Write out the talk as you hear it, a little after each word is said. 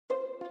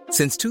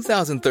Since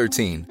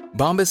 2013,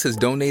 Bombas has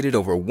donated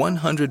over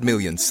 100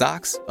 million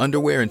socks,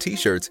 underwear, and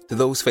T-shirts to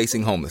those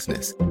facing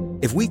homelessness.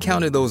 If we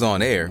counted those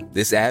on air,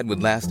 this ad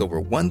would last over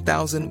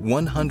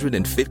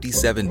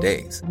 1,157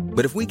 days.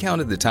 But if we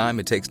counted the time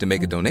it takes to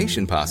make a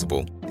donation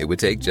possible, it would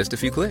take just a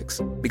few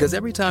clicks. Because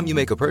every time you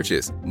make a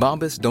purchase,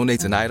 Bombas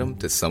donates an item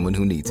to someone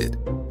who needs it.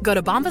 Go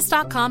to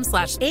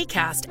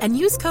bombas.com/ACAST and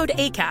use code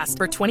ACAST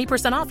for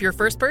 20% off your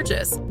first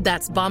purchase.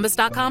 That's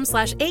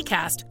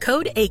bombas.com/ACAST,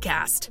 code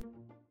ACAST.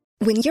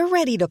 When you're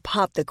ready to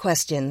pop the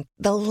question,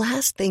 the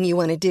last thing you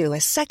want to do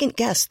is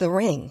second-guess the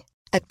ring.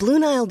 At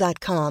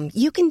BlueNile.com,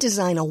 you can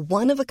design a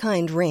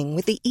one-of-a-kind ring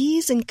with the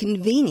ease and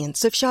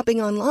convenience of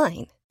shopping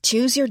online.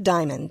 Choose your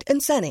diamond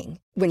and setting.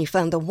 When you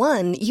find the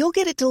one, you'll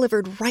get it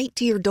delivered right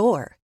to your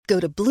door. Go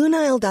to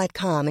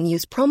BlueNile.com and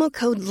use promo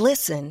code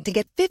LISTEN to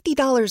get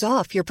 $50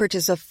 off your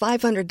purchase of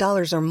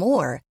 $500 or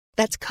more.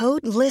 That's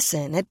code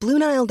LISTEN at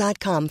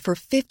BlueNile.com for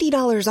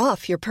 $50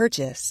 off your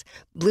purchase.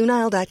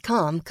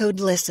 BlueNile.com, code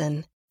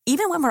LISTEN.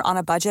 Even when we're on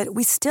a budget,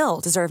 we still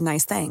deserve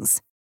nice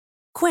things.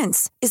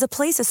 Quince is a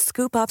place to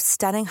scoop up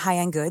stunning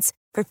high-end goods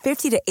for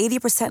 50 to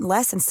 80%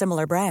 less than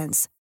similar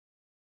brands.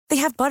 They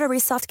have buttery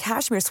soft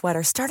cashmere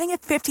sweaters starting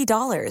at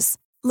 $50,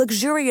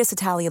 luxurious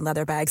Italian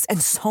leather bags,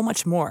 and so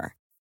much more.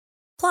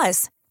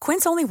 Plus,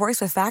 Quince only works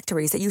with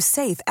factories that use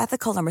safe,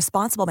 ethical, and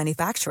responsible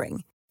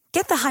manufacturing.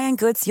 Get the high-end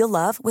goods you'll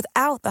love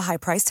without the high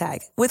price tag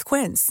with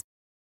Quince.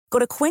 Go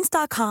to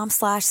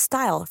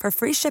quince.com/style for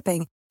free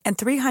shipping and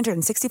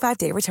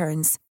 365-day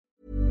returns.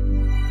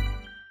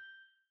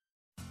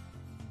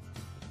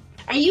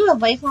 Are you a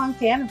lifelong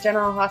fan of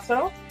General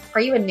Hospital?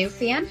 Are you a new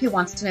fan who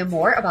wants to know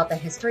more about the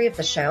history of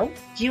the show?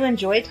 Do you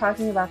enjoy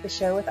talking about the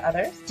show with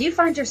others? Do you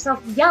find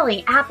yourself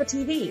yelling at the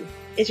TV?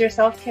 Is your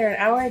self-care an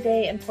hour a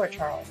day in Port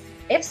Charles?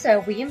 If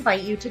so, we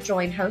invite you to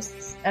join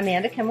hosts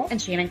Amanda Kimmel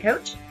and Shannon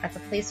Coach at the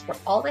place where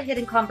all the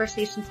hidden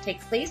conversations take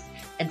place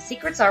and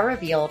secrets are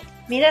revealed.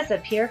 Meet us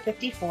at Pier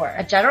 54,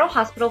 a General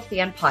Hospital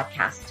fan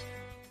podcast.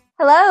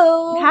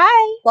 Hello.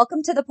 Hi.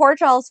 Welcome to the Port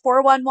Charles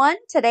 411.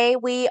 Today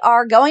we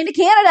are going to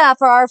Canada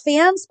for our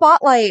fan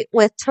spotlight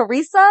with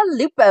Teresa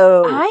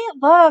Lupo. I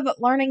love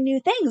learning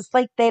new things.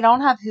 Like, they don't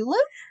have Hulu?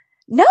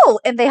 No,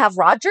 and they have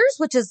Rogers,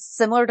 which is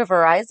similar to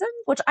Verizon,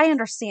 which I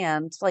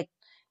understand. Like,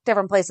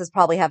 different places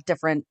probably have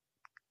different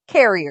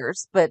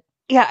carriers, but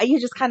yeah,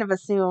 you just kind of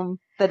assume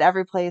that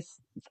every place.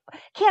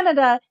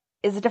 Canada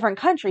is a different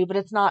country, but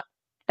it's not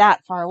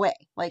that far away.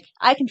 Like,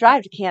 I can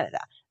drive to Canada.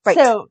 Right.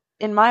 So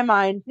in my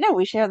mind, no,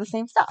 we share the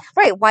same stuff.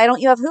 Right. Why don't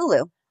you have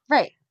Hulu?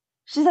 Right.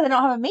 She said they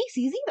don't have a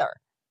Macy's either.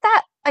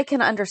 That I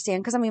can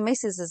understand because, I mean,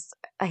 Macy's is,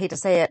 I hate to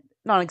say it,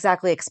 not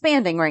exactly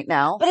expanding right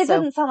now. But it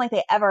doesn't sound like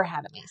they ever had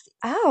a Macy's.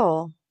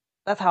 Oh.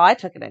 That's how I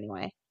took it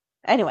anyway.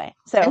 Anyway,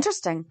 so.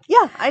 Interesting.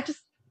 Yeah,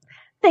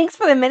 thanks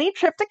for the mini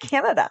trip to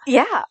Canada.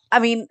 Yeah. I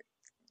mean,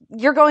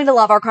 you're going to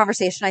love our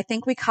conversation. I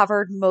think we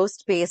covered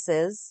most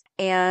bases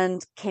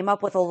and came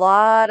up with a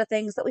lot of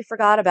things that we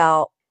forgot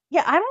about.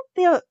 Yeah, I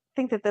don't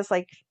think that this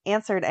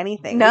answered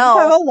anything. No. We just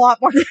have a lot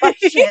more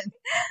questions.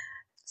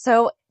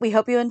 So we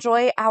hope you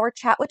enjoy our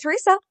chat with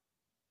Teresa.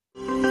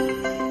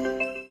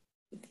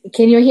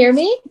 Can you hear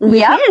me?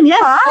 We can,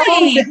 yes.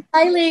 Hi.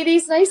 Hi,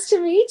 ladies. Nice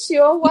to meet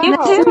you. Oh, wow. You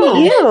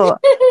too.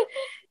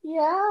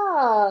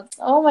 Yeah.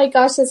 Oh my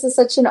gosh, this is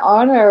such an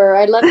honor.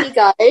 I love you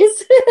guys.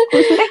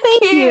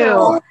 Thank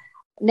you.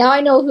 Now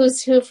I know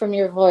who's who from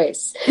your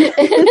voice.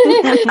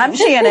 I'm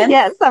Shannon.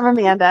 Yes, I'm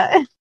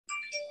Amanda.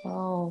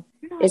 Oh,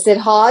 is it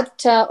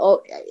hot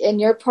in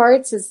your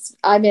parts?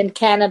 I'm in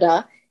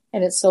Canada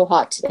and it's so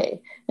hot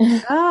today.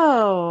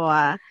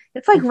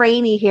 It's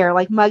rainy here,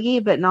 muggy,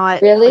 but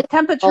not really.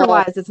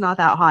 Temperature-wise, it's not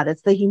that hot.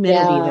 It's the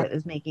humidity that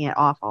is making it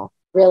awful.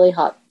 Really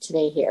hot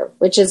today here,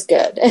 which is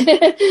good.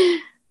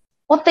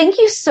 Well, thank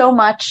you so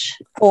much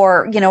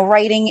for,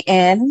 writing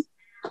in.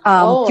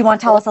 Do you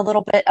want to tell us a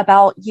little bit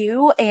about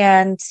you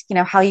and,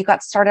 how you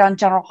got started on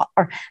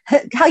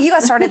how you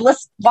got started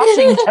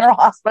watching General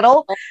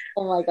Hospital?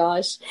 Oh my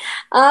gosh.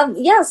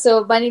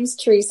 So my name's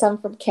Teresa. I'm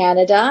from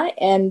Canada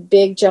and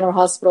big General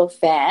Hospital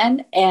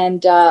fan.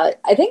 And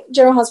I think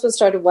General Hospital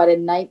started,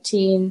 in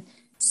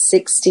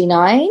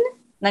 1969?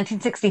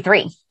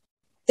 1963.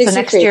 63. So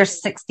next year's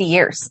 60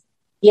 years.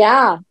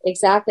 Yeah,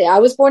 exactly. I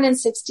was born in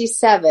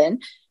 1967.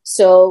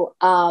 So,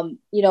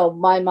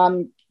 my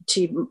mom,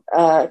 she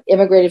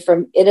immigrated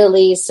from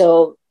Italy.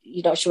 So,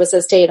 she was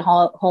a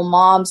stay-at-home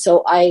mom.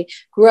 So I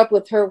grew up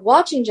with her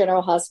watching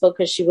General Hospital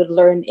because she would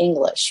learn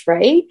English,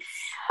 right?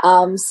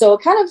 So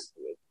kind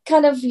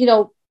of,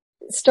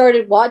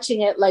 started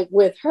watching it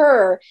with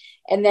her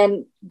and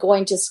then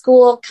going to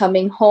school,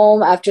 coming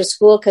home after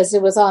school because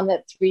it was on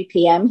at 3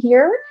 p.m.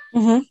 here.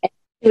 Mm-hmm. And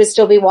she would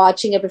still be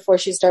watching it before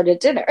she started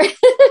dinner.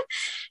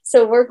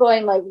 So we're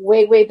going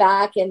way, way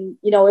back. And,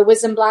 it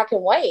was in black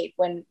and white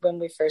when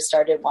we first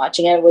started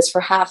watching it. It was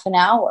for half an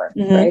hour,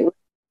 mm-hmm. right?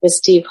 With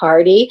Steve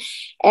Hardy.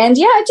 And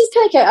it just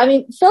kind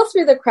of fell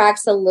through the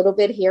cracks a little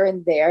bit here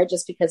and there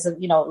just because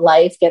of,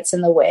 life gets in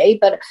the way,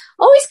 but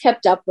always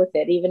kept up with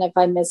it, even if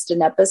I missed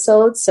an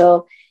episode.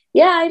 So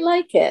Yeah, I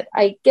like it.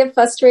 I get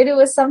frustrated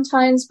with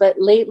sometimes, but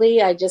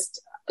lately I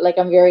just like,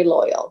 I'm very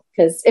loyal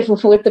because if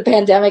with the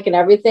pandemic and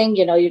everything,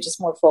 you know, you're just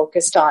more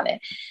focused on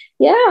it.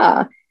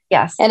 Yeah.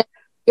 Yes. And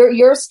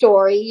your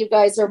story, you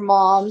guys are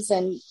moms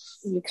and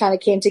you kind of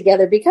came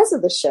together because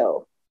of the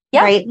show.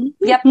 Yep. Right.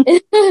 Yep.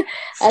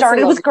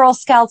 Started with Girl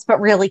Scouts,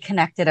 but really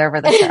connected over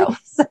the show.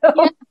 So.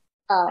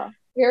 Yeah.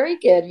 Very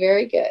good.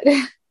 Very good.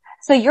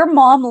 So your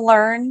mom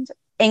learned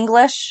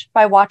English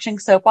by watching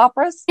soap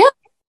operas? Yeah.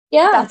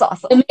 Yeah. That's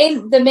awesome.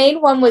 The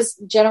main one was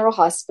General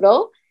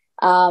Hospital.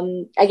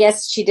 I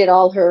guess she did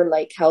all her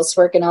like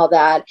housework and all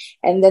that.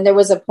 And then there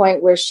was a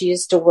point where she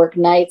used to work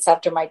nights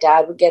after my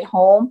dad would get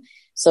home.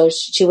 So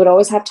she would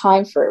always have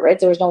time for it, right?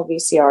 There was no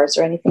VCRs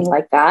or anything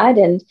like that.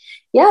 And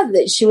yeah,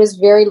 she was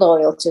very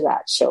loyal to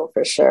that show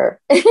for sure.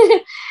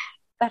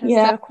 That is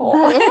so cool.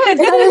 That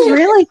is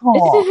really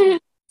cool.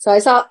 So I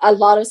saw a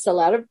lot of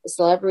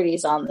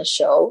celebrities on the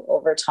show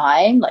over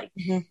time, like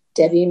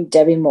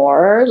Debbie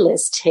Moore,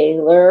 Liz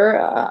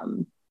Taylor,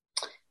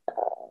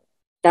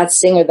 that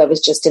singer that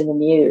was just in the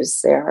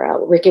Muse there,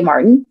 Ricky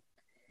Martin.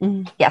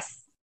 Yes.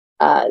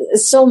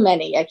 So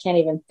many. I can't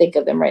even think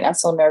of them right now. I'm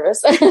so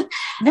nervous.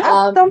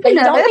 No, don't be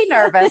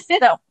nervous.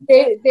 No.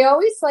 They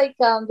always like,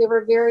 they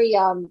were very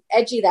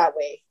edgy that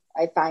way.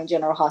 I find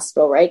General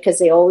Hospital, right? Because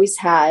they always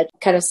had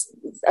kind of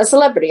a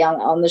celebrity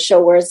on the show,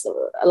 whereas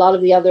a lot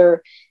of they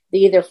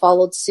either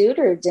followed suit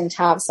or didn't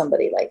have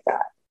somebody like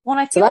that. Well,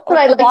 I feel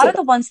a lot of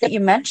the ones that you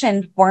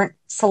mentioned weren't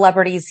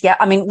celebrities yet.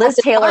 I mean, Liz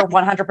Taylor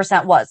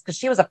 100% was, because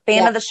she was a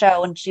fan of the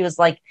show and she was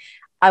like,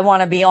 I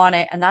want to be on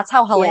it. And that's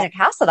how Helena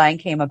Cassadine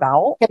came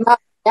about.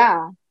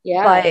 Yeah.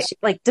 Yeah. But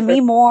like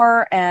Demi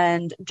Moore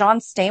and John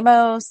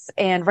Stamos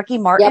and Ricky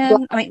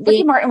Martin. I mean,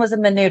 Ricky Martin was a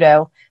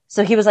Menudo,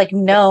 so he was like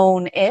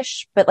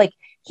known-ish, but like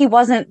he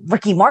wasn't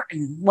Ricky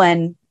Martin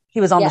when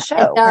he was on the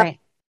show. And,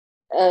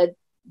 right.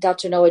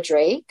 Dr. Noah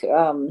Drake,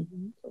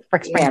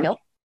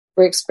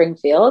 Rick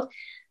Springfield,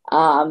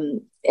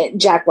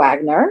 Jack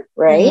Wagner,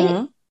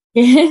 right?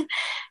 Mm-hmm.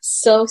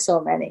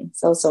 so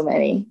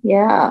many.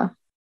 Yeah.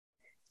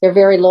 They're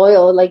very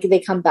loyal. Like they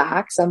come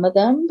back, some of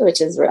them,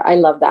 which is, I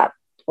love that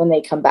when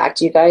they come back.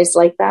 Do you guys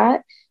like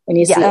that? When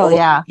you see,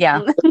 yeah.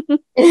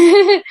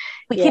 We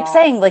keep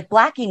saying like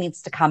Blackie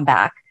needs to come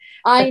back.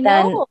 I know.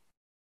 Then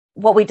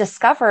what we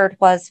discovered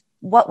was,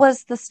 what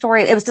was the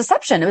story? It was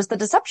Deception. It was the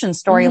Deception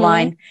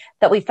storyline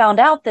that we found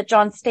out that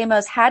John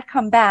Stamos had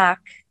come back.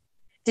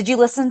 Did you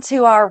listen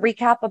to our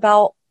recap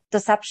about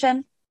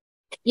Deception?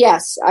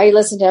 Yes, I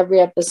listened to every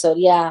episode.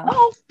 Yeah.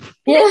 Oh,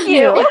 thank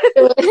you.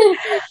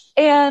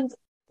 And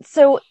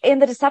so in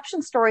the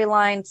Deception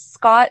storyline,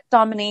 Scott,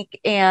 Dominique,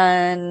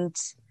 and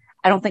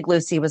I don't think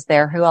Lucy was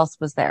there. Who else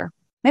was there?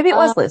 Maybe it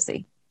was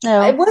Lucy.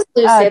 No, it was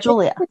Lucy.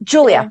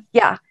 Julia.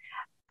 Yeah.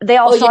 They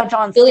all saw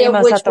John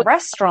Stamos at the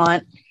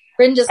restaurant.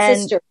 Brenda's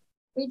sister.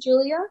 Hey,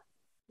 Julia?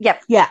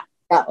 Yep. Yeah.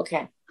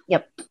 Okay.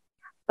 Yep.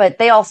 But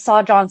they all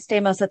saw John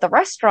Stamos at the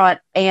restaurant,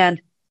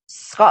 and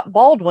Scott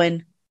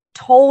Baldwin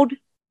told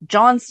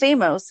John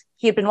Stamos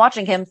he had been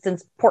watching him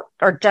since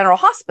General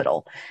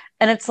Hospital.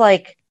 And it's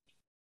like,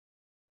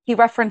 he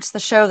referenced the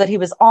show that he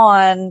was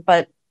on,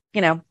 but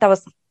you know,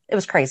 it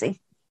was crazy.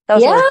 That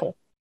was really cool.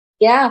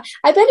 Yeah.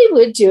 I bet he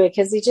would do it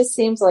because he just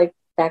seems like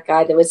that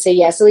guy that would say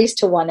yes, at least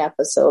to one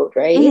episode,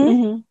 right?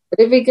 Mm-hmm. But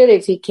it'd be good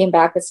if he came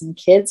back with some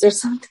kids or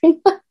something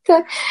like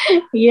that.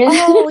 Yeah.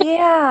 Oh,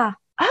 yeah.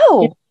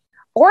 Oh,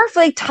 or if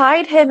they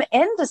tied him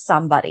into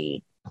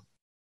somebody.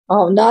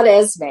 Oh, not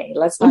Esme.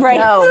 Let's not. Right.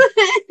 No.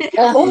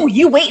 Oh,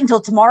 you wait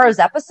until tomorrow's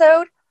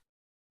episode.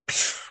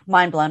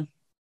 Mind blown.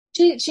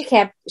 She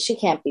can't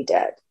be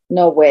dead.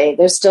 No way.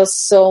 There's still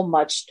so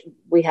much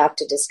we have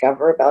to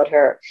discover about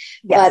her.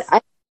 Yes.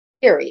 But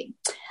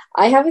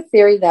I have a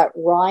theory that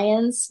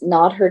Ryan's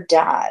not her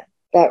dad,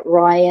 that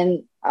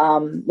Ryan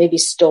maybe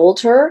stole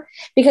her,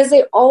 because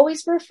they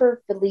always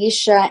refer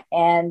Felicia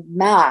and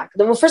Mac.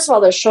 Well, first of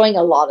all, they're showing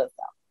a lot of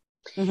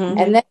them. Mm-hmm.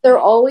 And then they're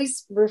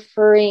always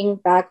referring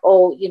back,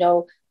 oh, you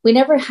know, we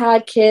never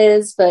had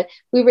kids, but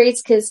we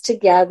raised kids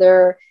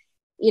together.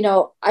 You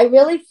know, I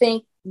really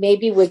think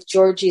maybe with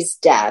Georgie's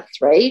death,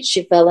 right?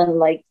 She fell in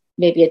like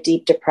maybe a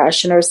deep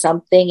depression or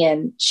something,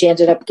 and she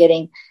ended up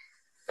getting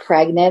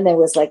pregnant. It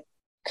was like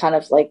kind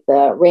of like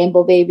the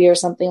rainbow baby or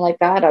something like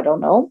that. I don't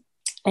know.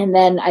 And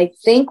then I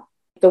think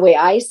the way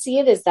I see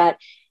it is that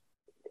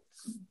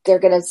they're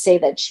going to say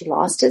that she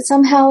lost it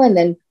somehow. And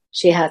then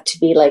she had to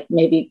be like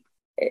maybe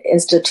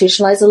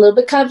institutionalized a little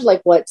bit, kind of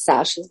like what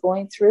Sasha's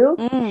going through.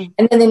 Mm.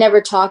 And then they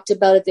never talked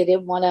about it. They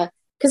didn't want to,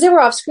 because they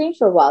were off screen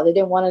for a while. They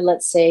didn't want to,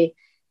 let's say,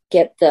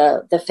 get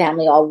the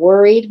family all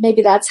worried.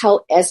 Maybe that's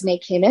how Esme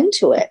came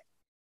into it.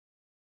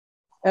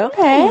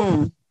 Okay.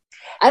 Mm.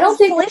 I don't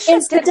think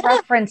Felicia did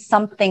reference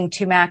something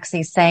to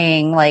Maxie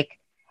saying like,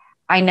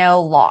 I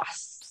know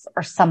loss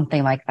or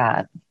something like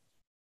that.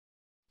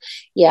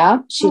 Yeah,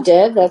 she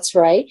did. That's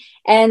right.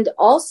 And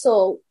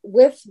also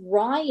with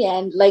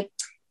Ryan, like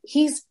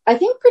he's, I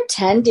think,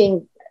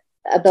 pretending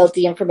about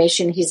the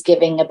information he's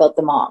giving about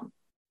the mom.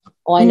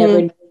 Oh, I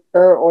never knew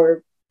her,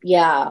 or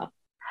yeah.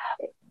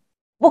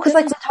 Well, because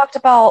like we talked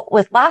about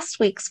with last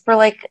week's, we're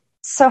like,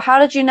 so how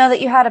did you know that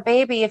you had a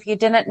baby if you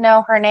didn't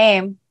know her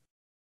name?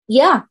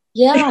 Yeah.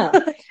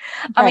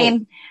 I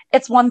mean,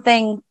 it's one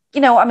thing,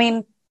 I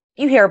mean,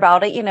 you hear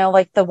about it,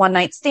 like the one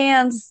night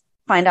stands,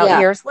 find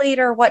out years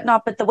later,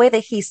 whatnot. But the way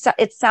that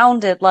it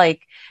sounded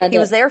like he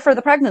was there for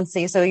the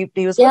pregnancy. So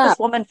he was with this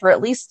woman for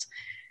at least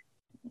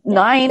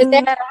 9 and a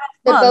half months.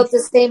 About the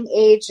same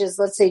age as,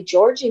 let's say,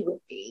 Georgie would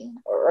be,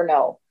 or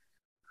no?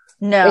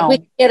 No. Like we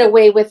could get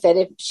away with it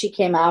if she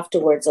came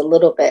afterwards a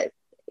little bit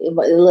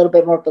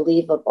more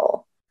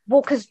believable.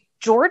 Well, because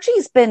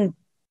Georgie's been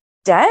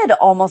dead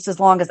almost as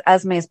long as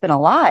Esme's been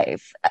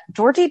alive.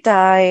 Georgie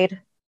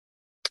died.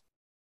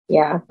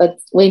 Yeah, but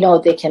we know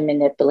they can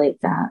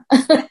manipulate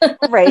that.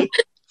 Right.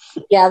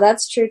 Yeah,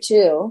 that's true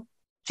too.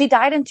 She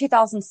died in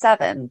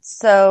 2007.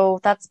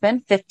 So that's been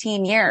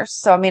 15 years.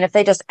 So, I mean, if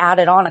they just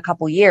added on a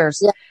couple years.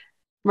 Yeah.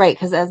 Right.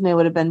 Because Esme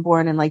would have been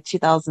born in like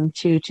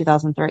 2002,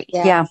 2003.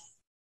 Yeah.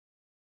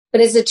 But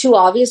is it too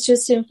obvious to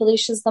assume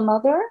Felicia's the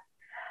mother?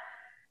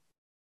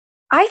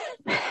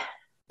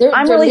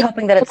 I'm really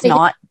hoping that it's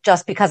not,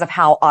 just because of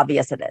how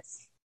obvious it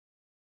is.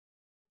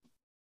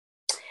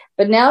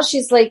 But now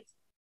she's like,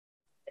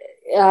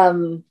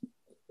 going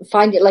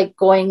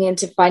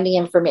into finding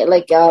information.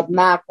 Like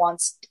Mac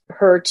wants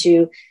her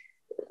to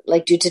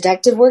like do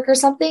detective work or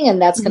something,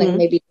 and that's going to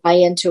maybe tie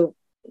into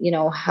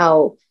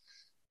how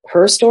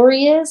her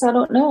story is. I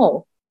don't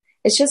know.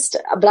 It's just,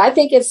 but I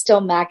think it's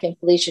still Mac and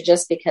Felicia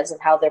just because of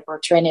how they're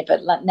portraying it.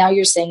 But now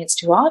you're saying it's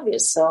too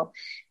obvious, so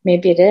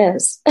maybe it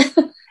is.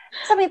 So,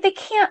 I mean, they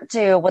can't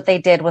do what they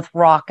did with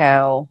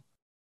Rocco,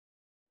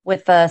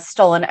 with the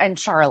stolen, and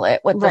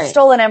Charlotte, with the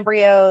stolen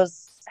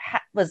embryos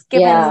was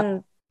given.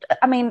 Yeah.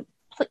 I mean,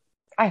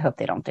 I hope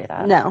they don't do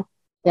that. No.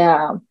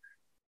 Yeah.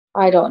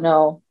 I don't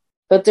know.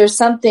 But there's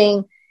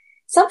something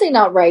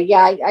not right.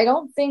 Yeah. I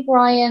don't think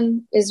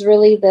Ryan is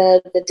really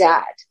the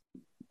dad.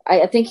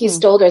 I think he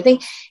stole her. I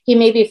think he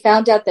maybe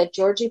found out that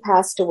Georgie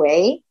passed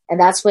away, and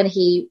that's when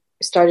he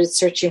started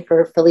searching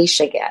for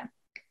Felicia again,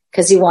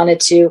 because he wanted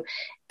to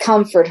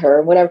comfort her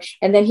and whatever.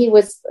 And then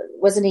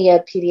wasn't he a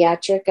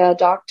pediatric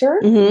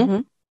doctor? Mm-hmm.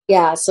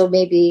 Yeah. So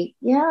maybe,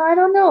 I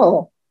don't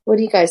know. What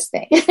do you guys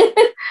think?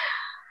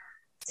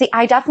 See,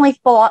 I definitely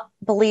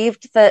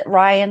believed that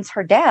Ryan's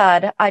her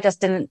dad. I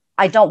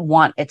don't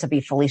want it to be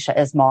Felicia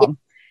as mom,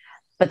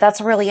 but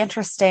that's really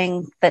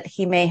interesting that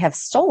he may have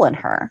stolen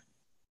her.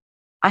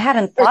 I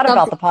hadn't thought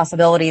about the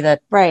possibility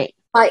that. Right.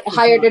 I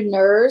hired a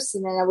nurse,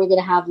 and then are we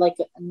going to have like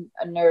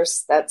a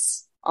nurse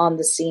that's on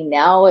the scene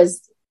now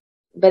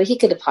but he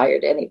could have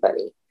hired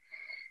anybody.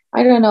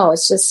 I don't know.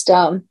 It's just,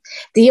 the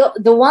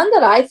one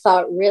that I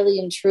thought really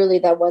and truly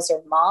that was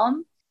her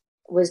mom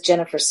was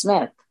Jennifer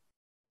Smith,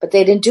 but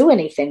they didn't do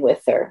anything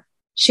with her.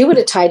 She would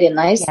have tied in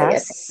nicely.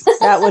 Yes.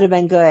 That would have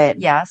been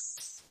good.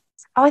 Yes.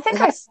 Oh, I think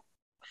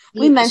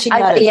we mentioned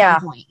that at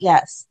some point.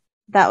 Yes.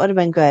 That would have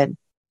been good.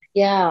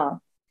 Yeah.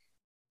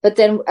 But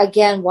then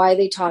again, why are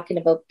they talking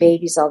about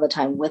babies all the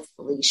time with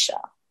Felicia?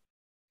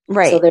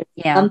 Right. So there's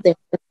something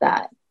with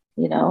that,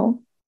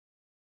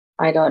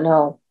 I don't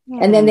know. Yeah.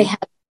 And then they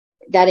had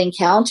that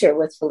encounter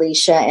with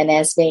Felicia and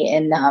Esme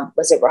in,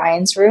 was it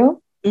Ryan's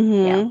room?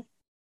 Mm-hmm. Yeah.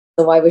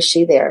 So why was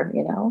she there,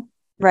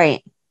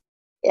 Right.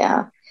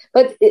 Yeah.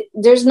 But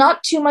there's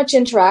not too much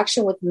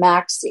interaction with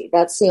Maxie.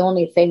 That's the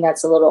only thing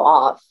that's a little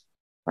off,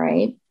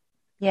 right?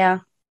 Yeah.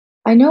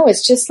 I know,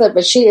 it's just that,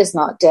 but she is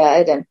not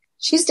dead. And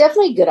she's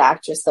definitely a good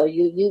actress, though.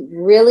 You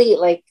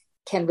really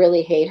can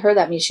really hate her.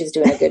 That means she's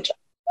doing a good job.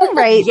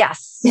 Right.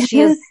 Yes.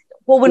 She is.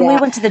 Well, when we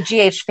went to the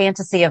GH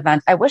Fantasy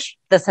event, I wish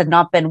this had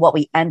not been what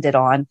we ended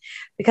on,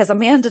 because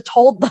Amanda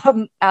told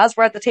them as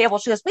we're at the table,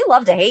 she goes, "We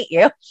love to hate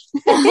you." And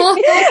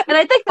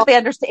I think that they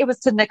understood. It was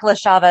to Nicholas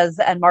Chavez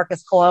and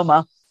Marcus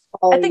Coloma.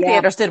 I think they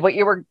understood what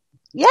you were.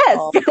 Yes.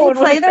 They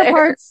play their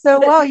parts so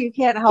well. You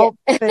can't help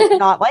but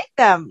not like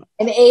them.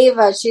 And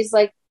Ava, she's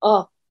like,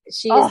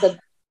 she is the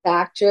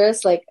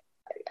actress. Like,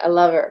 I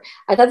love her.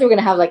 I thought they were going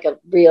to have like a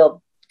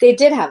real. They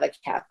did have a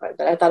cat fight,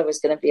 but I thought it was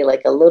going to be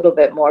like a little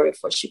bit more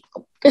before she.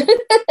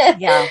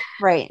 Yeah,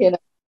 right.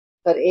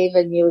 But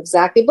Ava knew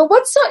exactly. But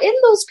what's in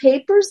those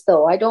papers,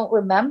 though? I don't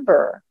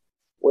remember.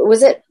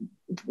 Was it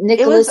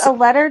Nicholas? It was a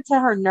letter to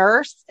her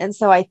nurse, and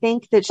so I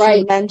think that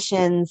she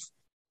mentions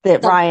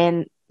that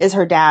Ryan is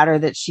her dad, or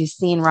that she's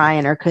seen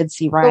Ryan or could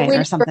see Ryan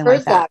or something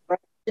like that. Right?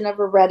 She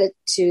never read it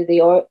to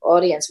the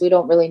audience. We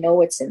don't really know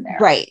what's in there.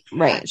 Right.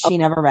 She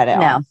never read it.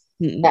 No.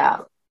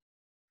 No.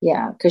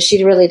 Yeah, because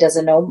she really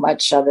doesn't know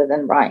much other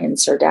than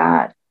Ryan's her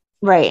dad.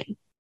 Right.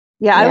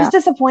 Yeah, I was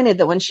disappointed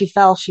that when she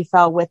fell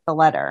with the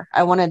letter.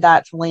 I wanted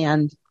that to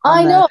land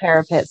on the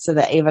parapet so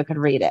that Ava could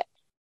read it.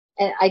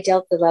 And I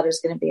doubt the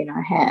letter's going to be in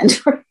her hand.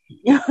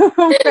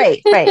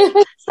 Right.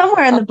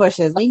 Somewhere in the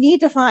bushes. We need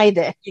to find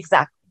it.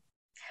 Exactly.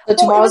 So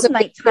tomorrow's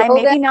nighttime.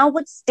 Maybe now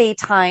it's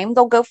daytime.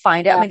 They'll go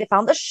find it. Yeah. I mean, they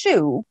found the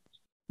shoe.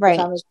 Right.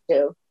 They found the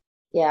shoe.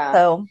 Yeah.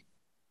 So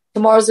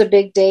tomorrow's a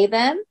big day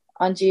then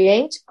on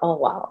GH? Oh,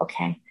 wow.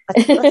 Okay.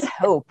 Let's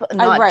hope.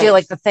 Not do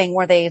like the thing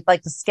where they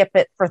like to skip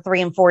it for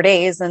 3 and 4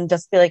 days and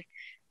just be like,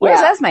 where's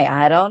Esme?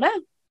 I don't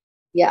know.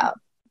 Yeah.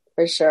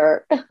 for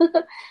sure.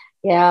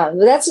 Yeah,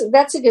 that's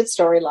a good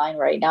storyline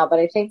right now, but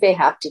I think they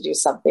have to do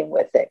something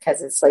with it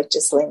because it's like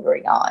just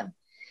lingering on.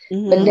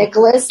 Mm-hmm. But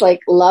Nicholas,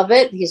 like, love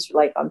it. He's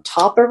like on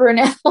top of her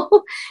now,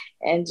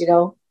 and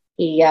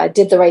he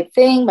did the right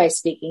thing by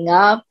speaking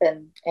up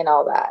and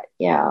all that.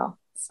 Yeah,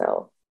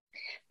 so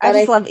I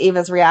just love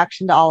Ava's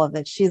reaction to all of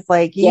it. She's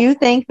like, you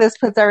think this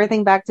puts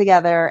everything back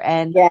together,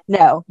 and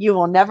no, you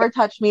will never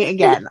touch me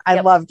again.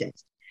 I loved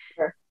it.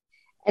 Sure.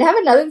 And I have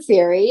another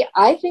theory.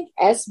 I think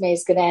Esme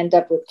is going to end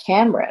up with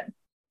Cameron.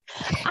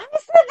 I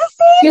said the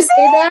same you say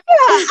thing. That?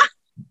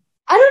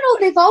 I don't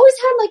know. They've always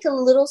had like a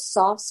little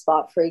soft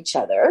spot for each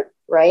other,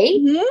 right?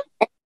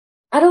 Mm-hmm.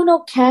 I don't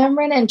know.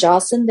 Cameron and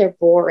Jocelyn, they're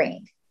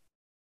boring.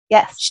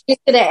 Yes. She's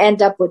going to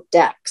end up with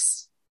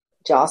Dex,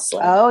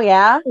 Jocelyn. Oh,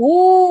 yeah?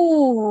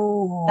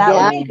 Ooh.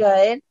 That would be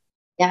good.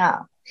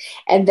 Yeah.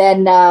 And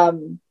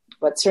then,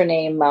 what's her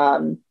name?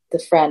 The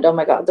friend. Oh,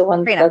 my God. The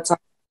one Trina. that's on.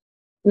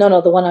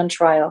 No, the one on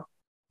trial.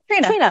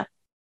 Trina.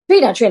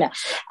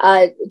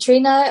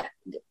 Trina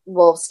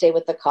will stay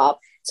with the cop.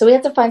 So we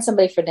have to find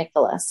somebody for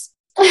Nicholas.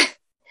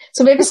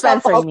 So maybe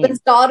Scott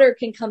Baldwin's daughter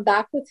can come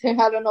back with him.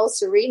 I don't know,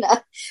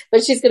 Serena,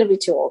 but she's going to be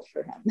too old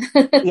for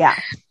him.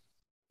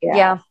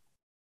 Yeah.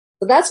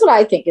 So that's what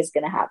I think is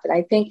going to happen.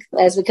 I think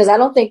because I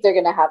don't think they're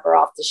going to have her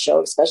off the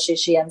show, especially if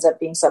she ends up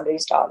being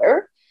somebody's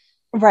daughter.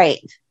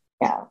 Right.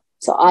 Yeah.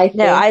 So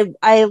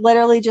I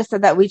literally just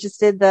said that. We just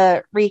did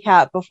the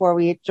recap before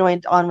we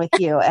joined on with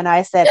you. And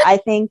I said, I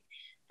think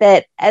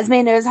that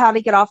Esme knows how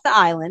to get off the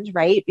island,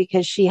 right?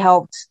 Because she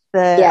helped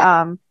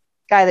the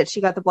guy that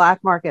she got the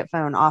black market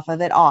phone off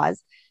of at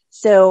Oz.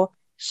 So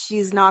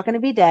she's not going to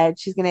be dead.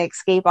 She's going to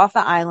escape off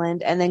the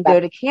island and then go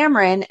to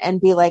Cameron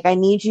and be like, I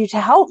need you to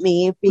help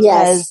me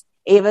because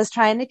Ava's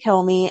trying to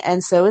kill me.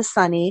 And so is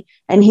Sunny.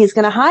 And he's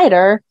going to hide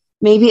her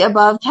maybe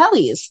above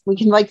Kelly's. We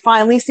can like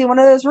finally see one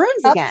of those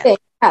rooms again.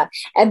 Yeah.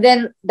 And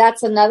then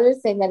that's another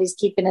thing that he's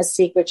keeping a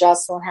secret.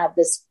 Jocelyn had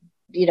this,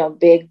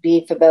 big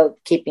beef about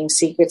keeping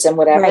secrets and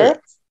whatever. Right.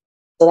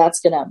 So that's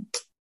going to,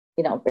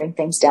 bring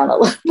things down a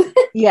little bit.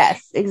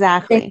 Yes,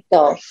 exactly.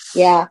 So,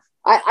 yeah,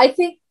 I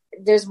think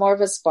there's more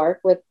of a spark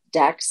with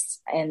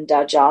Dex and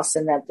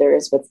Jocelyn that there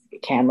is with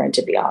Cameron,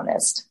 to be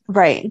honest.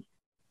 Right.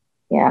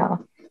 Yeah.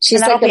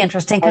 And that'll be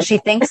interesting because she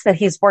thinks that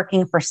he's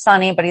working for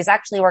Sunny, but he's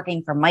actually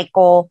working for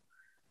Michael.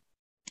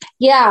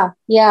 Yeah.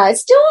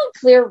 It's still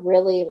unclear,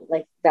 really,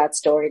 like that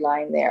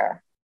storyline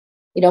there,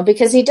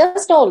 because he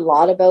does know a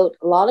lot about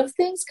a lot of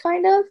things,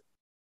 kind of.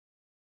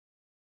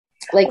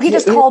 Like he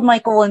just called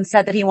Michael and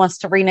said that he wants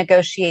to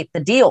renegotiate the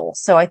deal.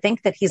 So I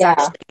think that he's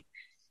actually,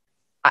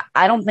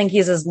 I don't think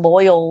he's as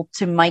loyal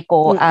to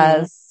Michael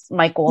as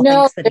Michael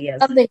thinks that he is.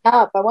 Something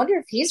up. I wonder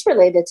if he's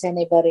related to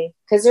anybody,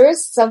 because there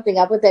is something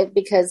up with it,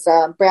 because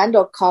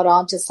Brando caught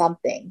on to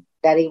something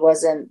that he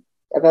wasn't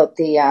about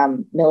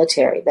the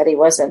military, that he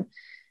wasn't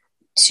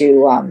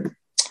to,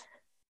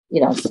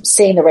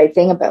 saying the right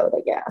thing about,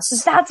 I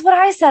guess. That's what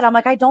I said. I'm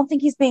like, I don't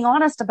think he's being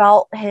honest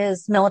about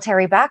his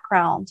military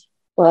background.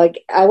 Well,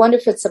 I wonder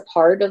if it's a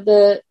part of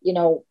the,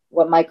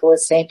 what Michael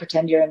is saying,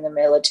 pretend you're in the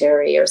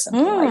military or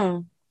something like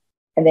that.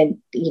 And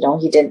then,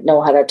 he didn't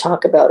know how to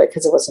talk about it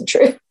because it wasn't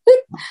true.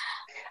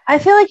 I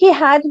feel like he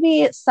had to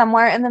be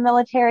somewhere in the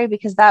military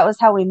because that was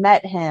how we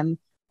met him,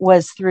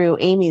 was through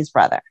Amy's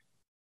brother.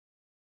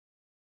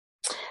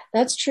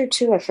 That's true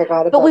too. I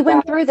forgot about that. But we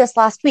went through this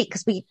last week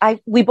because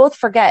we both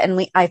forget,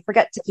 and I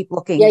forget to keep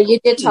looking. Yeah, you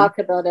did talk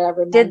about it. I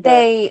remember. Did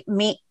they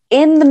meet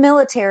in the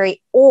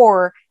military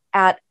or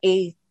at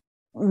a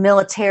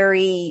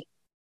military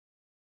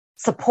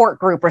support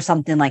group or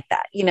something like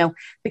that?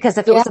 Because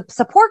if it was a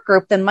support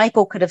group, then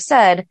Michael could have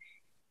said,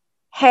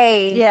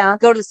 hey,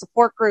 go to the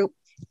support group,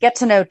 get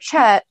to know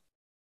Chet.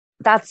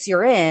 That's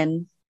your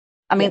in.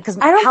 I mean, because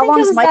how long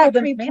has Michael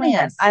been planning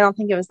this? I don't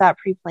think it was that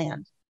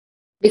pre-planned.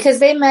 Because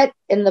they met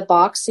in the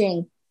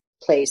boxing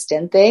place,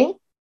 didn't they?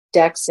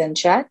 Dex and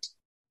Chet.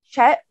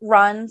 Chet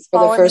runs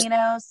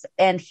Ballerinos,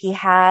 and he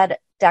had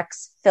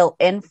Dex fill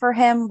in for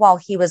him while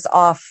he was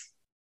off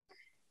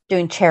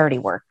doing charity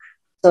work.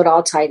 So it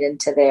all tied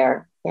into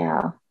there.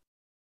 Yeah.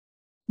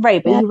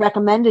 Right. But he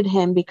recommended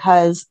him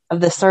because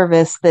of the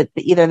service that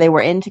either they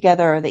were in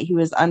together or that he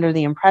was under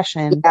the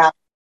impression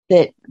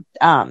that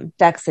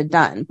Dex had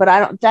done.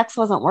 But Dex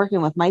wasn't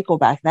working with Michael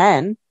back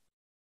then.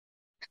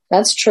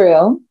 That's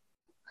true.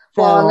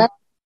 So, well,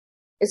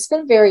 it's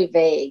been very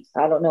vague.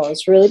 I don't know.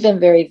 It's really been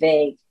very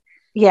vague.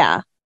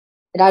 Yeah.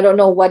 And I don't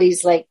know what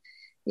he's like.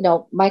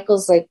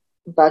 Michael's like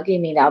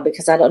bugging me now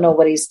because I don't know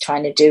what he's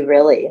trying to do,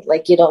 really.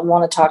 Like, you don't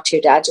want to talk to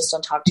your dad, just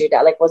don't talk to your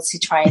dad. Like, what's he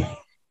trying,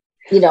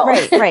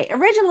 Right.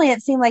 Originally,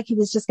 it seemed like he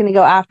was just going to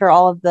go after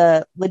all of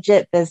the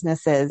legit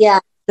businesses. Yeah.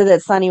 So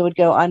that Sunny would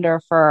go under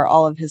for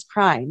all of his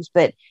crimes.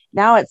 But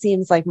now it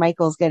seems like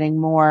Michael's getting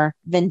more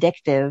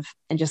vindictive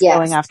and just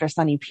going after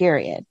Sunny,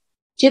 period.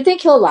 Do you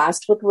think he'll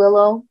last with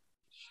Willow?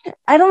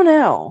 I don't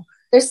know.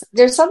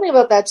 There's something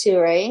about that too,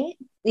 right?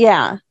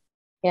 Yeah.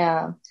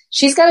 Yeah.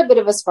 She's got a bit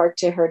of a spark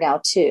to her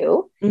now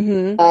too.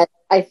 Mm-hmm. But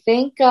I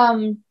think,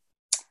 I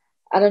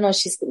don't know,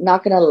 she's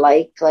not going to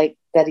like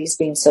that he's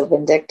being so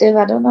vindictive.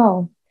 I don't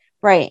know.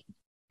 Right.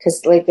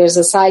 Because like there's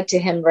a side to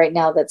him right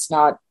now that's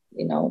not,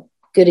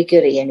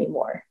 goody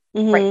anymore.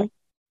 Mm-hmm. Right.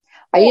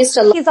 I used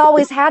to. He's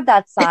always had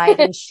that side,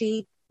 and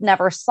she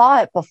never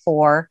saw it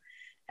before,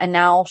 and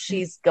now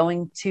she's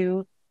going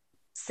to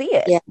see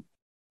it.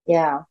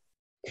 Yeah.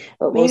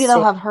 But Maybe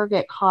they'll have her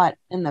get caught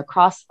in the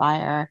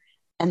crossfire,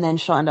 and then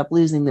she'll end up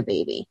losing the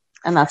baby,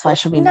 and that's why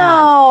she'll be mad. That's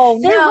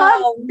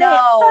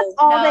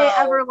all they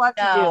ever let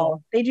to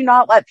do. They do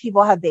not let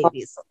people have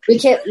babies. We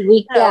can't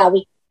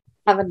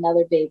have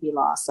another baby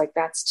loss. Like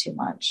that's too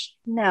much.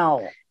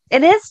 No.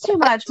 It is too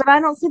much, but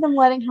I don't see them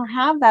letting her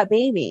have that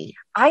baby.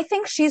 I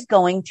think she's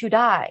going to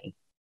die.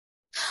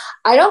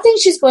 I don't think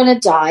she's going to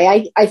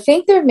die. I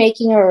think they're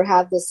making her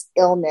have this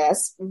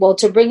illness, well,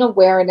 to bring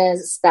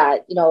awareness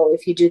that,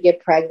 if you do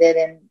get pregnant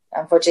and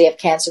unfortunately have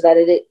cancer, that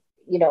it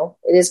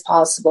is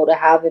possible to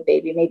have a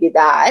baby, maybe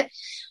that.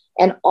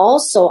 And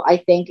also I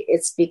think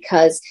it's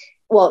because,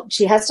 well,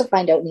 she has to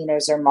find out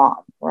Nina's her mom,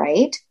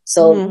 right?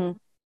 So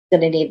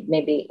going to need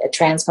maybe a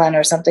transplant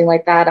or something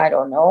like that. I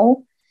don't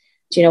know.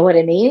 Do you know what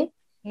I mean?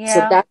 Yeah. So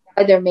that's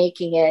why they're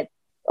making it,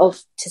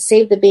 to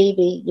save the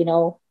baby,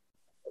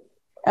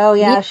 Oh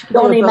yeah,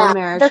 they're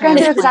going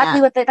to do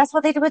exactly that's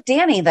what they did with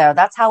Danny, though.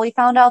 That's how we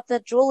found out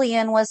that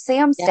Julian was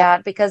Sam's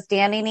dad, because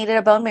Danny needed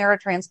a bone marrow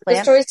transplant.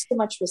 The story's too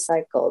much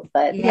recycled,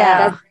 but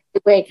that's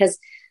the way, because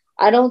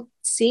I don't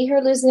see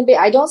her losing the baby.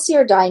 I don't see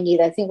her dying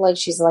either. I think like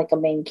she's like a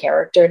main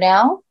character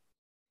now,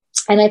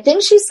 and I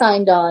think she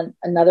signed on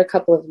another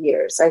couple of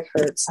years. I've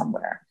heard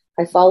somewhere.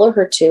 I follow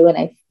her too, and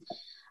I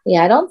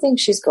don't think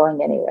she's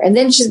going anywhere. And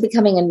then she's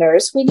becoming a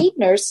nurse. We need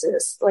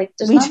nurses. Like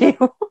we do.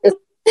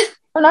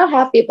 I'm not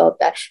happy about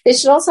that. They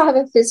should also have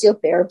a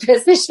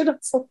physiotherapist. They should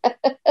also.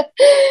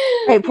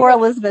 Right, poor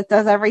Elizabeth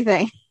does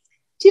everything.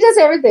 She does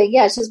everything.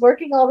 Yeah, she's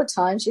working all the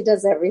time. She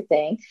does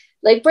everything.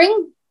 Like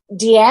bring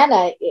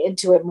Deanna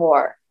into it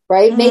more,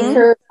 right? Make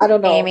her, I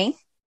don't know, Amy,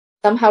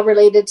 somehow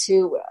related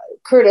to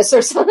Curtis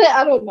or something.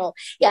 I don't know.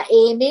 Yeah,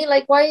 Amy.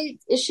 Like, why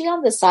is she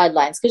on the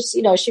sidelines? Because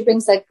she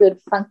brings that good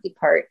funky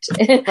part,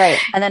 right?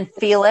 And then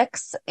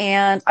Felix,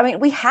 and I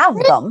mean, we have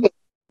them.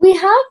 We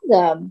have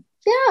them.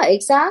 Yeah,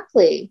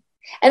 exactly.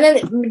 And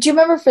then, do you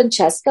remember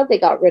Francesca? They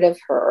got rid of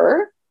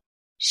her.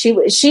 She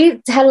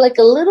had like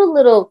a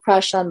little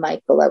crush on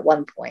Michael at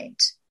one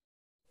point.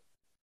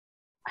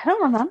 I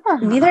don't remember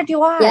her. Neither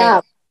do I. Yeah,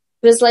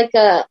 it was like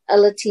a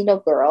Latino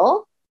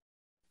girl.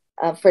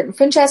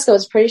 Francesca, I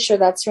was pretty sure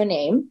that's her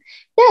name.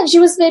 Yeah, and she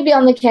was maybe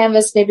on the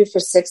canvas maybe for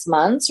 6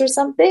 months or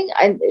something.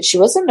 She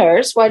was a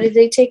nurse. Why did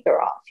they take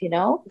her off?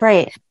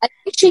 Right. I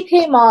think she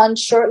came on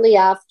shortly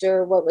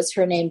after, what was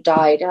her name,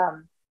 died.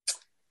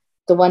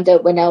 The one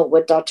that went out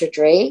with Dr.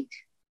 Drake,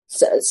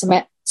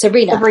 Sabrina.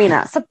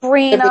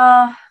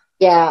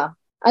 Yeah,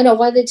 I know.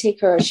 Why did they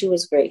take her? She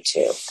was great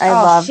too. I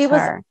love she her.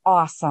 Was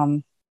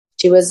awesome.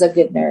 She was a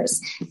good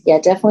nurse. Yeah,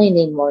 definitely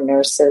need more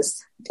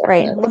nurses.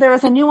 Definitely. Right. Well, there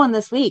was a new one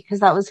this week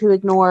because that was who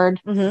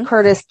ignored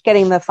Curtis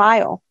getting the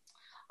file.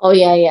 Oh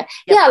yeah.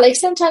 Like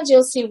sometimes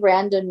you'll see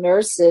random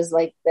nurses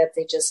like that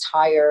they just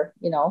hire.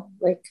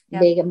 Like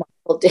Meghan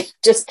Markle did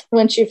just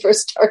when she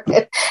first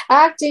started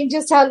acting.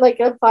 Just had like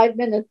a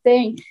 5-minute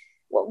thing.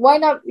 Why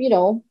not,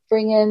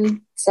 bring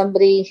in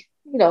somebody,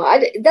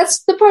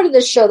 that's the part of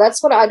the show.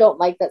 That's what I don't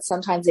like, that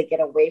sometimes they get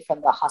away from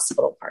the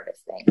hospital part of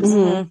things,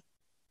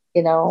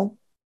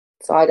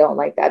 so I don't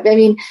like that. I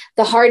mean,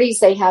 the Hardys,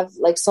 they have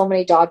like so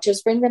many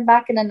doctors, bring them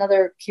back in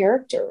another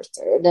character,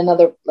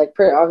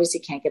 obviously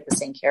can't get the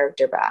same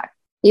character back.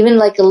 Even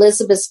like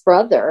Elizabeth's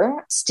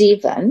brother,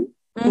 Stephen,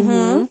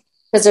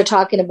 because they're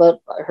talking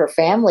about her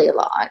family a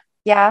lot.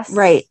 Yes.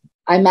 Right.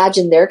 I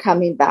imagine they're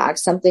coming back.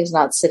 Something's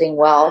not sitting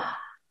well.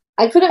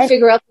 I couldn't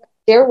figure out the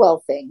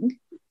stairwell thing.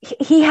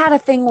 He had a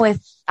thing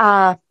with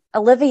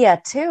Olivia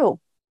too.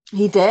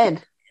 He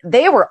did.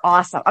 They were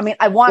awesome. I mean,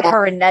 I want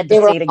her and Ned to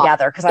stay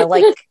together because I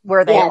like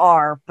where they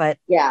are. But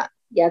yeah,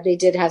 they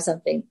did have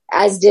something.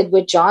 As did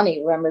with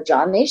Johnny. Remember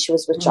Johnny? She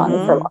was with Johnny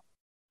for a long time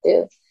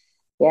too.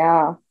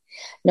 Yeah.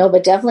 No,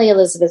 but definitely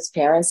Elizabeth's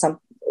parents.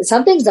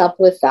 Something's up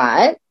with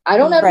that. I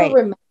don't ever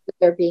remember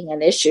there being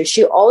an issue.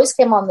 She always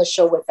came on the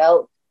show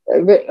without.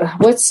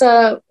 What's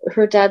her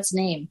dad's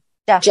name?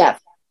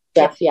 Jeff.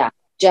 Yeah.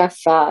 Jeff.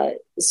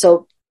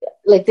 So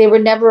like they were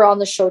never on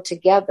the show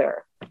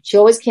together. She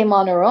always came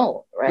on her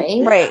own,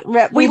 right?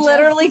 Right. We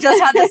literally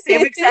just had the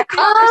same exact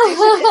conversation.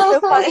 It's so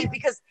funny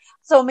because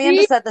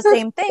Amanda said the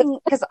same thing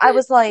because I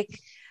was like,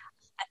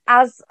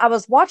 as I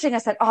was watching, I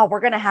said, "Oh, we're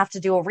going to have to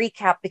do a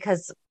recap,"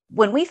 because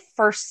when we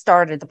first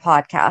started the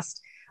podcast,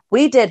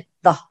 we did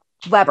the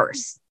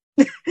Webbers.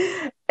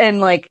 In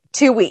like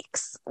 2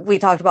 weeks, we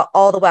talked about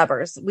all the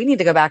Webbers. We need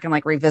to go back and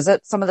like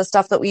revisit some of the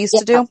stuff that we used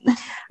to do.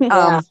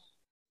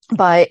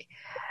 But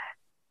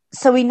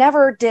so we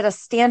never did a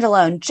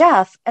standalone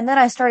Jeff. And then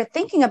I started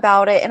thinking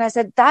about it and I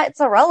said, that's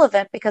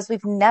irrelevant because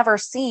we've never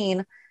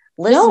seen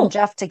Liz and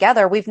Jeff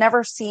together. We've never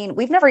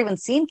even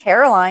seen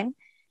Caroline,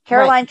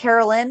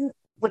 Carolyn,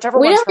 whichever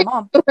one's her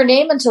mom. Her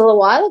name until a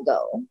while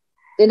ago.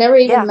 They never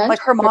even mentioned like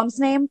her mom's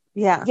name.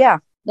 Yeah.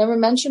 Never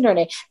mentioned her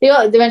name. They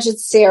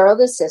mentioned Sarah,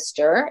 the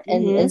sister,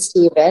 and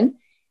Stephen.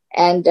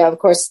 And of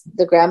course,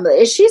 the grandmother,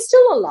 is she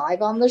still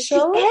alive on the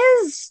show? She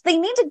is. They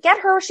need to get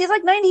her. She's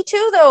like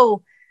 92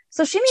 though.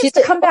 So she needs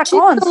to come back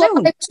on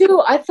soon.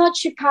 Too. I thought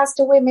she passed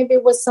away. Maybe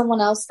it was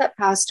someone else that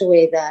passed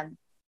away then.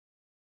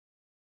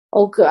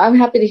 Oh, good. I'm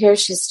happy to hear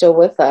she's still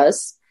with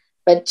us.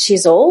 But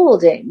she's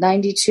old,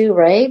 92,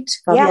 right?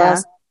 God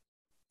bless.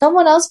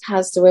 Someone else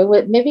passed away.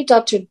 Maybe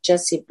Dr.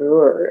 Jessie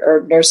Brewer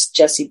or Nurse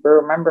Jessie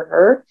Brewer. Remember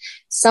her?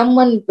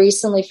 Someone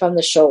recently from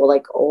the show,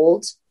 like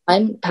old,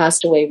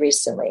 passed away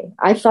recently.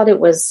 I thought it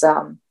was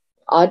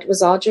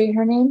was Audrey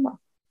her name?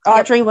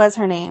 Audrey was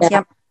her name.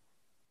 Yep.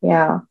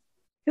 Yeah.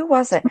 Who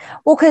was it?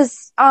 Well,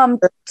 because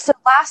so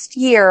last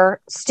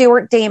year,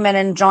 Stuart Damon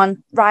and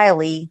John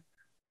Riley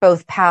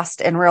both passed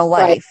in real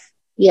life. Right.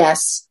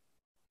 Yes.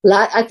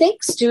 I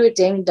think Stuart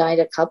Damon died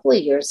a couple of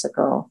years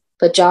ago,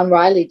 but John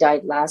Riley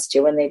died last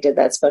year when they did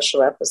that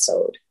special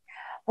episode.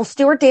 Well,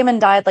 Stuart Damon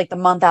died like the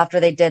month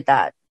after they did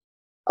that.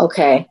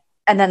 Okay.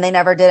 And then they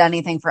never did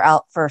anything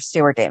for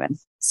Stuart Damon.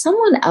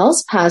 Someone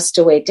else passed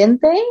away,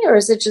 didn't they? Or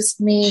is it just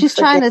me? She's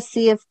trying to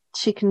see if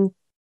she can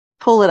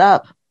pull it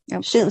up.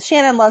 Yep.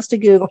 Shannon loves to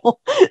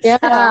Google.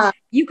 Yeah.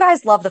 You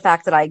guys love the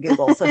fact that I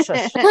Google. So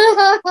shush.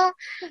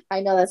 I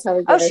know that's how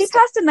we do. Oh, she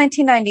passed in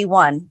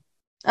 1991.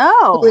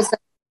 Oh.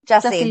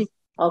 Jessie.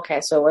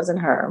 Okay, so it wasn't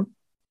her.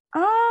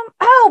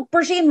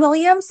 Brigitte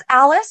Williams,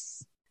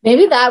 Alice.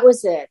 Maybe that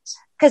was it.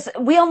 Because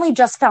we only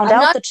just found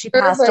out that she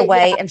passed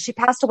away, and she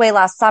passed away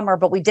last summer,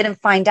 but we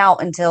didn't find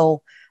out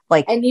until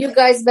And you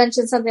guys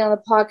mentioned something on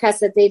the podcast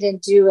that they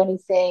didn't do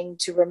anything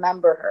to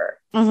remember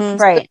her.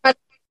 Mm-hmm, right. So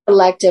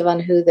collective on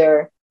who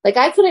they're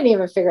I couldn't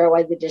even figure out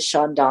why they did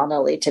Sean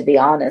Donnelly, to be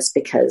honest,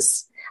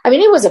 because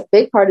he was a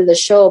big part of the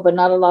show, but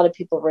not a lot of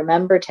people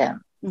remembered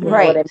him.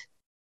 Right.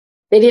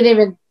 They didn't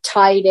even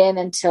tie it in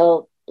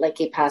until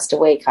he passed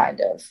away, kind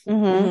of.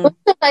 Mm-hmm. It was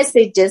so nice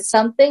they did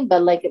something,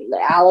 but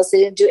Alice, they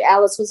didn't do.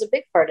 Alice was a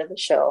big part of the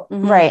show.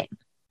 Mm-hmm. Right.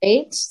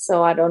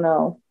 So I don't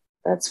know.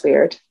 That's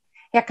weird.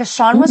 Yeah, because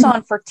Sean was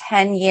on for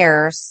 10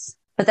 years,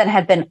 but then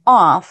had been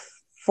off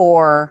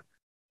for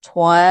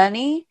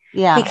 20.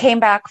 Yeah. He came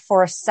back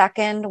for a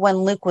second when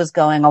Luke was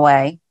going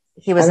away.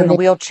 He was in the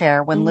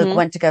wheelchair when Luke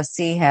went to go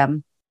see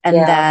him. And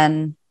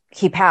then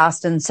he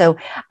passed. And so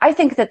I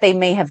think that they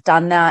may have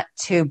done that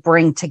to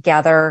bring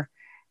together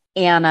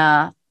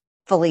Anna,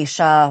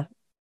 Felicia,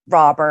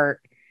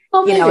 Robert,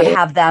 and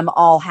have them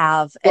all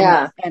have,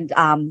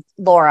 and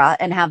Laura,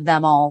 and have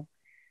them all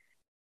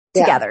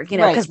together,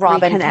 because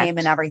Robin came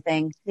and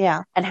everything.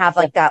 Yeah. And have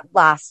that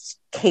last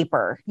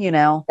caper,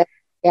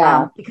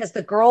 Yeah. Because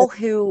the girl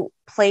who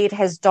played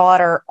his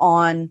daughter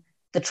on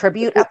the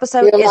tribute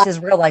episode is his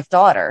real life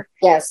daughter.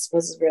 Yes,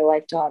 was his real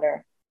life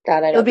daughter.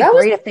 God, I know. It would be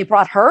great if they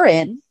brought her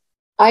in.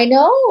 I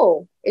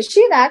know. Is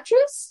she an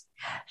actress?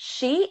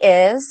 She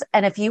is.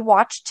 And if you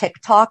watch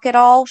TikTok at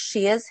all,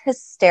 she is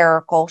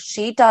hysterical.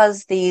 She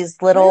does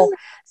these little,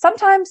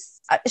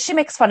 sometimes she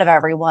makes fun of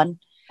everyone,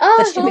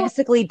 but she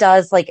basically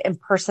does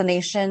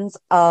impersonations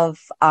of,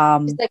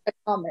 she's like a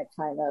comic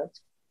kind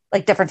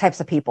of. Different types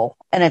of people.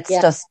 And it's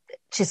just,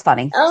 she's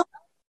funny. Oh,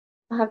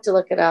 I'll have to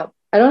look it up.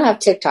 I don't have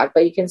TikTok,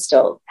 but you can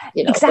still,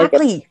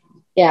 Exactly.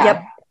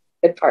 Yep.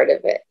 Good part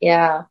of it.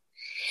 Yeah.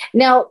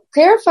 Now,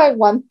 clarify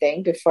one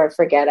thing before I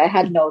forget. I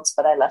had notes,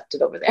 but I left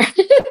it over there.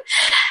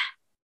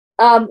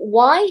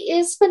 Why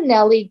is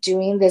Finelli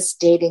doing this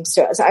dating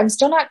service? I'm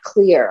still not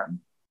clear.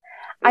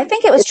 I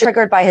think it was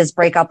triggered by his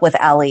breakup with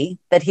Ellie,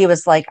 that he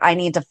was like, I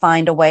need to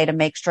find a way to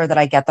make sure that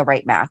I get the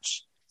right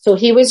match. So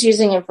he was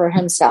using it for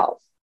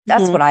himself.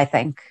 That's what I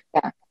think.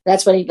 Yeah.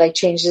 That's when he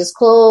changed his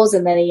clothes,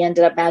 and then he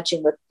ended up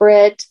matching with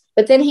Britt.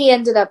 But then he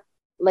ended up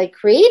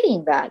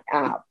creating that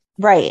app.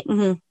 Right.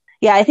 Mm-hmm.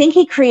 Yeah, I think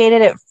he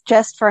created it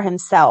just for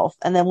himself.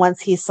 And then once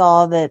he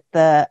saw that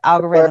the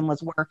algorithm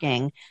was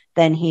working,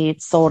 then he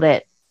sold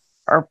it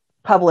or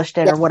published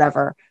it or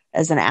whatever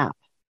as an app.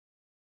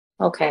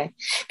 Okay.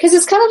 Because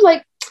it's kind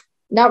of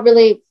not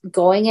really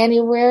going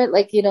anywhere.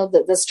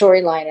 The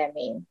storyline, I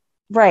mean.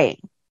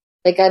 Right.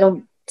 I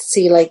don't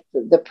see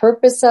the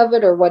purpose of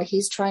it or what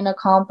he's trying to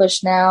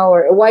accomplish now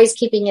or why he's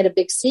keeping it a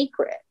big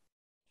secret.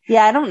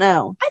 Yeah, I don't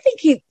know. I think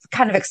he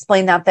kind of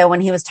explained that though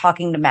when he was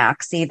talking to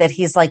Maxie, that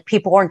he's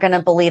people aren't going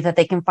to believe that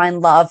they can find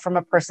love from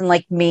a person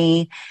like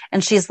me.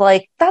 And she's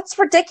like, that's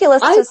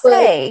ridiculous to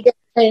say.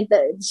 And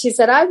she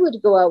said, I would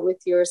go out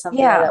with you or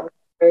something like that. Was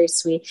very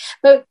sweet.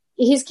 But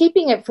he's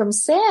keeping it from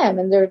Sam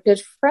and they're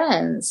good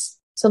friends.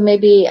 So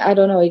maybe, I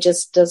don't know, he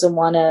just doesn't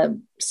want to.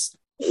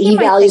 She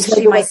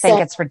might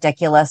think it's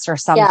ridiculous or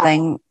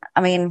something. Yeah.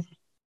 I mean.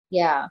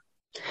 Yeah.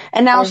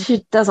 And now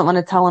she doesn't want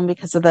to tell him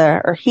because of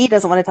or he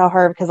doesn't want to tell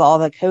her because of all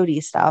the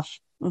Cody stuff.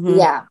 Mm-hmm.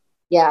 Yeah.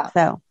 Yeah.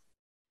 So.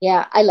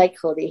 Yeah, I like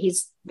Cody.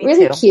 He's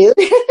really cute.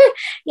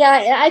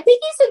 Yeah, I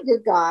think he's a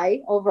good guy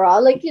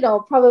overall.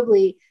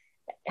 Probably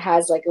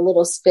has a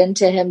little spin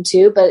to him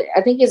too, but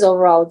I think he's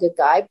overall a good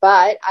guy.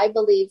 But I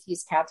believe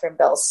he's Catherine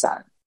Bell's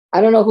son.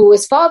 I don't know who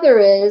his father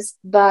is,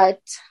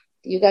 but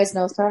you guys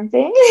know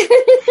something?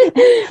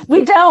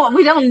 We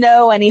don't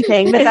know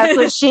anything, but that's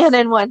what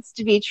Shannon wants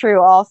to be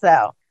true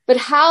also. But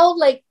how,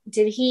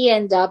 did he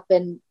end up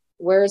in,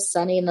 where's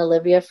Sonny and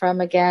Olivia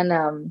from again?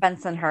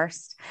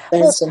 Bensonhurst.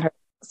 Bensonhurst.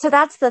 So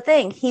that's the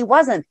thing. He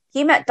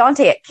met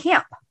Dante at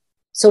camp.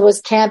 So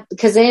was camp,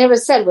 because they never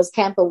said, was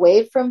camp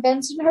away from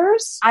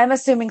Bensonhurst? I'm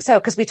assuming so,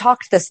 because we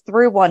talked this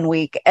through one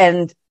week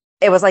and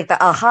it was like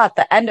the aha at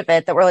the end of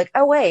it that we're like,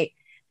 oh, wait,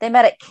 they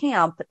met at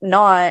camp,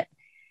 not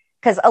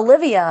because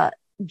Olivia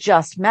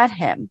just met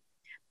him.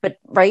 But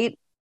right,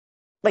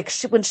 like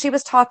when she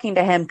was talking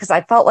to him, because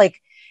I felt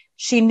like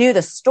she knew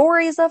the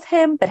stories of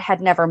him, but had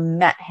never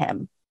met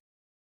him.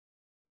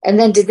 And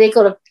then did they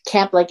go to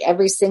camp like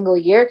every single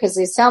year? Because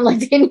they sound like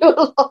they knew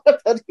a lot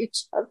about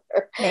each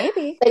other.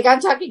 Maybe. Like I'm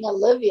talking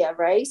Olivia,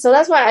 right? So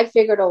that's why I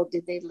figured, oh,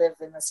 did they live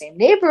in the same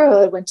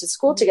neighborhood, went to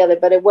school together?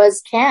 But it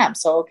was camp.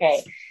 So,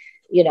 okay,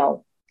 you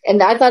know.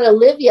 And I thought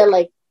Olivia,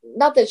 like,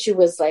 not that she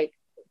was like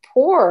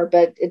poor,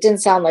 but it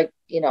didn't sound like,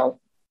 you know,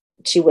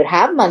 she would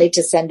have money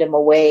to send him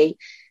away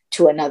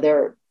to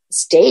another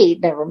state.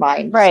 Never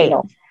mind. Right. You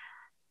know.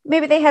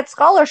 Maybe they had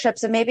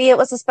scholarships and maybe it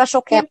was a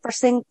special camp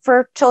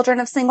for children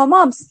of single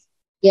moms.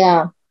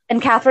 Yeah.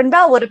 And Catherine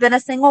Bell would have been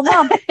a single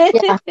mom.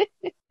 Yeah.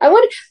 I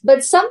would,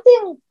 but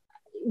something,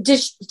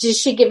 did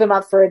she give him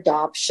up for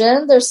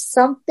adoption? There's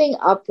something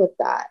up with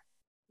that.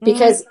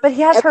 Because, but he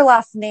has her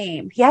last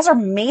name. He has her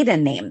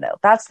maiden name though.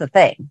 That's the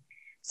thing.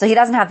 So he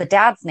doesn't have the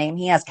dad's name.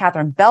 He has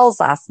Catherine Bell's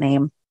last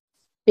name.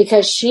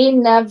 Because she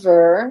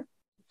never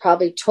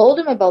probably told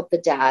him about the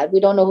dad. We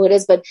don't know who it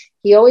is, but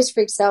he always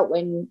freaks out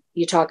when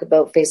you talk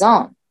about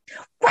Faison.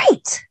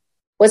 Right.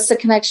 What's the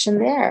connection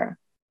there?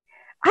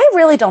 I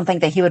really don't think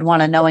that he would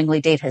want to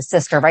knowingly date his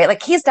sister, right?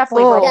 Like he's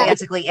definitely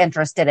romantically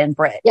interested in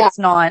Britt. Yeah. It's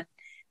not.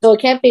 So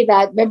it can't be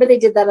that. Remember they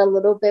did that a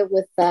little bit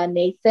with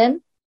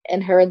Nathan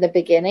and her in the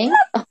beginning?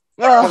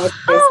 Oh.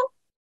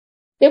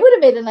 They would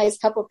have made a nice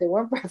couple if they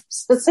weren't brothers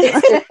and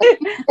sisters.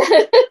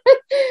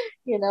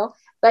 You know?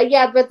 But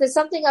yeah, but there's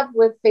something up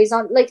with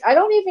Faison. Like, I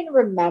don't even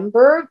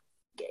remember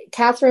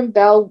Catherine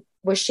Bell.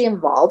 Was she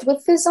involved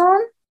with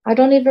Faison? I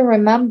don't even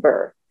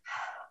remember.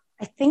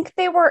 I think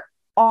they were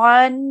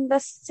on the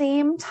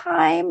same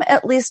time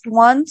at least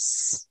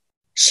once.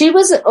 She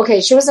was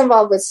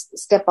involved with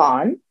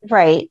Stefan.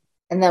 Right.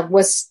 And then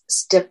was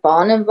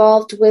Stefan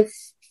involved with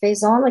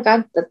Faison? Like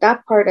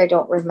that part I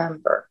don't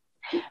remember.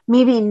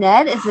 Maybe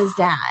Ned is his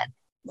dad.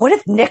 What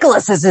if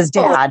Nicholas is his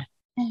dad?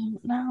 I don't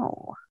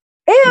know.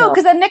 Ew,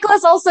 because then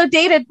Nicholas also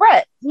dated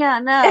Britt. Yeah,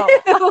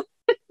 no.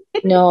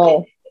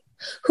 No.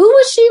 Who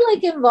was she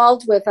like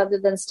involved with other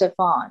than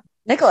Stefan?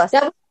 Nicholas.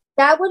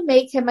 That would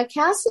make him a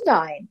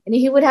Cassadine. And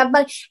he would have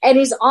money. And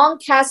he's on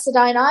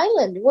Cassadine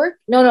Island.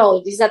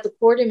 No, he's at the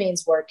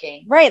Quartermaines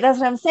working. Right, that's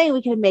what I'm saying.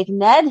 We could make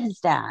Ned his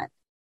dad.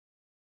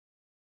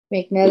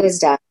 Make Ned his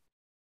dad.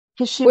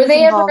 Because she was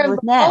involved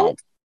with Ned.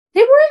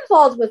 They were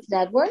involved with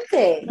Ned, weren't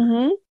they?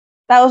 Mm-hmm.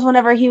 That was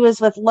whenever he was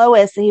with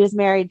Lois and he was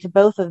married to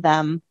both of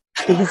them.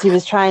 Because he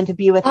was trying to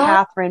be with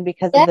Catherine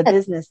because of the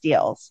business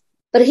deals.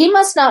 But he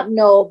must not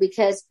know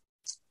because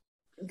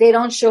they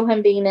don't show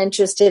him being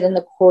interested in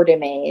the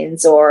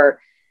Quartermaines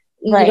or,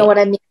 you know what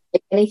I mean?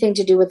 Like anything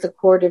to do with the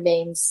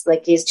Quartermaines.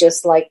 Like he's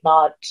just like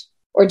not,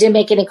 or didn't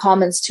make any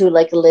comments to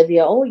like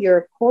Olivia, oh, you're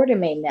a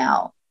Quartermaine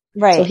now.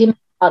 Right. So he must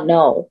not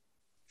know.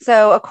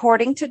 So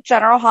according to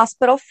General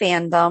Hospital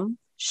fandom,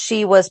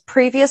 she was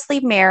previously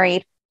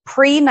married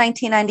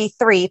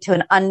pre-1993 to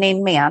an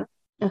unnamed man.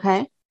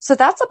 Okay. So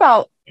that's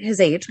about his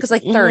age, because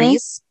like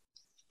 30s.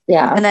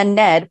 Yeah. And then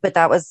Ned, but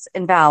that was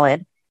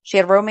invalid. She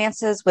had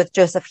romances with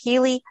Joseph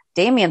Healy,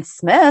 Damian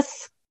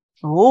Smith.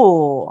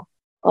 Oh.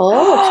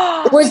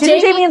 Was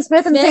Damian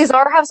Smith and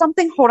Cesar have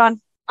something? Hold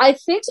on. I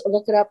think so.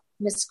 Look it up,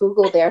 Miss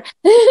Google there.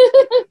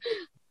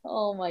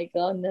 Oh my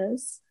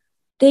goodness.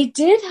 They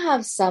did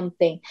have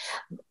something.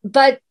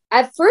 But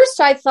at first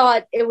I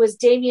thought it was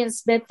Damian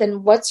Smith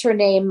and what's her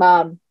name?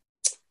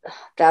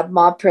 That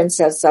mob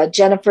princess,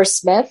 Jennifer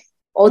Smith.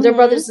 Oh, they're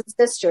brothers and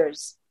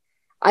sisters.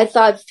 I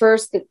thought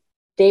first that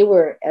they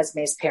were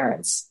Esme's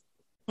parents.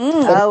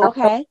 Oh,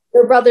 okay.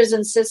 They're brothers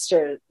and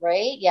sisters,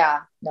 right? Yeah.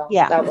 No,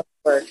 yeah. That would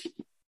work.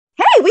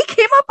 Hey, we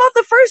came up on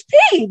the first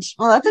page.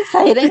 Well, that's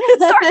exciting.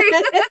 Sorry.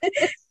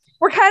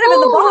 We're kind of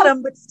in the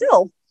bottom, but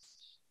still.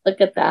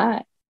 Look at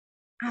that.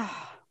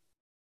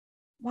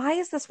 Why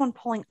is this one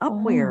pulling up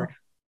weird?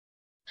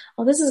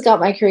 Well, this has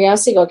got my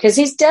curiosity going because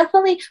he's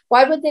definitely,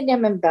 why would they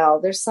name him Bell?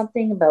 There's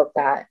something about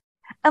that.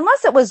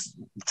 Unless it was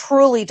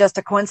truly just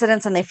a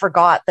coincidence and they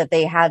forgot that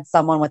they had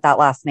someone with that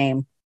last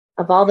name.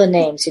 Of all the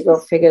names, you go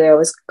figure they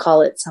always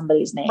call it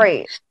somebody's name.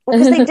 Right.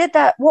 Because they did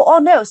that. Well, oh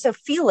no. So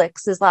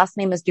Felix, his last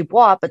name is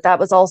Dubois, but that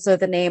was also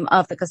the name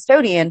of the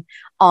custodian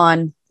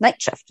on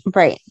night shift.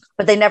 Right.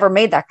 But they never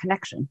made that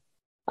connection.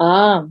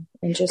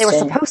 Interesting. They were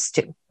supposed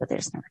to, but they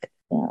just never did.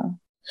 Yeah.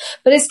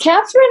 But is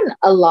Catherine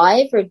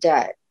alive or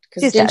dead?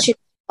 Because didn't she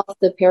fall off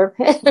the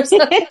parapet or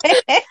something?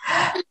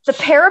 The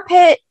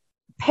parapet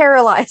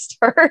paralyzed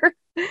her.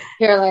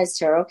 Paralyzed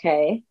her,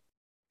 okay.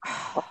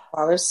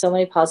 Wow, there's so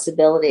many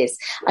possibilities.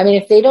 I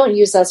mean, if they don't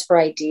use us for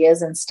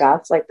ideas and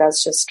stuff, like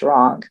that's just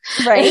wrong.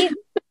 Right?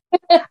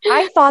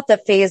 I thought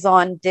that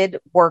Faison did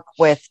work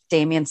with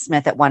Damian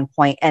Smith at one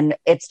point, and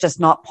it's just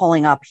not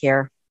pulling up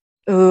here.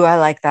 Ooh, I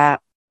like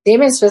that.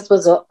 Damien Smith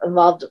was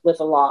involved with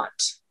a lot.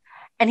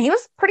 And he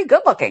was pretty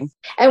good looking.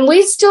 And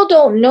we still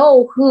don't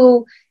know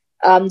who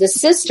the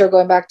sister,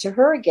 going back to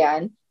her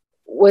again,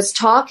 was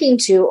talking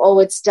to, oh,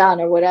 it's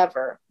done or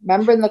whatever.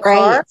 Remember in the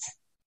car? Right.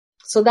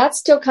 So that's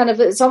still kind of,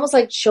 it's almost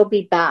like she'll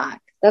be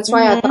back. That's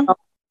why I thought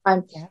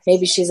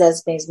maybe she's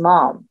Esme's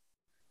mom.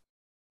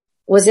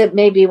 Was it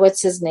maybe,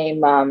 what's his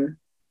name?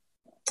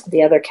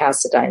 The other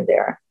Cassadine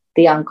there,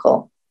 the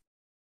uncle.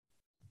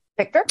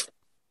 Victor.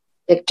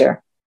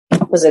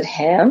 Was it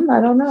him?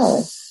 I don't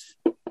know.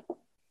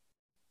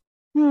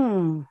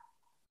 Who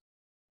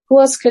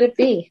else could it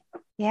be?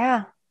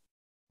 Yeah.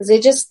 Because they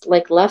just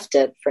like left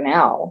it for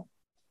now.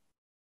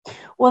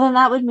 Well, then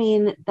that would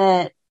mean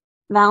that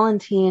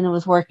Valentine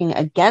was working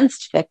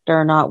against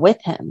Victor, not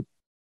with him.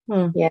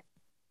 Yeah.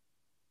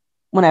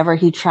 Whenever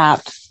he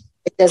trapped.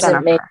 It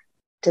doesn't make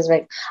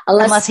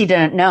unless he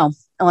didn't know.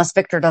 Unless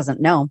Victor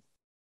doesn't know.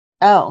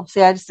 Oh,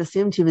 see, I just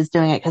assumed he was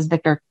doing it because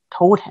Victor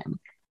told him.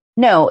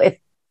 No,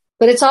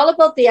 but it's all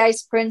about the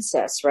Ice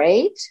Princess,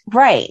 right?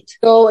 Right.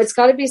 So it's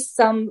got to be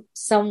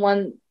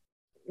someone,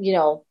 you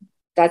know,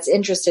 that's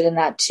interested in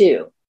that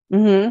too.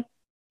 Mm-hmm.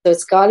 So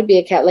it's got to be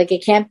a cat. Like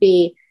it can't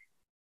be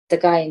the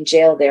guy in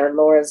jail there,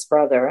 Laura's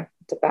brother,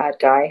 the bad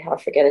guy. I'll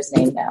forget his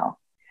name now.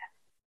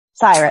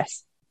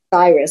 Cyrus,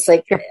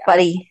 like your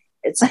buddy.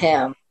 It's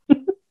him,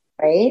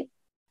 right?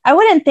 I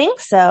wouldn't think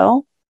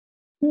so.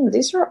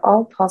 These are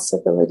all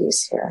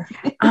possibilities here.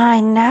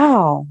 I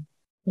know.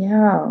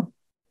 Yeah.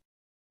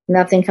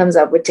 Nothing comes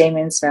up with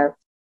Damien Smith.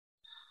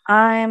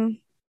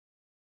 Did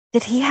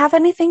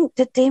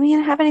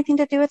Damien have anything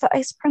to do with the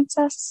Ice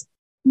Princess?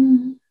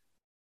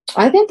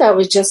 I think that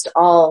was just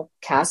all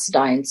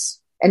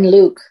Cassadine's and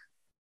Luke.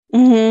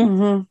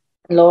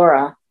 Mm-hmm.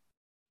 Laura.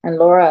 And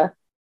Laura,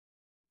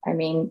 I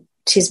mean,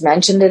 she's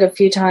mentioned it a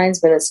few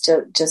times, but it's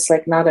just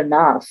like not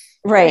enough.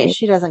 Right.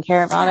 She doesn't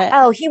care about it.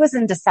 Oh, he was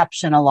in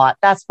Deception a lot.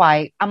 That's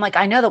why I'm like,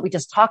 I know that we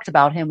just talked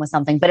about him with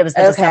something, but it was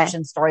the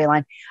Deception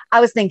storyline.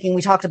 I was thinking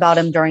we talked about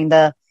him during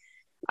the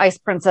Ice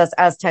Princess,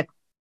 Aztec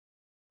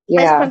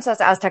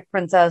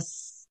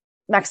Princess,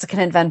 Mexican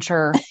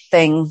Adventure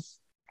thing.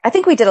 I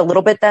think we did a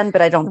little bit then,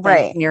 but I don't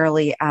think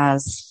nearly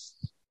as,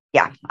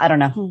 I don't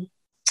know.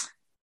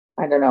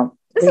 I don't know.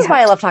 This is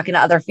why I love talking to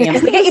other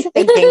fans. We get you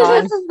thinking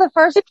on. This is the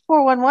first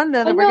 411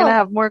 that we're going to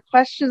have more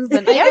questions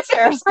than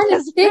answers.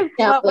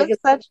 What was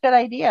such good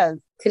ideas?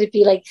 Could it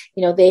be like,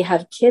 you know, they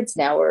have kids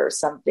now or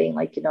something,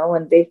 like, you know,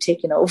 and they've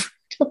taken over.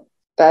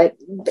 But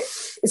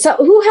so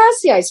who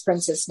has the Ice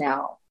Princess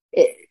now?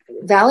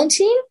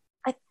 Valentine?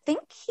 I think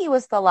he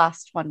was the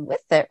last one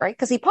with it, right?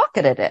 Because he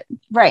pocketed it.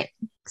 Right.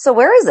 So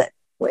where is it?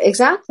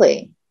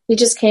 Exactly. He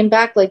just came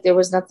back like there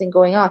was nothing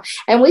going on.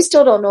 And we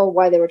still don't know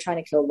why they were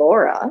trying to kill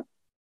Laura.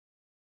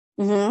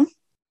 Mm-hmm.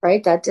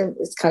 Right?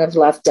 It's kind of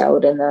left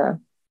out in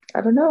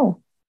I don't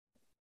know.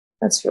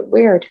 That's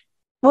weird.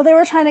 Well, they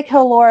were trying to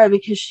kill Laura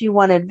because she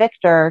wanted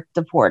Victor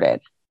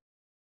deported.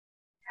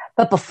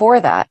 But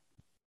before that.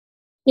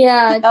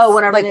 Yeah.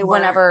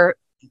 Whenever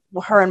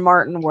her and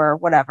Martin were,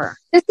 whatever.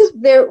 This is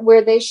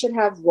where they should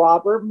have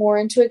Robert more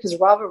into it, because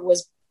Robert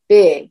was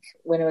big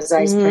when it was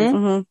Ice Prince.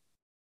 Mm-hmm.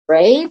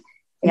 Right?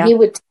 And he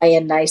would tie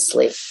in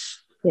nicely,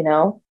 you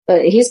know?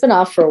 But he's been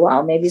off for a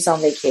while. Maybe he's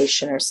on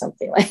vacation or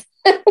something like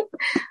that.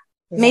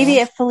 Maybe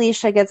if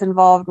Felicia gets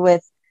involved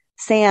with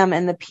Sam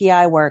and the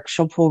PI work,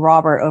 she'll pull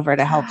Robert over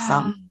to help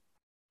some.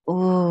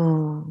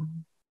 Ooh.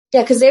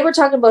 Yeah, because they were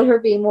talking about her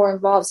being more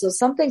involved. So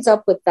something's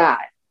up with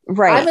that.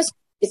 Right. I'm assuming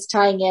it's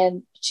tying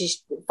in. She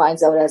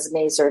finds out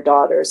Esme's her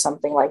daughter or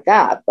something like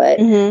that. But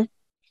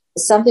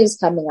something's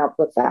coming up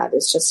with that.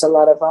 It's just a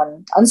lot of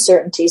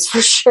uncertainties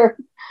for sure.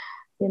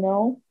 You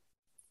know?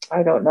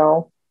 I don't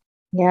know.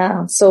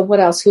 Yeah. So what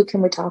else? Who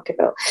can we talk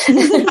about?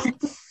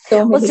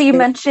 So you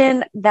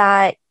mentioned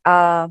that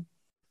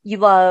you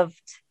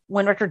loved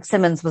when Richard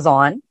Simmons was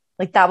on.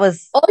 Like that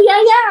was. Oh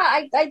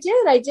yeah.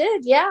 I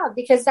did. Yeah,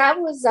 because that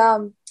was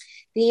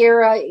the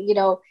era, you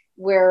know,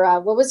 where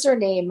what was her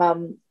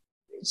name?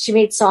 She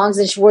made songs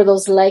and she wore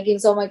those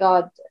leggings. Oh my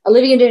God,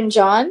 Olivia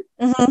Newton-John.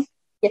 Mm-hmm.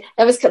 Yeah,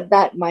 that was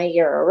my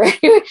era,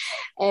 right?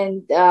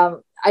 And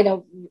I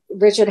know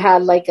Richard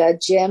had like a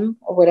gym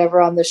or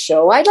whatever on the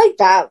show. I like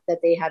that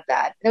they had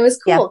that. And it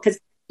was cool because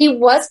he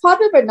was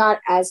popular, but not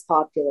as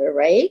popular,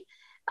 right?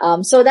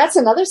 So that's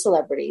another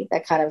celebrity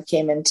that kind of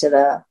came into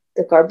the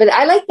car. But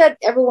I like that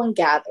everyone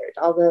gathered,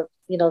 all the,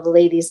 you know, the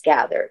ladies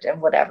gathered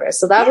and whatever.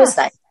 So that was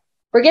nice.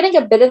 We're getting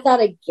a bit of that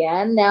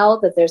again now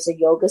that there's a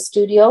yoga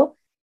studio.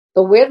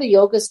 But where the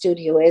yoga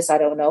studio is, I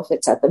don't know if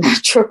it's at the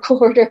Metro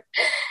Quarter.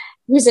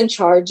 Who's in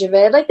charge of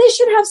it? Like they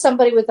should have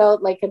somebody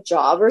without like a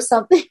job or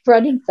something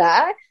running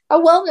that. A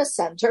wellness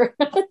center.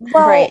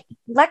 Well, right.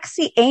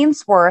 Lexi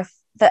Ainsworth,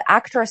 the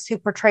actress who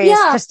portrays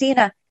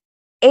Christina,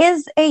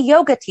 is a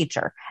yoga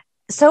teacher.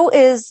 So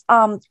is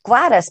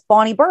Gladys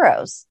Bonnie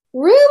Burrows.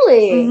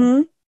 Really?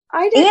 Mm-hmm.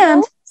 I didn't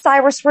know.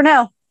 Cyrus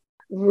Renaud.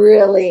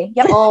 Really?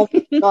 Yep. Oh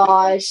my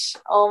gosh.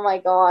 Oh my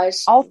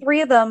gosh. All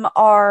three of them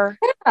are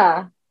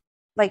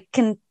like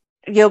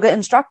yoga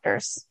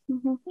instructors.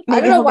 Mm-hmm.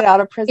 Maybe he'll get out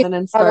of prison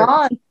and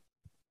start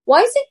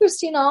Why isn't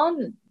Christina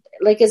on?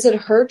 Like, is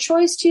it her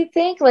choice, do you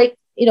think? Like,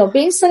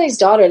 being Sonny's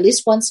daughter, at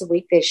least once a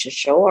week they should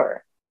show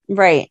her.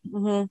 Right.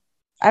 Mm-hmm.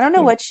 I don't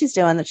know what she's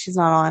doing that she's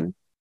not on.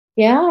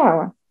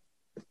 Yeah.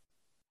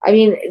 I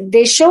mean,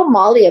 they show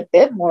Molly a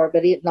bit more,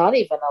 but not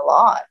even a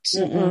lot.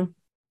 Mm-mm.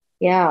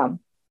 Yeah.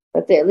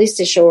 But at least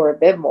they show her a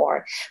bit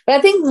more. But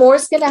I think more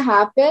is going to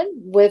happen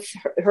with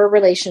her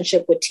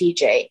relationship with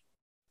TJ.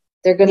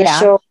 They're going to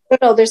show, I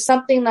don't know, there's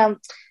something,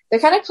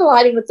 they're kind of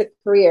colliding with the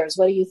careers.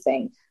 What do you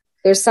think?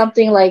 There's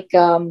something like,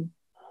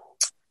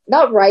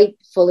 not right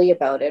fully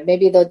about it.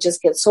 Maybe they'll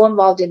just get so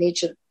involved in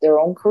each of their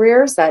own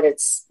careers that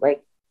it's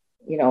like,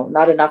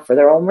 not enough for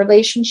their own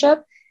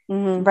relationship.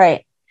 Mm-hmm.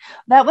 Right.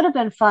 That would have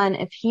been fun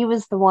if he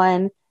was the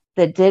one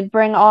that did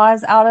bring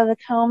Oz out of the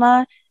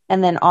coma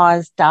and then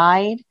Oz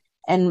died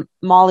and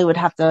Molly would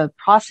have to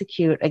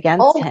prosecute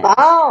against him. Oh,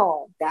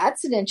 wow.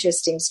 That's an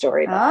interesting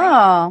storyline.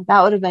 Oh,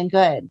 that would have been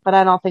good. But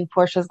I don't think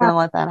Portia's going to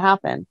let that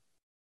happen.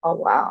 Oh,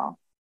 wow.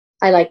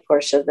 I like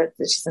Portia.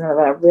 She's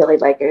another, I really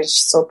like her.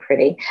 She's so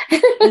pretty.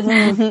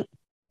 Mm-hmm.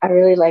 I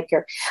really like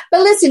her. But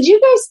listen, do you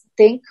guys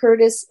think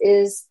Curtis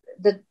is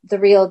the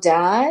real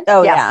dad?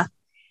 Oh, yeah.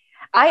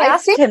 I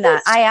asked him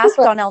that. I asked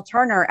Donnell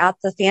Turner at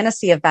the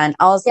fantasy event.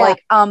 I was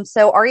like,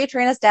 so are you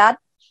Trina's dad?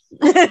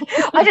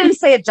 I didn't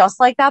say it just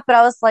like that, but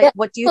I was like,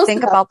 what do you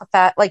think about the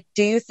fact, like,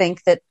 do you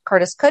think that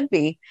Curtis could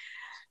be?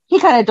 He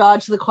kind of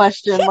dodged the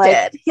question. He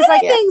did. He's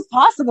like, things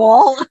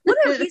possible.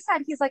 He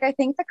said, he's like, I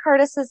think that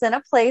Curtis is in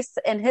a place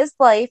in his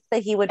life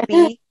that he would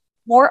be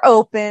more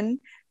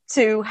open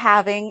to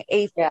having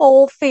a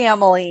full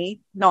family,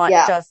 not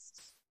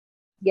just.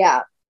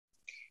 Yeah.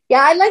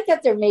 Yeah. I like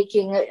that they're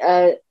making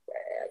a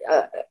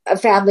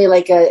family,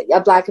 like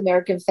a Black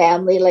American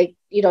family, like,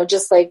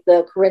 just like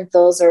the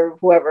Corinthos or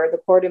whoever, the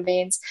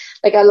Quartermains.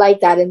 Like, I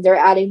like that. And they're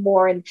adding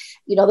more. And,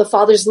 the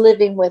father's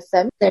living with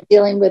them. They're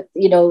dealing with,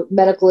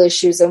 medical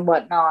issues and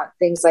whatnot,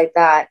 things like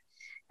that.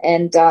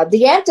 And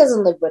the aunt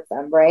doesn't live with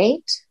them,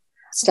 right?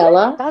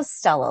 Stella? Where does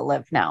Stella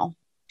live now?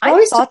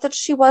 I thought that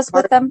she was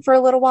with them for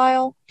a little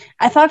while.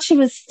 I thought she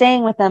was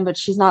staying with them, but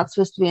she's not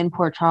supposed to be in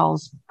Port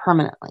Charles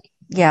permanently.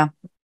 Yeah.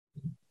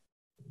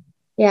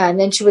 Yeah, and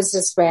then she was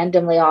just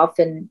randomly off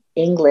in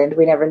England.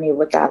 We never knew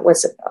what that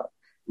was about.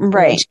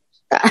 Right.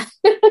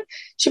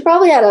 She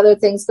probably had other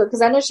things,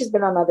 because I know she's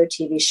been on other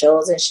TV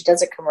shows, and she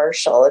does a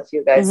commercial, if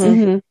you guys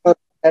I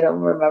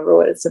don't remember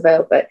what it's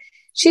about, but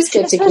she's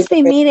good to supposed to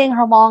be meeting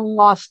her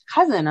long-lost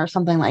cousin or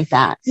something like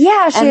that.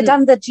 Yeah, she had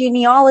done the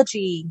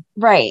genealogy.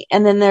 Right,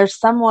 and then there's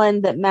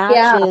someone that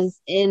matches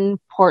in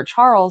Port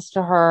Charles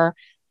to her,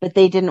 but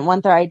they didn't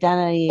want their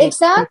identity.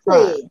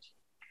 Exactly.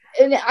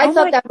 And I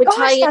thought that would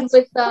tie in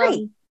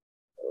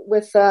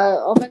with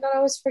oh my God, I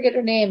always forget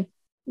her name.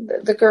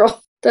 The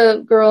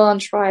girl on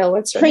trial.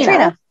 What's her name?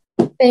 Trina.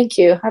 Thank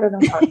you. I don't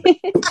know.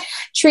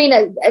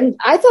 Trina. And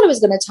I thought it was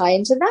going to tie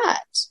into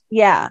that.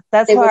 Yeah.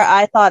 That's where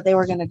I thought they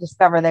were going to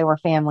discover they were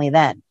family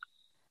then.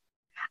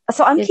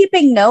 So I'm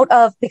keeping note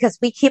of, because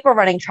we keep a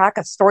running track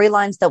of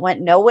storylines that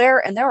went nowhere.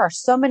 And there are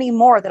so many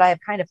more that I have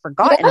kind of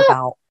forgotten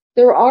about.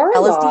 There are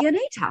Ella's DNA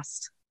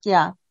test.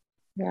 Yeah.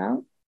 Yeah.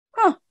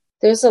 Huh.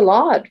 There's a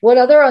lot. What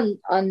other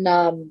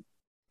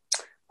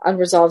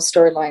unresolved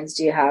storylines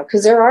do you have?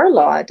 Because there are a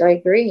lot. I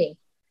agree.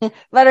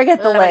 Let her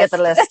get the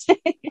list.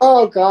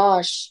 Oh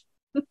gosh.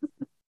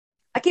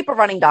 I keep a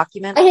running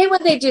document. I hate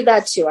when they do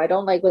that too. I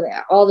don't like when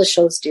all the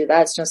shows do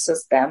that. It's not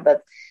just them,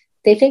 but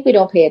they think we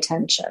don't pay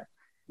attention.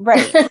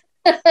 Right.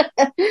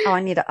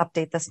 I need to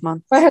update this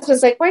month. My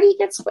husband's like, why do you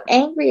get so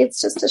angry? It's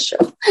just a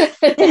show.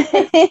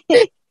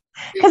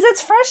 Because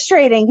it's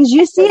frustrating, because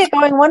you see it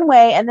going one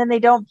way and then they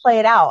don't play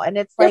it out. And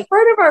it's like,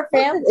 part of our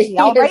family.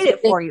 I'll write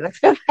it for you.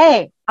 It's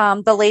okay.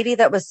 The lady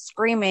that was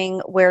screaming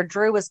where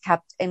Drew was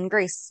kept in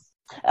Greece.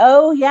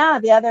 Oh, yeah.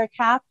 The other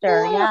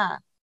captor. Yeah.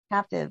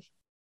 Captive.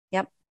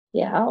 Yep.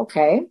 Yeah.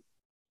 Okay.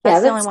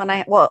 That's the only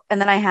one and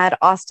then I had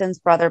Austin's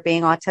brother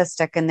being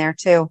autistic in there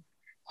too.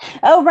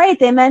 Oh, right.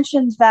 They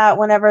mentioned that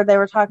whenever they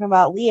were talking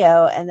about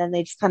Leo, and then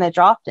they just kind of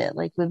dropped it.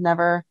 Like, we've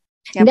never.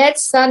 Yep.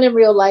 Ned's son in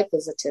real life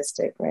is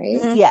autistic,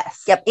 right? Mm-hmm.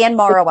 Yes. Yep. And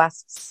Mara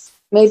West's.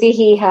 Maybe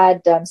he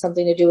had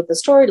something to do with the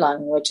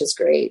storyline, which is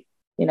great.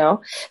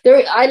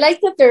 I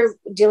like that they're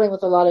dealing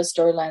with a lot of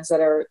storylines that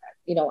are,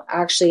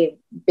 actually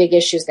big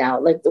issues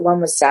now. Like the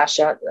one with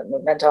Sasha,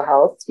 mental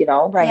health,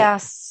 Right.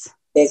 Yes.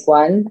 Big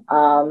one.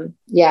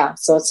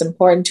 So it's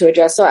important to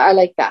address. So I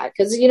like that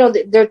because,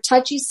 they're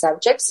touchy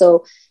subjects.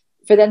 So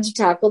for them to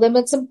tackle them,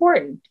 it's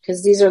important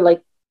because these are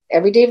like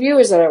everyday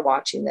viewers that are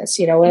watching this,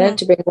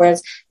 to bring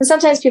awareness. And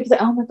sometimes people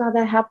think, oh my God,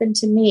 that happened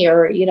to me,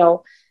 or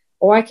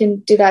I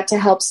can do that to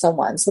help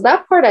someone. So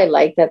that part I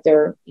like that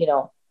they're,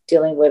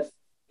 dealing with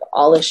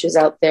all issues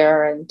out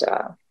there. And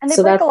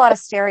they break a lot of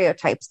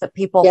stereotypes that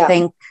people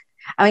think.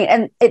 I mean,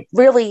 and it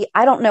really,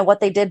 I don't know what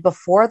they did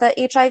before the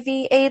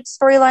HIV/AIDS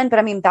storyline, but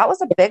I mean, that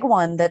was a big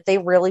one that they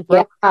really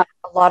broke a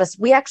lot of.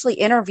 We actually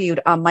interviewed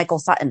Michael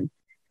Sutton,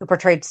 who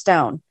portrayed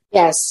Stone.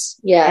 Yes.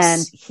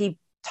 And he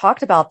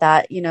talked about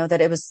that,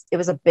 that it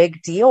was a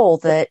big deal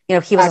that,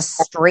 he was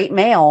a straight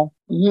male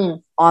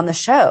on the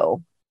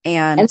show.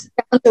 And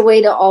found a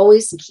way to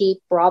always keep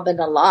Robin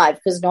alive,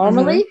 because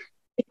normally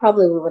he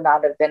probably would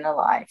not have been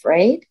alive,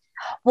 right?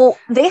 Well,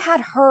 they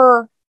had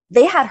her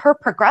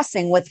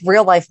progressing with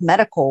real life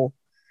medical.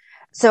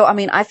 So, I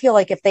mean, I feel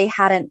like if they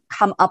hadn't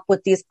come up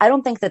with these, I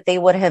don't think that they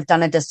would have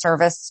done a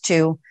disservice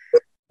to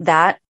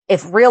that.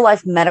 If real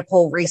life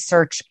medical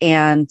research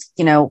and,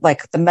 you know,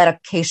 like the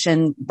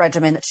medication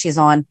regimen that she's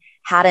on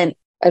hadn't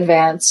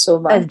advanced so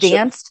much,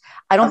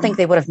 I don't think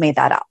they would have made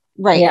that up.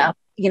 Right. Yeah.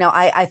 You know,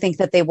 I think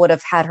that they would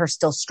have had her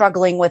still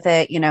struggling with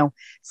it, you know,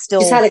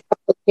 still. She's had a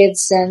couple of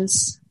kids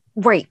since.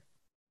 Right.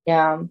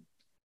 Yeah.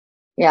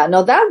 Yeah.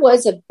 No, that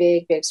was a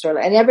big, big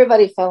story. And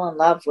everybody fell in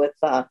love with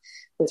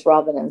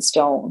Robin and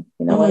Stone.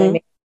 You know what I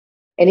mean?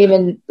 And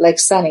even like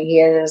Sonny, he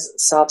had a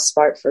soft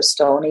spot for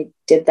Stone. He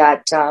did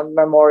that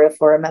memorial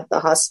for him at the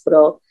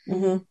hospital.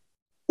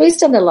 He's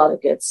done a lot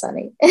of good,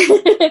 Sonny.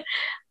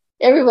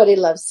 Everybody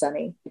loves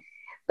Sonny.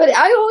 But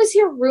I always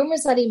hear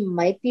rumors that he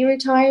might be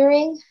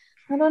retiring.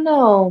 I don't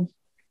know.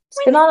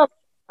 It's been on a long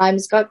time.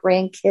 He's got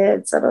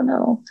grandkids. I don't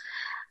know.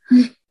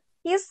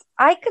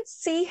 I could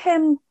see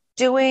him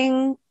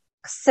doing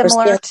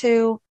similar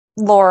to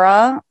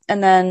Laura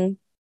and then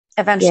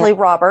eventually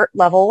Robert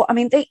level. I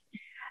mean,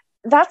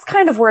 that's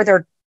kind of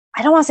where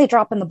I don't want to say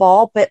dropping the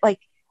ball, but like,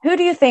 who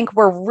do you think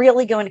we're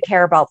really going to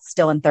care about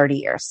still in 30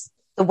 years?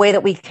 The way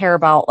that we care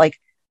about like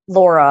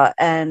Laura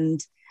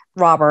and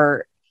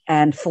Robert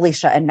and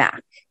Felicia and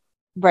Mac.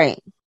 Right.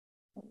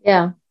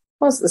 Yeah.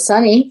 Well, it's the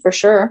Sonny for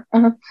sure.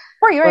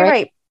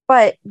 Right.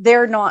 But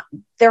they're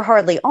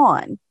hardly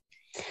on.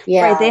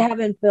 Yeah. Right. They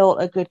haven't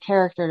built a good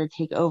character to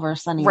take over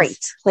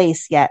Sonny's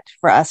place yet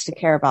for us to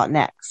care about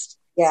next.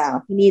 Yeah.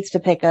 He needs to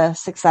pick a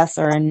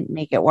successor and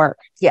make it work.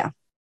 Yeah.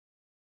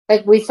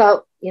 Like we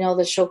felt, you know,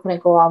 the show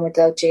couldn't go on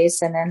without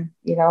Jason, and,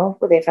 you know,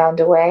 they found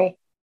a way.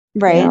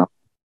 Right. You know?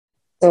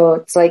 So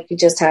it's like you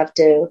just have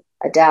to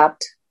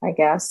adapt, I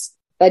guess.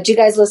 But you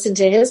guys listen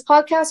to his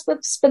podcast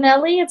with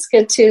Spinelli? It's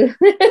good too.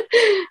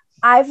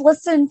 I've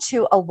listened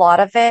to a lot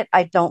of it.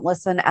 I don't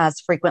listen as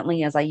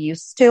frequently as I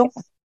used to.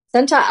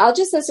 Sometimes I'll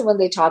just listen when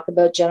they talk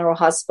about General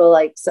Hospital.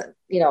 Like,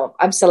 you know,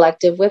 I'm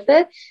selective with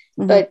it,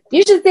 but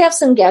usually they have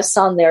some guests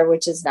on there,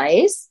 which is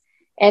nice.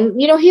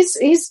 And, you know,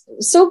 he's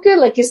so good.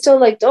 Like, he's still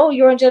like, oh,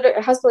 you're on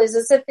General Hospital. It's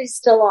as if he's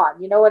still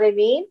on. You know what I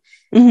mean?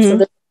 So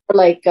there's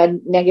like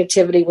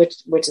negativity,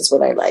 which is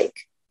what I like.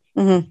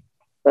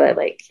 What I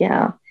like,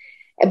 yeah.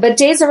 But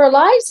Days of Our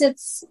Lives,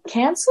 it's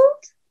canceled?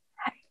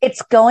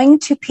 It's going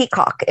to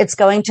Peacock. It's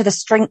going to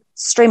the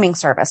streaming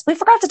service. We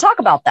forgot to talk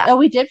about that. Oh,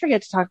 we did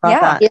forget to talk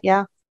about that.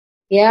 Yeah.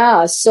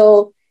 Yeah.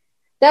 So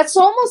that's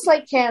almost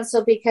like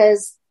canceled,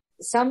 because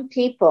some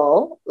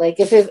people, like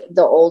if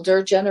the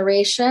older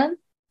generation,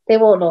 they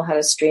won't know how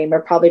to stream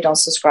or probably don't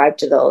subscribe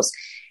to those.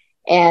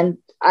 And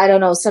I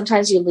don't know,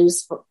 sometimes you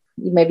lose,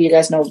 maybe you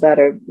guys know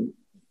better,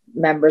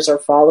 members or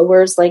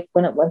followers, like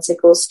once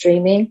it goes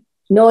streaming,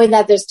 knowing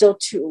that there's still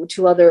two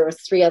other or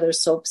three other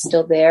soaps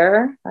still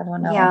there. I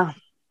don't know. Yeah.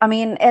 I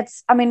mean,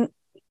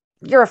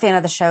 you're a fan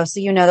of the show, so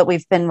you know that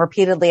we've been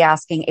repeatedly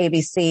asking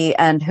ABC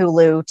and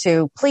Hulu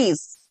to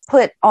please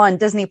put on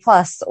Disney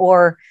Plus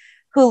or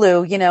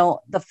Hulu, you know,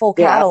 the full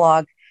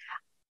catalog.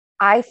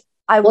 They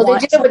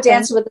did it with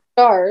Dancing with the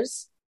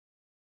Stars,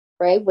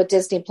 right? With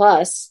Disney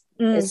Plus.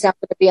 It's not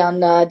going to be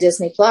on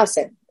Disney Plus.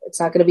 It's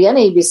not going to be on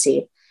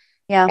ABC.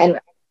 Yeah. And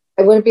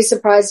I wouldn't be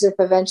surprised if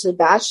eventually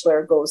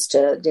Bachelor goes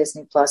to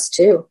Disney Plus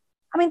too.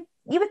 I mean,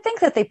 you would think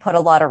that they put a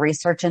lot of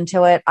research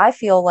into it. I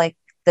feel like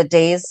the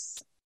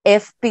days,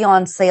 if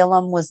Beyond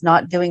Salem was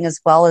not doing as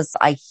well as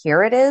I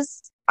hear it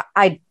is,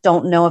 I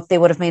don't know if they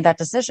would have made that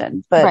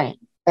decision. But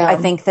I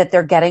think that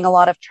they're getting a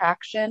lot of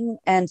traction.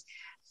 And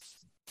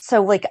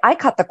so, like, I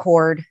cut the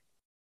cord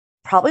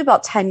probably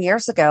about 10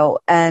 years ago,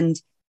 and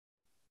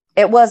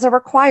it was a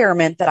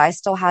requirement that I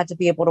still had to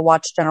be able to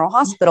watch General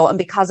Hospital. And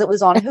because it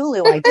was on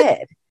Hulu, I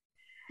did.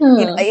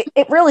 You know,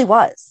 it really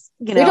was.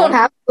 You know, we don't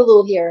have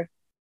Hulu here.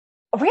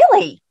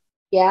 Really?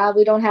 Yeah,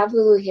 we don't have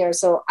Hulu here.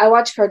 So I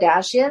watch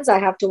Kardashians. I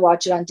have to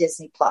watch it on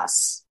Disney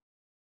Plus.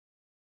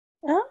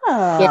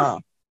 Oh.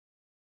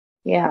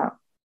 Yeah.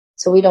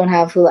 So we don't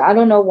have Hulu. I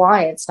don't know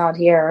why it's not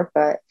here,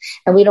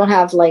 and we don't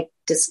have like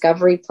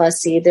Discovery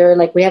Plus either.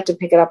 Like, we have to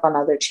pick it up on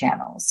other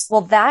channels.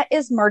 Well, that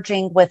is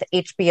merging with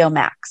HBO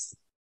Max.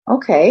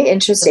 Okay,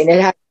 interesting.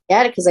 It hasn't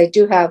yet, because I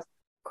do have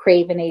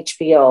Crave and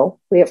HBO.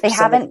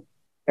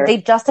 They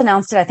just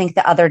announced it, I think,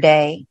 the other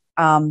day.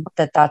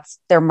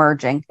 They're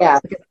merging. Yeah.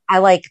 Because I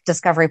like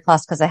Discovery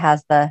Plus because it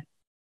has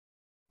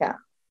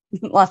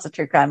lots of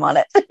true crime on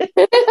it.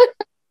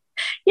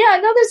 Yeah,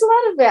 no, there's a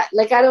lot of that.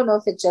 Like, I don't know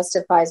if it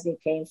justifies me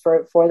paying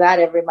for that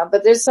every month,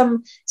 but there's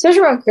some,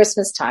 especially around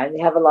Christmas time, they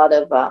have a lot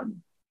of,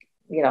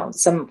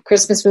 some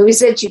Christmas movies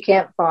that you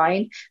can't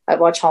find. I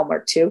watch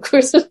Hallmark too,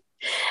 Christmas,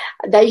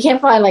 that you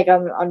can't find like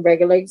on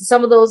regular.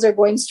 Some of those are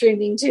going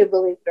streaming too,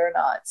 believe it or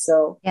not.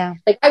 So yeah,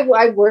 like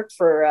I work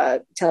for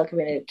a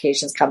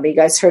telecommunications company. You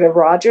guys heard of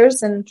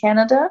Rogers in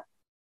Canada?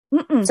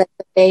 It's like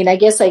the main, I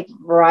guess, like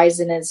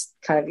Verizon is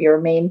kind of your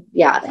main,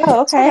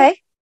 Oh, okay.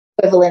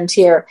 Equivalent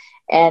here.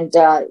 And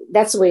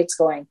that's the way it's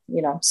going,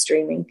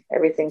 streaming,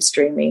 everything's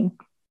streaming,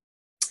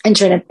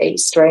 internet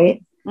based,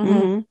 right?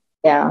 Mm-hmm.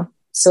 Yeah.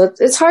 So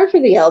it's hard for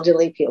the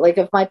elderly people. Like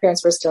if my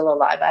parents were still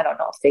alive, I don't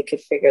know if they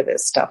could figure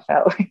this stuff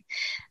out.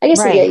 I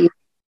guess they get used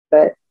to it,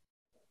 but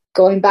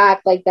going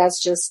back, like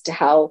that's just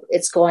how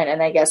it's going.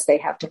 And I guess they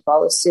have to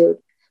follow suit.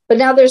 But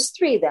now there's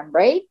 3 of them,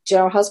 right?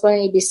 General Hospital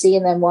on ABC,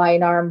 and then Y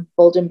and Arm,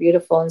 Bold and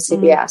Beautiful, and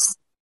CBS.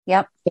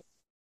 Yep.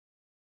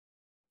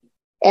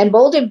 And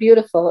Bold and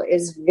Beautiful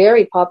is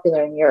very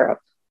popular in Europe.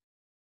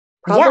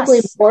 Probably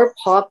more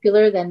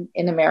popular than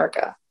in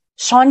America.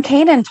 Sean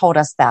Kanan told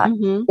us that.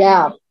 Mm-hmm.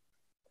 Yeah.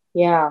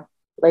 Yeah.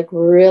 Like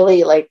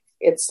really, like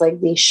it's like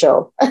the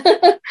show.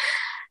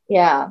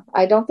 Yeah.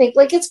 I don't think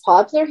like it's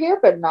popular here,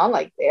 but not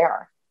like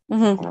there.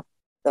 Mm-hmm.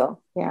 So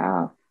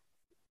yeah,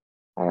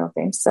 I don't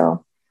think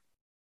so.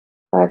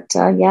 But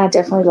yeah,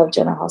 definitely love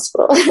General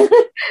Hospital.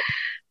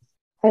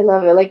 I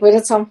love it. Like when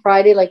it's on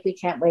Friday, like we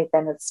can't wait.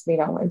 Then it's,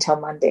 until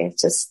Monday.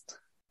 It's just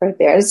right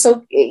there. And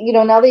so,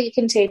 now that you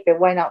can tape it,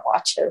 why not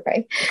watch it,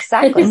 right?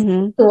 Exactly.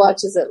 Mm-hmm. Who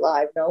watches it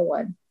live? No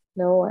one.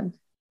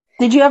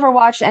 Did you ever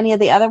watch any of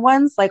the other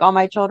ones, like All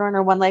My Children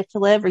or One Life to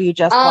Live, or you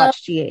just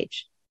watched GH?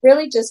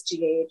 Really just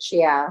GH,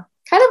 yeah.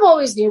 Kind of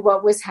always knew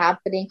what was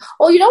happening.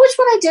 Oh, you know which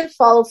one I did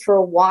follow for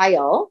a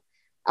while?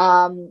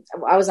 I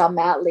was on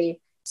mat leave,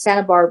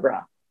 Santa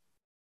Barbara.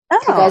 Oh.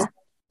 You guys,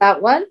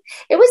 that one?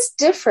 It was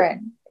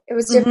different.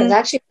 Mm-hmm. It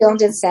actually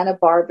filmed in Santa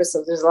Barbara,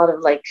 so there's a lot of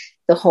like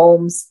the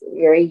homes,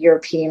 very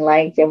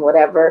European-like and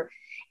whatever.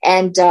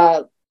 And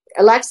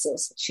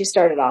Alexis, she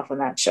started off on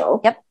that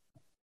show. Yep.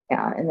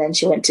 Yeah, and then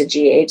she went to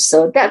GH.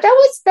 So that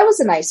was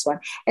a nice one.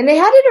 And they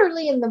had it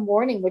early in the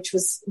morning, which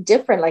was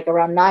different, like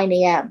around 9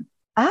 a.m.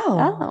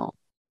 Oh.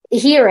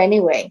 Here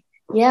anyway.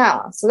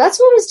 Yeah. So that's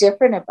what was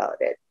different about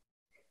it.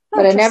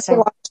 But I never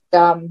watched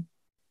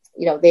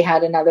they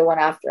had another one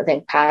after, I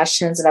think,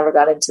 Passions. I never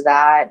got into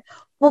that.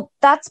 Well,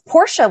 that's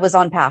Portia was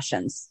on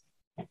Passions.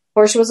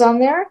 Portia was on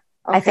there?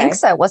 Okay. I think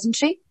so, wasn't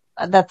she?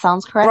 That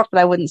sounds correct, but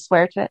I wouldn't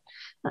swear to it.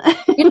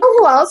 You know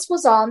who else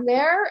was on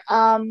there?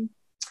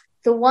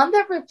 The one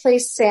that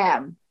replaced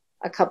Sam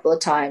a couple of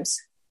times.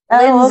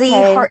 Lindsay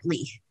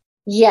Hartley.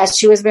 Yes,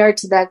 she was married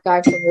to that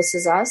guy from This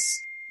Is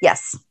Us.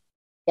 Yes.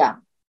 Yeah.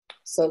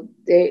 So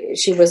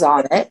she was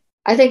on it.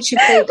 I think she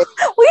played it.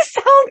 We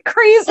sound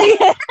crazy.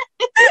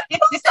 I'm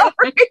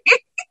sorry.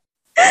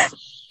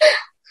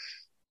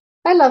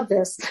 I love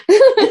this.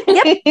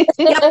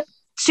 Yep.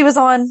 She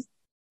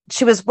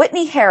was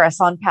Whitney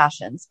Harris on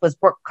Passions, was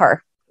Brooke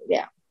Carr.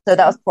 Yeah. So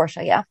that was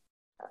Portia, yeah.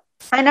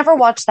 I never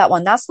watched that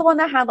one. That's the one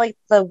that had like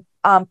the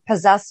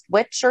possessed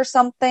witch or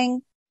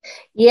something.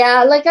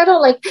 Yeah,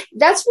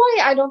 that's why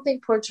I don't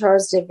think Port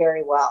Charles did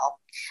very well.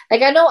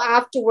 Like I know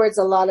afterwards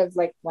a lot of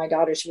like my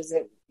daughter, she was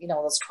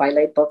those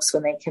Twilight books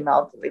when they came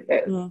out, like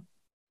the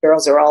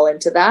girls are all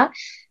into that.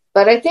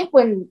 But I think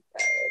when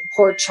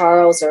Port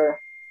Charles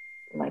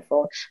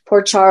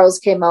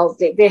came out,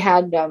 they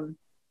had the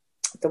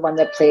one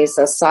that plays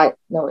is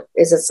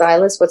it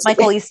Silas? What's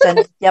Michael Easton?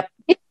 Yep.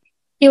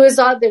 He was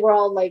on. They were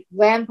all like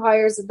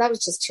vampires, and that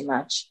was just too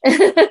much.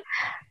 I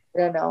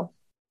don't know.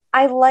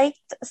 I feel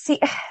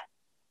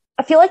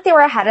like they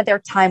were ahead of their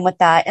time with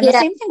that. And the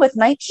same thing with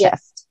Night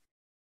Shift,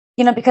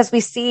 because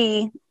we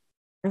see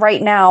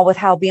right now with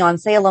how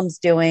Beyond Salem's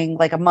doing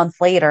like a month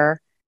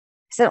later.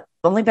 Has it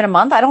only been a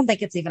month? I don't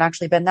think it's even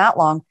actually been that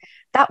long.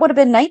 That would have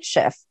been Night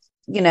Shift,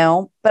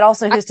 but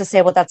also who's to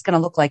say what that's going to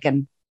look like.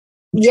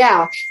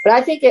 Yeah. But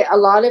I think a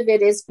lot of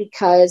it is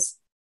because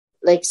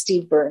like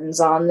Steve Burton's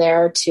on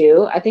there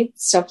too. I think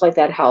stuff like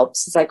that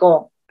helps. It's like,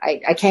 oh,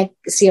 I can't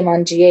see him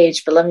on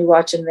GH, but let me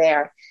watch him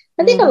there.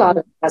 I think a lot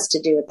of it has to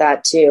do with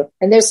that too.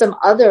 And there's some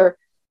other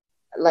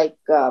like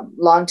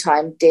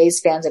longtime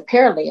Days fans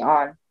apparently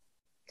on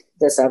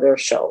this other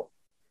show.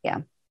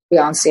 Yeah.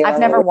 Beyond Salem. I've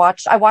never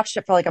watched. I watched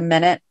it for like a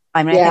minute.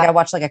 I think I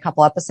watched like a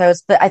couple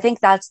episodes, but I think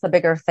that's the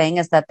bigger thing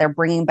is that they're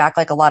bringing back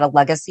like a lot of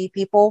legacy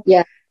people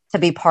to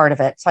be part of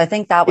it. So I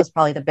think that was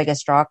probably the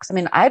biggest draw. Cause I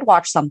mean, I'd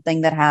watched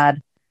something that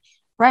had,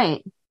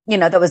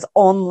 that was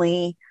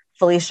only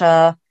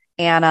Felicia,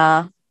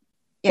 Anna,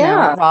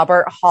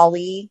 Robert,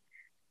 Holly,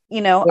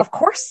 of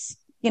course,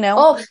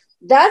 Oh,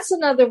 that's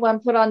another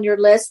one put on your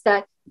list,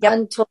 that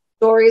untold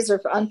stories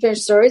or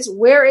unfinished stories.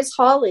 Where is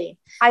Holly?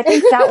 I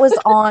think that was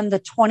on the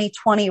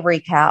 2020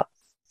 recap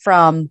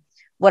from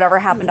Whatever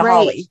Happened to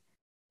Holly.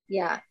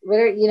 Yeah.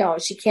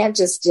 She can't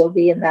just still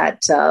be in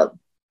that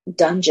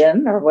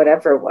dungeon or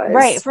whatever it was.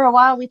 Right. For a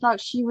while, we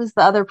thought she was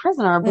the other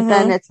prisoner, but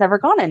then it's never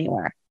gone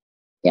anywhere.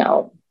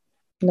 No.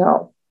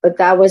 But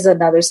that was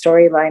another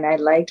storyline I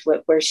liked,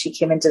 where she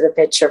came into the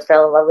picture,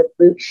 fell in love with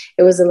Blue.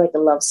 It was like a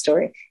love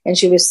story, and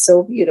she was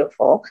so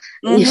beautiful.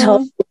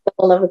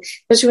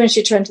 Especially when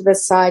she turned to the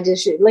side, and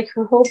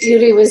her whole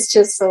beauty was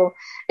just so.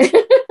 It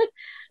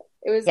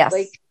was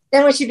like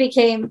then when she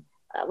became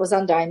was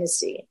on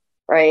Dynasty,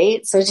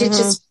 right? So she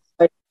just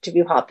started to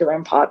be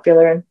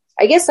popular, and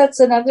I guess that's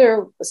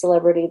another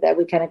celebrity that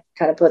we kind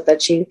of put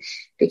that she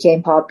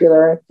became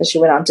popular because she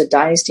went on to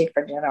Dynasty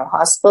for General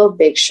Hospital,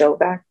 big show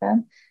back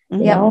then.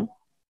 You know?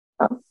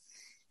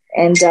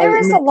 And there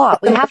is a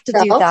lot. We have to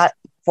do that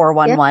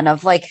 411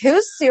 of like,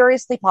 who's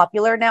seriously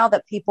popular now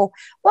that people,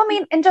 well, I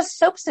mean, and just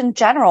soaps in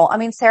general. I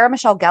mean, Sarah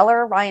Michelle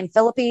Gellar, Ryan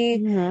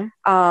Phillippe.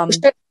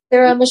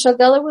 Sarah Michelle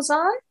Gellar was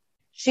on?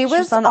 She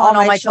was on All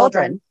My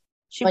Children.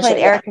 She played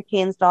Erica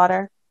Kane's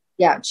daughter.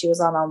 Yeah, she was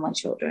on All My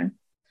Children.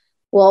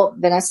 Well,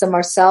 Vanessa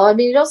Marcel, I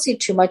mean, you don't see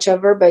too much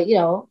of her, but, you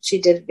know, she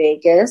did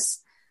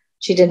Vegas.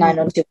 She did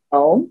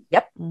 90210.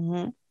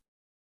 Yep.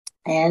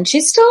 And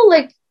she's still,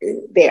 like,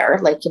 there.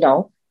 Like, you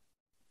know,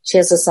 she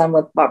has a son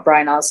with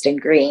Brian Austin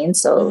Green,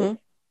 so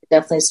it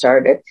definitely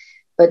started.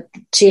 But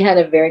she had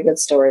a very good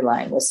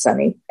storyline with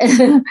Sunny.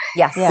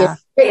 Yes. Yeah.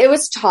 It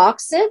was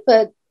toxic,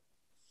 but,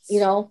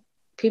 you know,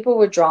 people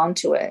were drawn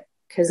to it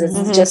because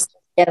it's just,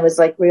 and it was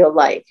like real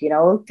life, you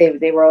know,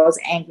 they were always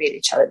angry at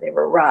each other. They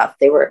were rough.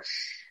 They were,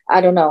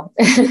 I don't know.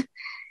 It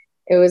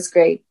was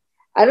great.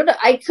 I don't know.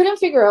 I couldn't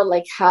figure out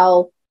like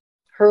how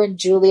her and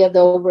Julia,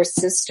 though, were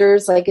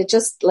sisters. Like it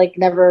just like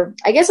never,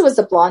 I guess it was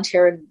the blonde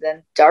hair and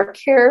then dark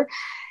hair.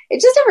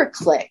 It just never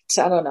clicked.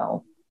 I don't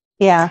know.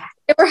 Yeah.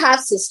 They were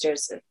half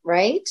sisters,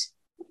 right?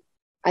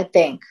 I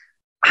think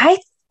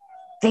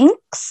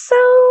so.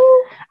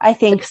 I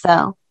think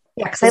so.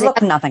 Yeah, because they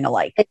look nothing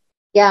alike.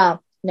 Yeah,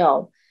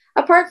 no.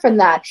 Apart from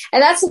that,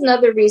 and that's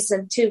another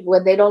reason too,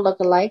 when they don't look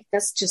alike,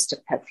 that's just a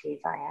pet peeve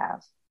I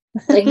have.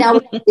 Like now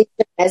with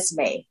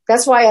Esme.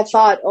 That's why I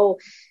thought,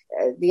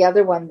 the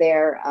other one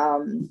there,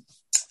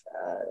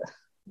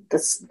 the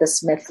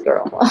Smith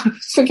girl.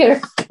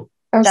 Forget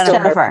her.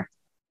 Jennifer.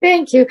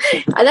 Thank you.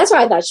 And that's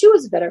why I thought she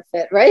was a better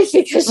fit, right?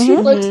 Because she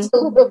looks a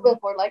little bit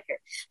more like her,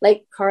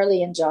 like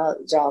Carly and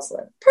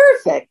Jocelyn.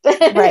 Perfect.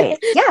 Right.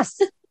 Yes.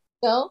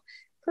 No,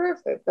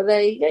 perfect. But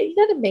then you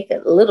got to make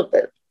it a little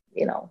bit,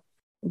 you know,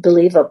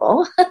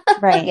 believable.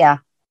 Right. Yeah.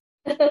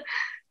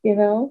 You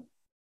know,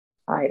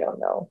 I don't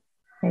know.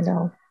 I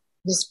know.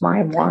 Just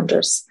mind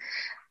wanders.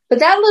 But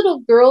that little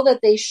girl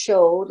that they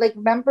showed, like,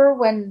 remember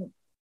when,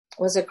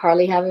 was it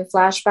Carly having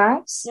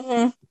flashbacks?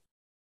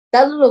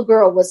 That little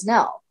girl was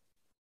Nell.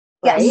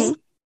 Right? Yes.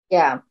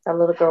 Yeah, that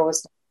little girl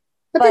was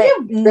But they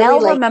didn't really,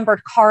 Nell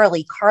remembered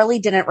Carly. Carly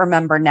didn't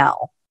remember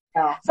Nell.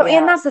 No, So,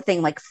 and that's the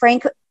thing, like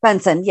Frank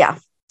Benson. Yeah.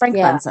 Frank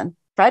Benson.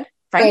 Frank.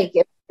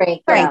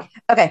 Yeah.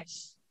 Okay.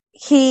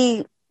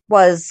 He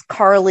was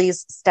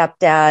Carly's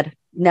stepdad,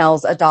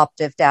 Nell's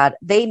adoptive dad.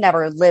 They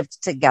never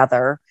lived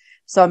together.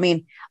 So, I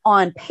mean,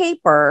 on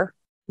paper,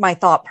 my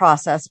thought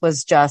process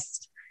was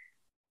just,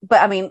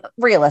 but I mean,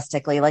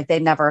 realistically, like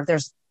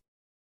there's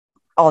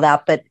all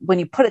that. But when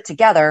you put it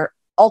together,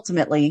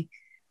 ultimately,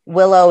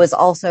 Willow is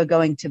also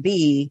going to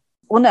be,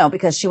 well, no,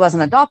 because she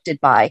wasn't adopted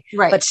by,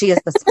 but she is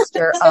the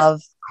sister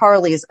of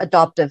Carly's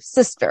adoptive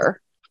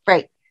sister,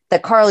 right?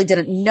 That Carly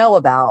didn't know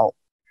about.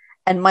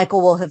 And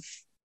Michael will have,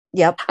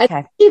 I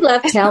think he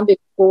left town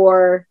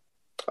before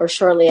or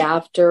shortly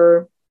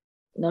after.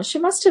 No, she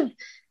must have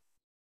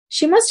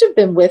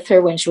been with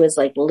her when she was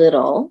like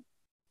little.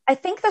 I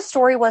think the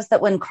story was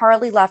that when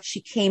Carly left,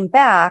 she came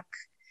back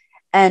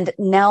and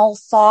Nell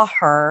saw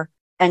her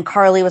and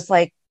Carly was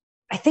like,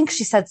 I think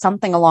she said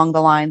something along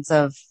the lines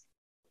of,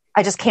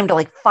 I just came to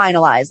like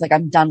finalize, like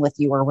I'm done with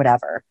you or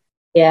whatever.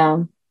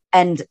 Yeah.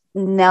 And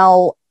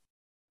Nell,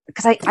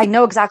 because I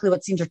know exactly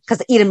what scene,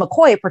 because Eden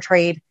McCoy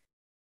portrayed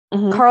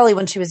Carly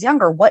when she was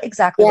younger. What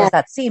exactly was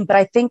that scene? But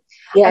I think,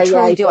 I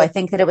truly do. I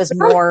think that it was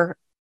more,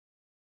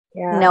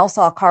 Nell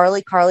saw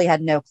Carly. Carly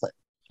had no clue.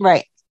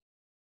 Right.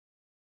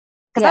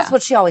 Because that's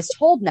what she always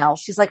told Nell.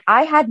 She's like,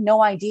 I had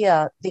no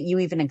idea that you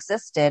even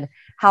existed.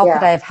 How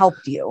could I have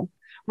helped you?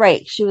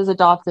 Right. She was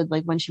adopted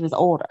like when she was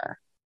older.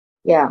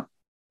 Yeah.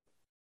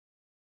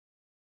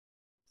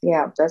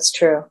 Yeah, that's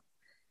true.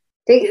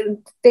 They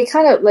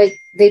kind of like,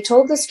 they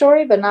told the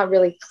story, but not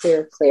really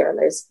clear.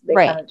 They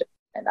kind of,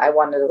 and I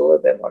wanted a little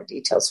bit more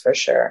details for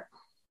sure.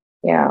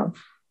 Yeah.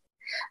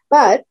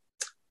 But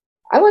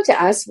I want to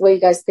ask what you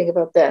guys think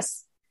about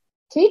this.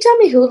 Can you tell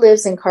me who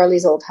lives in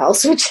Carly's old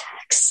house with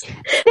Jax?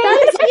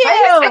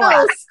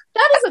 That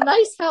is a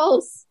nice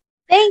house.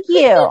 Thank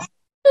you.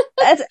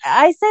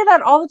 I say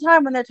that all the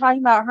time when they're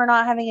talking about her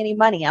not having any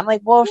money. I'm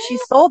like, well, if she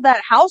sold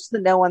that house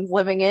that no one's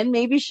living in,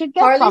 maybe she'd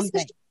get something.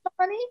 Says she has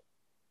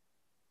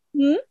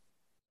money?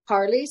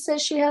 Carly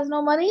says she has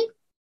no money?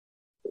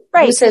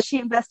 Right, because she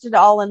invested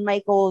all in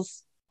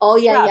Michael's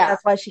stuff.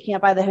 That's why she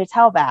can't buy the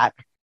hotel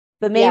back.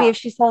 But maybe if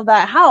she sold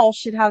that house,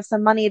 she'd have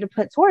some money to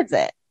put towards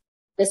it.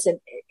 Listen,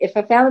 if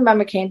a family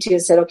member came to you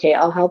and said, okay,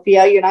 I'll help you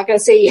out, you're not going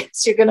to say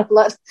yes. You're going to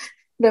let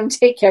them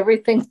take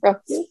everything from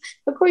you.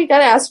 Of course, you got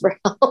to ask for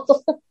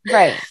help.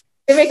 Right.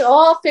 They make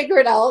all figure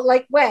it out,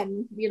 like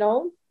when, you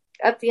know,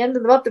 at the end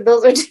of the month, the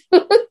bills are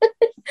due.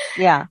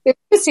 Yeah. It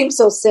seems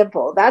so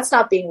simple. That's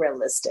not being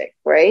realistic,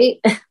 right?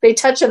 They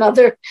touch on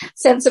other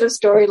sensitive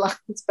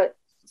storylines, but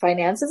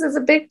finances is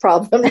a big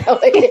problem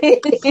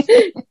nowadays. Do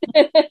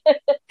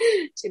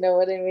you know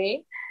what I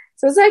mean?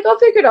 So it's like, I'll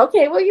figure it out.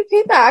 Okay, well, you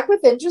pay back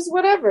with interest,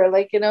 whatever.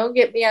 Like, you know,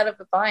 get me out of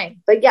a bind.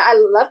 But yeah, I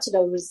love to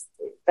know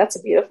that's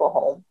a beautiful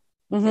home.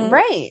 Mm-hmm.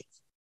 Right.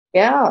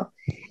 Yeah.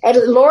 And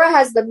Laura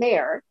has the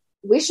mare.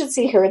 We should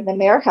see her in the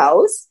mare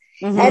house.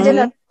 And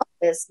in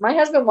office. My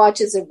husband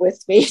watches it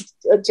with me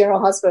at General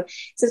Hospital.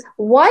 He says,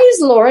 why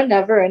is Laura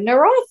never in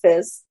her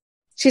office?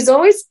 She's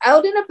always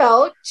out and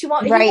about. He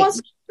wants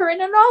to keep her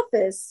in an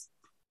office.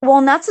 Well,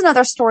 and that's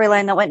another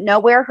storyline that went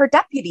nowhere. Her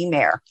deputy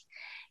mayor.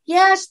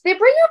 Yes, they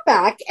bring her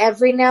back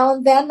every now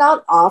and then,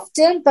 not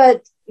often,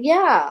 but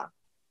yeah.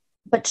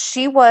 But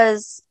she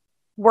was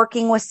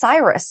working with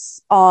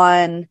Cyrus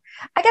on,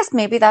 I guess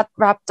maybe that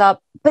wrapped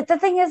up. But the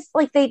thing is,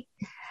 like, they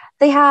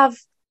have,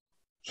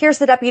 here's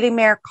the deputy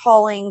mayor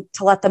calling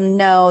to let them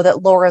know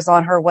that Laura's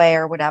on her way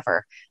or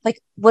whatever. Like,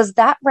 was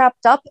that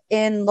wrapped up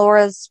in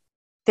Laura's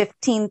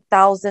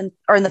 15,000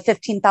 or in the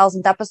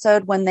 15,000th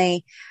episode when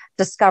they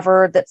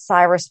discovered that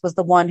Cyrus was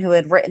the one who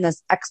had written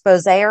this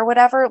expose or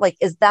whatever? Like,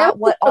 is that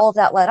what all of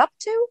that led up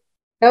to?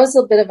 That was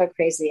a bit of a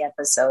crazy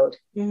episode.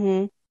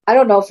 Mm-hmm. I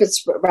don't know if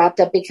it's wrapped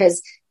up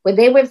because when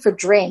they went for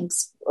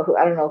drinks,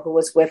 I don't know who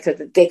was with her,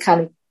 they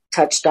kind of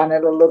touched on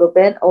it a little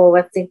bit. Oh,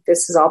 I think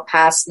this is all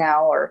past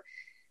now,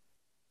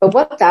 but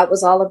what that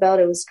was all about,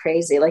 it was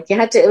crazy. Like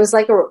it was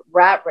like a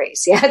rat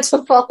race. You had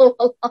to follow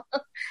along.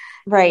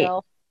 Right.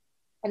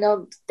 I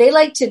know they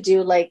like to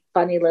do like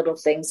funny little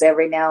things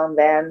every now and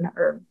then,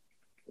 or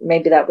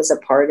maybe that was a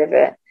part of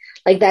it.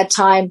 Like that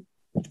time,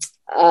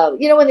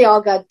 when they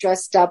all got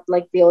dressed up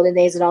like the olden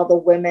days and all the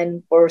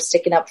women were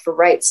sticking up for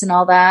rights and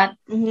all that.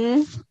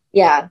 Mm-hmm.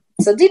 Yeah.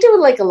 So they do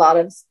like a lot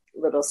of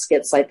little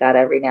skits like that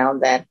every now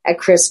and then. At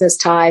Christmas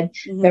time,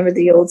 remember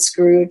the old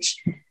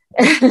Scrooge?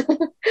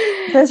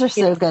 Those are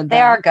so good. They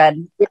are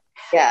good.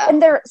 Yeah.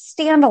 And they're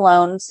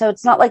standalone, so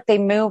it's not like they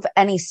move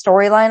any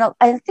storyline.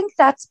 I think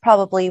that's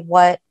probably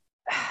what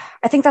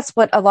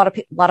a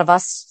lot of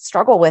us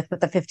struggle with the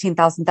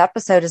 15,000th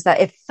episode, is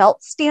that it felt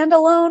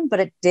standalone,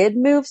 but it did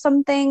move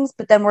some things.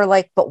 But then we're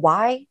like, but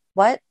why?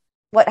 What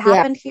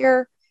happened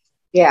here?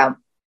 Yeah.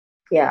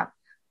 Yeah.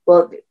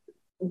 Well,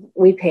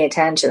 we pay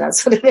attention.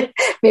 That's what it is.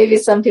 Maybe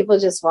some people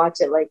just watch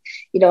it. Like,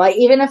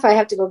 even if I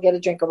have to go get a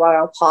drink of water,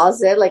 I'll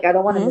pause it. Like, I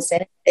don't want to miss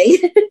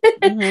anything.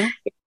 Mm-hmm.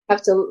 I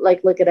have to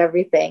like look at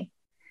everything.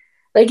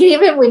 Like,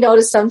 even we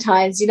notice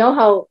sometimes,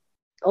 how,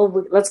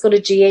 let's go to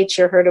GH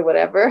or HERD or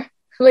whatever.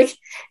 Like,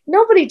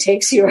 nobody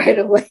takes you right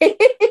away.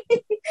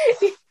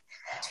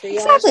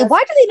 Exactly.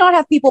 Why do they not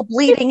have people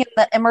bleeding in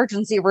the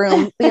emergency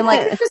room being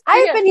like,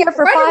 I've been here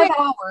for 5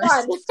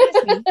 hours.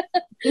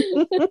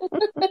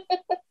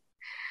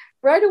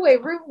 Right away,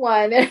 room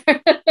 1.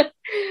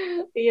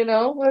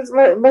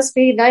 It must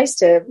be nice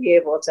to be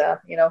able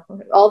to,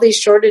 all these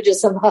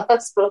shortages in the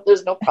hospital,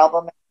 there's no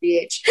problem at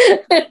BH.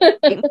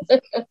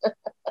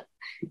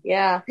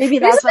 Yeah. Maybe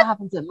that's what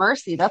happens at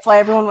Mercy. That's why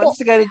everyone wants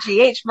to go to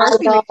GH.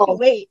 Mercy,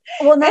 wait.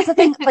 Well, and that's the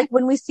thing. Like,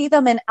 when we see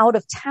them in out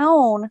of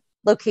town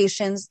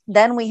locations,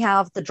 then we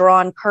have the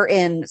drawn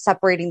curtain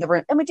separating the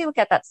room. And we do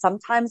get that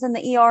sometimes in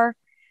the ER.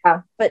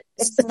 Yeah. But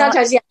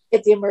sometimes you have to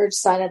get the emerge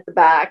sign at the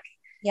back.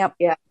 Yep.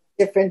 Yeah.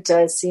 Different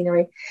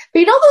scenery.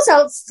 But those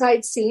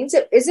outside scenes,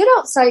 is it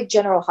outside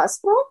General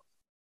Hospital?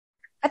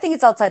 I think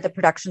it's outside the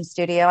production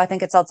studio. I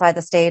think it's outside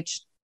the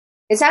stage.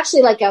 It's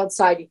actually like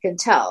outside, you can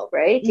tell,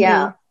 right? Mm-hmm.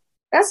 Yeah.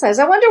 That's nice.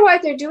 I wonder why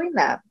they're doing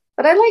that,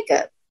 but I like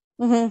it.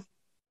 Mm-hmm.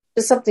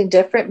 Just something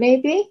different,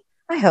 maybe?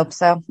 I hope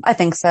so. I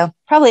think so.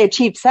 Probably a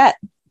cheap set.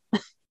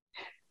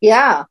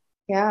 Yeah.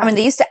 Yeah. I mean,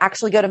 they used to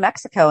actually go to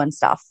Mexico and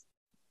stuff.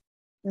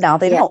 Now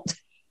they don't.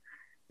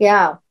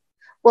 Yeah.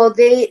 Well,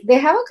 they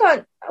haven't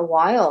got a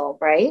while,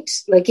 right?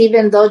 Like,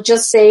 even they'll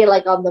just say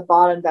like on the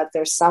bottom that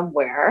they're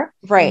somewhere.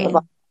 Right.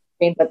 But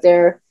they've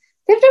never,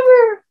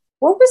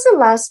 what was the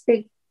last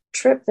big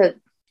trip that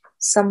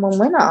someone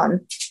went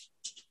on?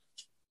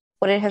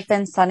 Would it have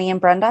been Sunny and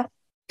Brenda?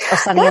 Or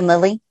Sunny and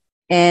Lily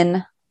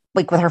in,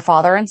 like, with her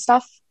father and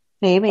stuff?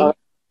 Maybe.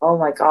 Oh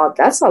my God.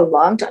 That's a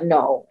long time.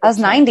 No. That was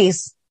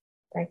 90s.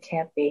 That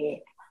can't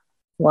be.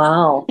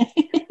 Wow.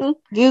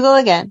 Google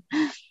again.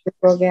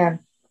 Google again.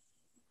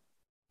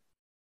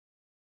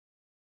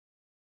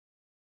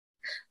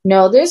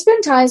 No, there's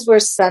been times where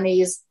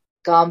Sunny's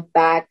gone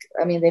back.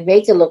 I mean, they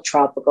make it look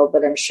tropical,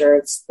 but I'm sure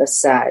it's the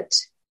set.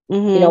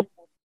 Mm-hmm.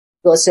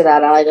 Goes to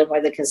that island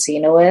where the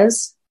casino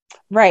is.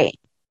 Right.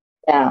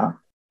 Yeah.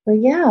 But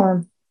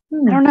yeah.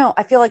 I don't know.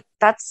 I feel like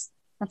that's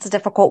a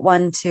difficult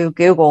one to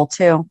Google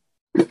too.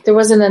 There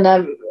wasn't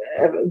enough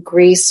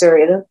Greece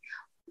or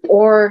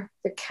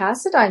the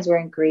Cassadines were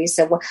in Greece.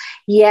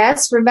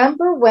 Yes.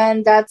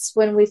 Remember that's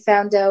when we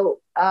found out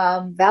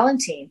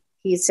Valentine.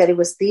 He said it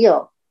was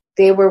Theo.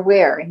 They were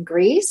where? In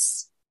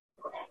Greece?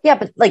 Yeah,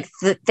 but like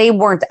they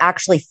weren't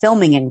actually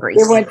filming in Greece.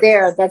 They weren't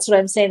there. That's what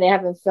I'm saying. They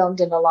haven't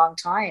filmed in a long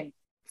time.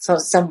 So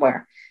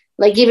somewhere.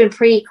 Like even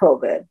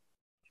pre-COVID.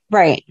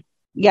 Right.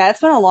 Yeah,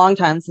 it's been a long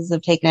time since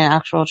they've taken an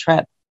actual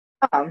trip.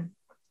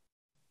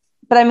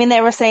 But I mean,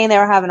 they were saying they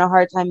were having a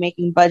hard time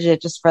making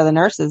budget just for the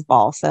nurses'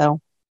 ball.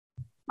 So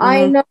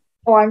I know.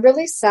 I'm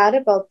really sad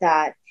about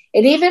that.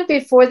 And even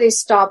before they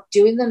stopped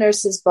doing the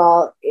nurses'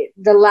 ball,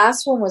 the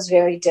last one was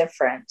very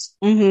different.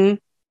 Mm-hmm.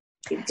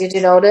 Did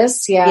you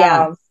notice?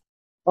 Yeah.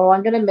 Oh,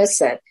 I'm going to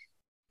miss it.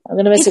 I'm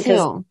going to miss it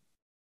because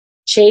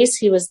Chase,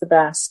 he was the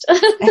best.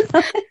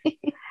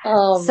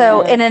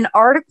 So in an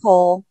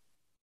article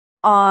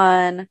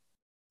on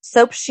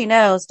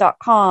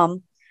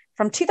soapsheknows.com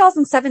from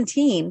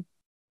 2017.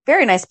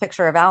 Very nice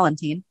picture of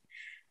Valentine.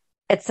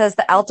 It says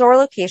the outdoor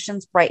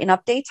locations brighten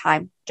up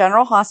daytime.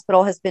 General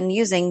Hospital has been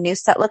using new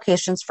set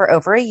locations for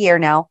over a year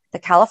now. The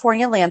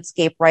California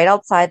landscape right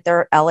outside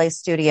their LA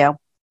studio.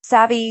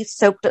 Savvy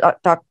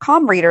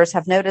soap.com readers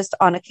have noticed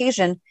on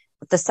occasion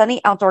that the sunny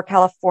outdoor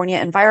California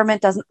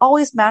environment doesn't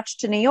always match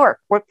to New York,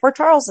 where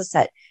Charles is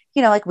set.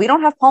 You know, like we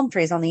don't have palm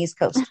trees on the East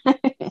Coast.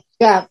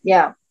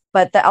 Yeah.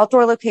 But the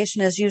outdoor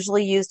location is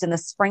usually used in the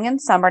spring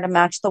and summer to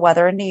match the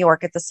weather in New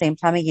York at the same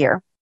time of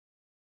year.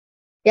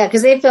 Yeah,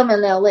 because they film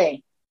in LA.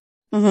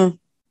 Mm-hmm.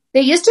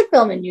 They used to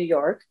film in New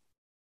York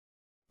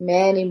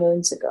many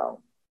moons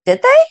ago.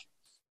 Did they?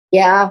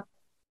 Yeah.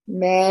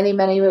 Many.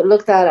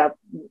 Look that up.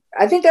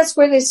 I think that's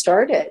where they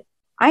started.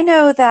 I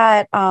know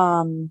that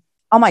All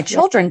My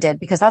Children did,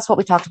 because that's what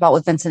we talked about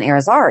with Vincent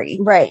Irizarry.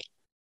 Right.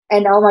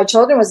 And All My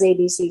Children was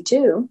ABC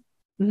too.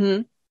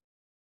 Mm-hmm.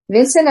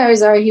 Vincent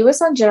Irizarry, he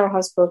was on General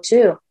Hospital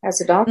too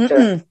as a doctor.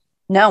 Mm-mm.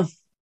 No.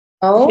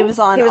 Oh, He was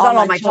on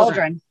All My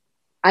Children.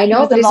 I know,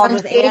 He was but he's involved on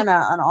with Anna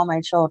on All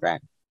My Children.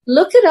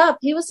 Look it up.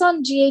 He was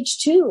on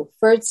GH2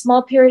 for a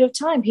small period of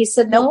time. He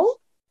said no.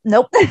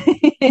 Nope.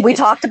 We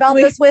talked about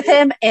this with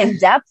him in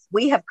depth.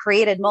 We have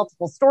created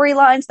multiple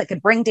storylines that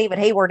could bring David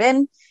Hayward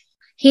in.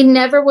 He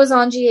never was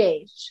on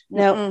GH.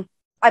 No.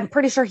 I'm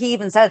pretty sure he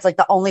even said it's like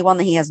the only one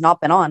that he has not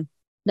been on.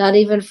 Not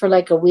even for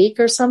like a week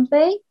or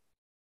something.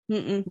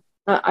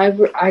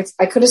 I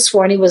could have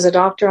sworn he was a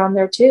doctor on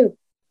there too.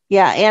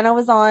 Yeah, Anna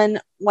was on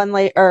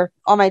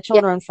All My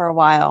Children for a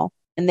while,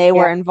 and they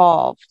were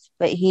involved,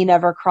 but he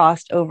never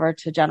crossed over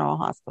to General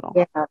Hospital.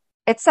 Yeah.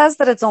 It says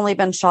that it's only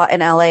been shot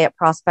in LA at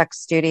Prospect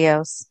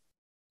Studios.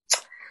 I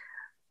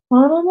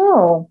don't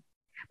know.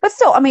 But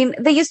still, I mean,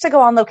 they used to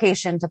go on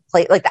location to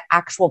play, like the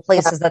actual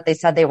places that they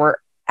said they were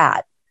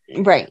at.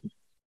 Right.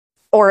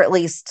 Or at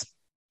least.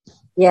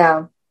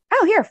 Yeah.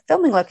 Oh, here,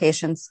 filming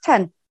locations,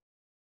 10.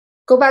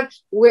 Go back.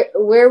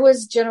 Where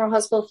was General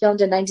Hospital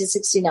filmed in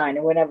 1969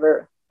 or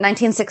whenever?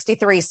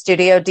 1963,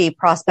 Studio D,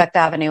 Prospect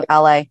Avenue,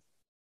 LA.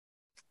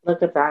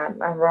 Look at that.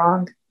 I'm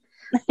wrong.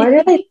 Why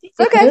did they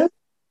okay.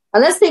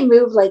 Unless they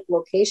moved like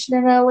location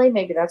in LA,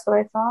 maybe that's what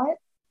I thought.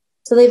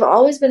 So they've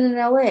always been in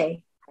LA.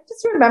 I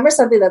just remember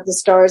something that the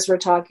stars were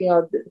talking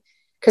about,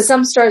 because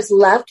some stars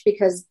left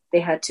because they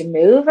had to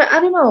move.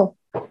 I don't know.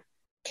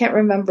 Can't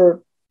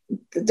remember.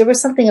 There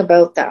was something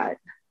about that.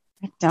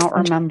 I don't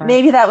remember.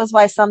 Maybe that was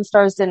why some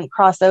stars didn't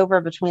cross over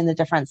between the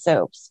different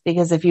soaps,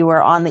 because if you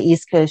were on the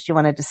East Coast, you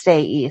wanted to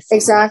stay East.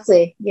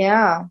 Exactly.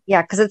 Yeah.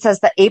 Yeah, because it says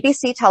the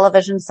ABC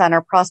Television Center,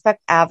 Prospect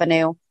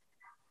Avenue,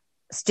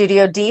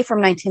 Studio D from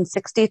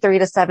 1963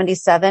 to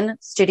 77,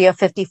 Studio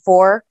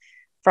 54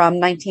 from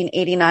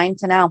 1989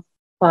 to now.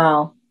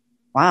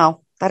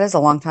 Wow. That is a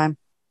long time.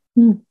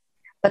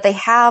 But they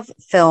have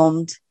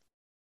filmed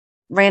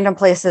random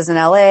places in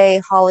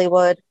LA,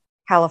 Hollywood,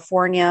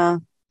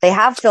 California. They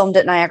have filmed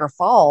at Niagara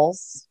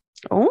Falls.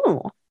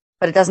 Oh.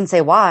 But it doesn't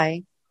say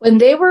why. When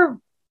they were,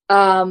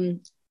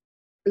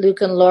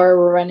 Luke and Laura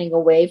were running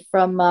away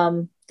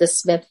from the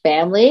Smith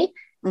family,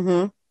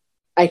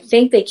 I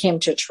think they came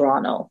to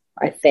Toronto.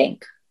 I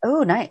think.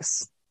 Oh,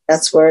 nice.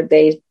 That's where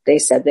they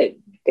said that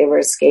they were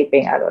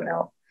escaping. I don't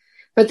know.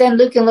 But then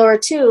Luke and Laura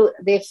too,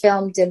 they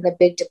filmed in the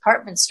big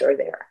department store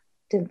there,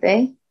 didn't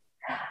they?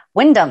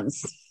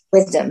 Wyndham's,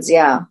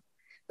 yeah.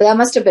 But that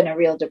must have been a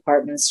real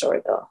department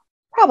store though.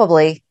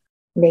 Probably.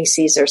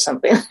 Macy's or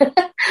something.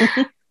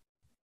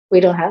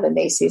 We don't have a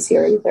Macy's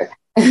here either.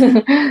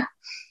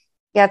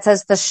 Yeah, it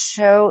says the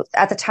show,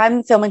 at the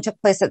time filming took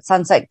place at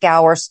Sunset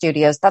Gower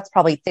Studios. They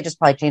just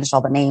probably changed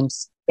all the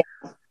names.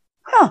 Yeah.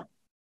 Huh.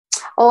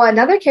 Oh,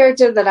 another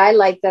character that I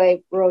like that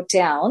I wrote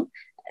down,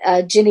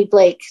 Ginny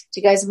Blake.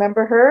 Do you guys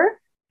remember her?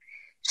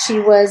 She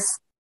was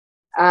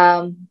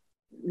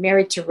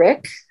married to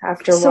Rick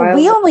after a while. So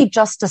we only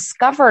just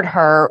discovered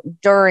her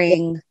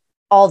during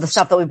all the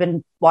stuff that we've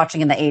been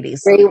watching in the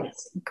 80s.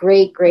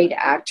 Great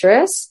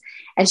actress.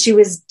 And she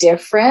was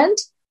different.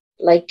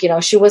 Like,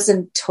 she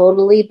wasn't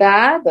totally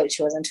bad, but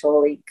she wasn't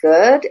totally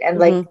good. And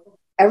like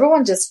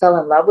everyone just fell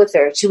in love with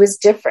her. She was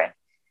different.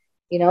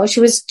 She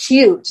was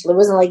cute. It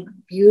wasn't like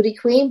beauty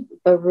queen,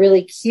 but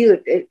really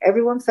cute.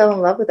 Everyone fell in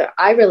love with her.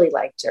 I really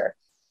liked her.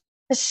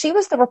 She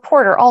was the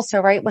reporter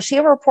also, right? Was she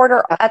a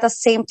reporter at the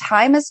same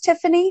time as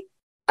Tiffany?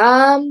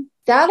 That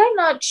I'm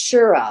not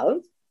sure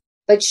of,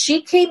 but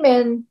she came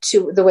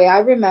into, the way I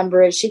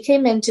remember it, she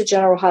came into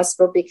General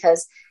Hospital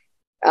because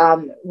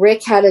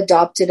Rick had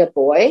adopted a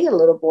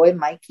little boy,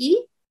 Mikey,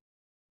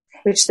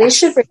 which they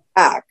should bring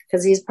back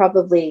because he's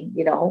probably,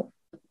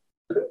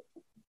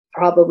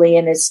 probably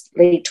in his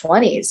late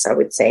 20s, I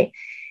would say.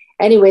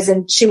 Anyways,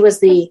 and she was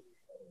the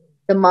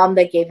mom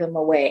that gave him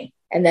away.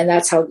 And then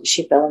that's how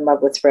she fell in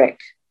love with Rick.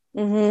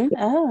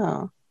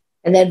 Oh.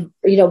 And then,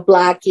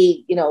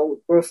 Blackie,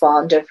 grew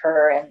fond of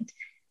her. And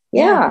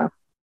yeah.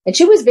 And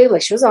she was big.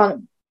 Like she was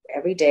on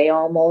every day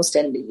almost.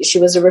 And she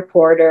was a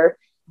reporter,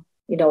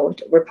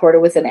 reporter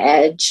with an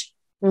edge.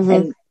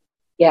 And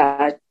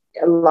yeah,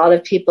 a lot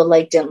of people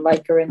didn't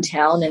like her in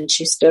town, and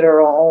she stood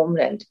her own.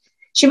 And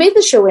She made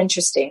the show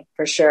interesting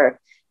for sure.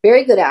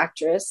 Very good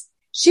actress.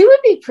 She would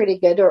be pretty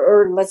good.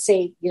 Or let's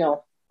say, you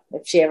know,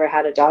 if she ever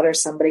had a daughter,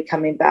 somebody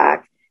coming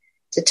back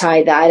to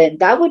tie that in,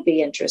 that would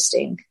be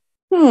interesting.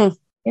 Yeah,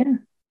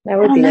 that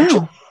would be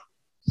interesting.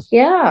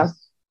 Yeah.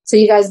 So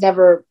you guys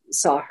never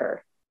saw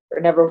her or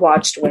never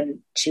watched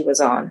when she was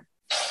on?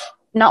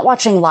 Not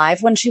watching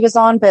live when she was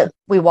on, but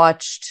we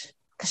watched,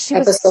 because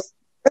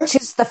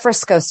she's the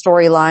Frisco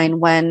storyline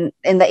when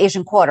in the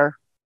Asian Quarter.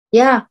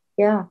 Yeah.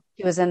 Yeah.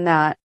 She was in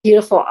that.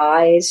 Beautiful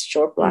eyes,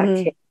 short black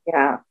hair.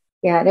 Yeah.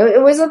 Yeah. And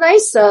it was a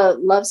nice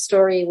love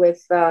story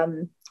with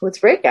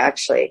Rick,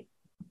 actually.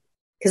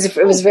 Because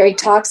it was very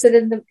toxic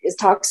in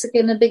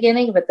the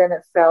beginning, but then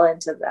it fell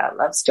into that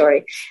love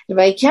story. But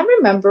I can't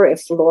remember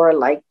if Laura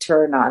liked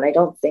her or not. I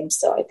don't think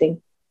so. I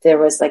think there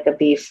was like a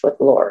beef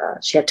with Laura.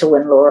 She had to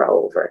win Laura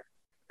over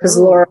because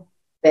Laura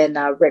had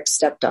been Rick's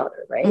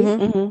stepdaughter,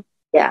 right?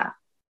 Yeah,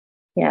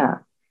 yeah.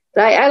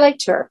 But I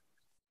liked her.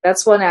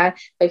 That's one I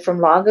like from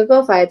long ago.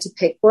 If I had to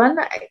pick one,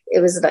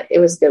 it was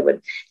a good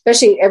one.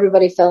 Especially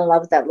everybody fell in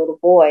love with that little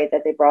boy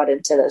that they brought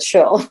into the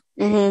show,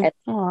 and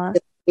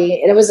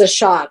it was a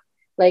shock.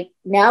 Like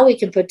now we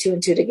can put 2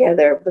 and 2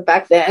 together, but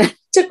back then it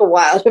took a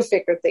while to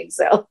figure things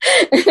out.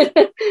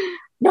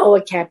 No,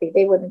 it can't be.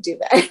 They wouldn't do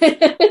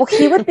that. Well,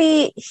 he'd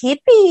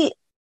be,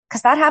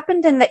 because that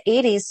happened in the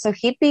 80s. So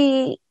he'd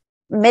be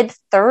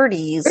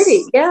mid-30s.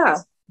 Yeah.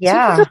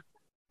 Yeah.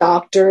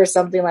 Doctor or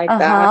something like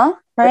that.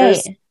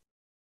 Right.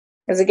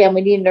 Because again,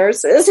 we need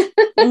nurses.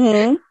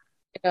 You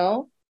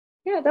know?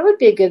 Yeah, that would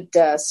be a good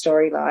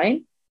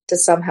storyline to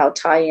somehow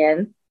tie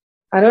in.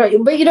 I don't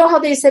know, but you know how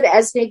they said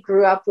Esme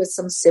grew up with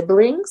some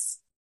siblings?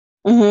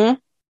 You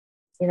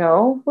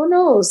know, who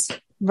knows?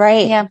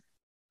 Right.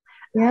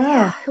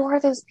 Yeah. Who are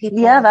those people?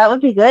 Yeah, that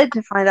would be good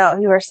to find out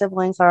who her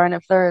siblings are and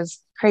if they're as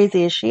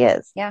crazy as she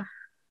is. Yeah.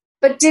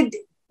 But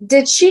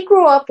did she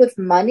grow up with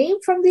money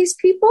from these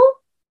people?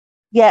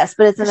 Yes,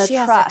 but it's in a She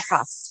has trust. a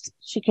trust.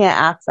 She can't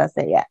access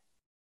it yet.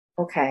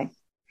 Okay.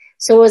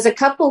 So as a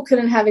couple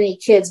couldn't have any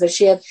kids, but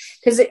she had,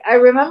 because I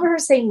remember her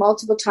saying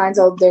multiple times,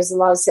 oh, there's a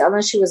lot of,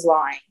 unless she was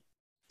lying.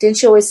 Didn't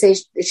she always say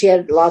she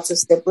had lots of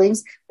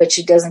siblings, but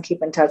she doesn't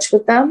keep in touch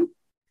with them?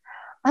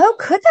 Oh,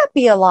 could that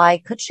be a lie?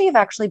 Could she have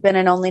actually been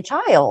an only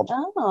child?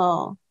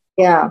 Oh.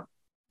 Yeah.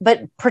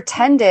 But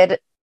pretended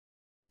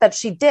that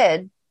she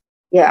did.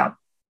 Yeah.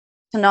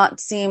 To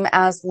not seem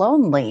as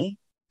lonely.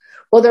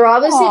 Well, they're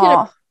obviously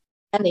going to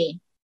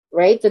nanny,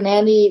 right? The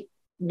nanny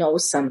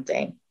knows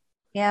something.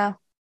 Yeah.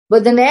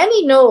 But the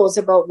nanny knows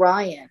about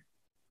Ryan.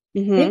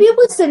 Maybe it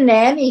was the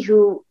nanny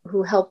who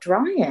helped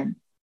Ryan.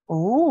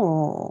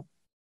 Oh.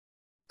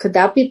 Could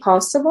that be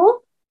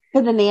possible?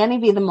 Could the nanny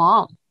be the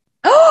mom?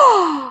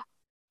 I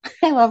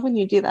love when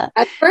you do that.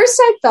 At first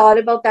I thought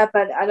about that,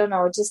 but I don't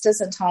know. It just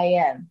doesn't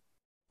tie in.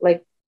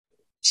 Like,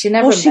 she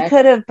never Well, she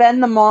could have been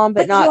the mom,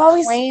 but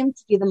not claimed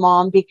to be the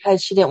mom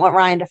because she didn't want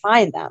Ryan to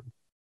find them.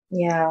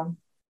 Yeah.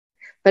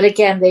 But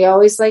again, they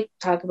always like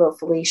talk about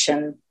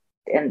Felicia.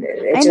 And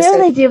I know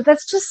they do, but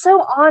that's just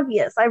so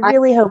obvious. I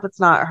really hope it's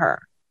not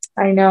her.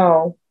 I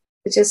know.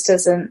 It just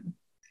doesn't,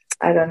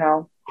 I don't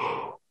know.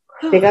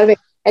 They gotta be,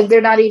 and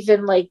they're not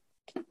even like,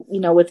 you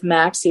know, with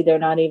Maxie, they're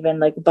not even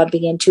like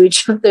bumping into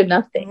each other,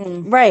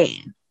 nothing. Right.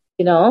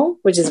 You know,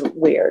 which is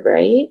weird,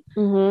 right?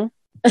 You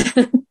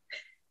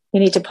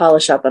need to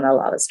polish up on a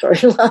lot of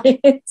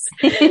storylines.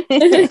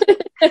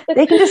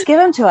 They can just give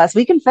them to us.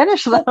 We can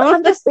finish them.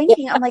 I'm just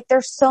thinking, I'm like,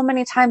 there's so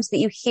many times that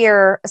you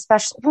hear,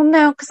 especially, well,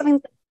 no, because I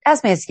mean,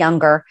 Esme is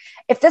younger.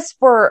 If this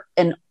were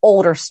an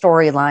older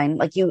storyline,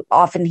 like you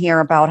often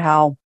hear about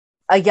how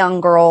a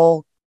young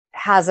girl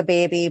has a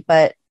baby,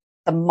 but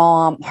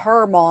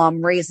her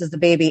mom raises the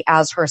baby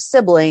as her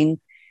sibling,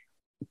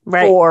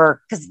 right?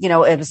 Or because, you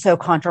know, it was so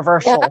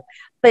controversial. Yeah.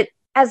 But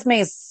Esme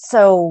is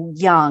so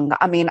young.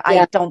 I mean,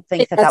 I don't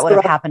think that would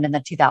have happened in the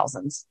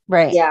 2000s.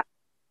 Right. Yeah.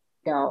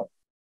 No.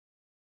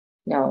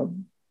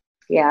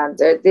 Yeah.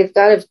 They've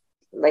got to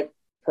like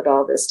put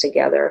all this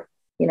together.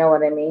 You know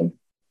what I mean?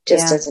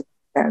 Just doesn't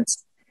make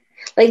sense.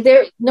 Like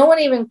no one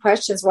even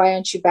questions, why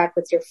aren't you back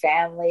with your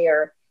family?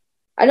 Or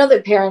I know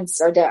that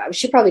parents are dead.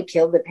 She probably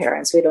killed the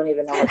parents. We don't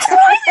even know what's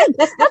happening.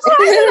 That's what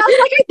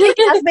I think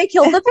Esme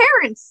killed the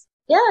parents.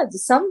 Yeah,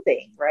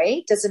 something,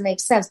 right? Doesn't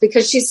make sense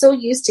because she's so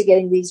used to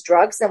getting these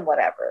drugs and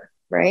whatever,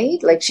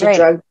 right? Like she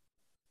drugged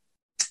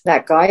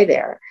that guy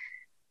there.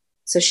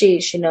 So she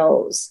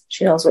knows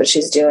what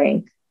she's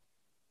doing,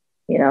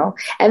 you know?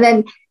 And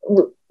then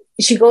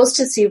she goes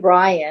to see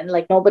Ryan,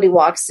 like nobody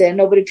walks in,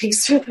 nobody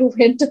peeks through the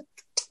window.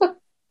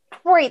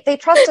 Right. They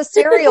trust a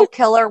serial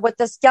killer with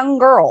this young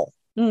girl.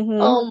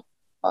 Oh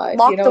my God.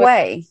 Locked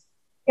away.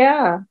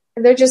 Yeah.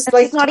 And they're just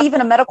she's not even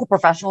a medical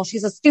professional.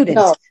 She's a student.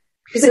 No.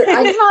 He's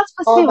not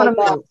supposed to be able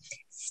to move.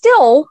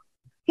 Still.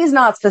 He's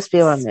not supposed to be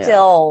able to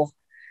move.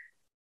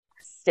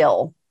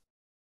 Still.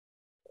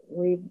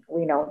 We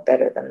know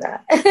better than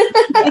that.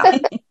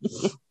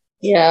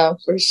 Yeah,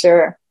 for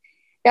sure.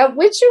 Now,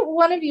 which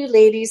one of you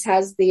ladies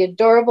has the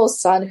adorable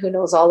son who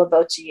knows all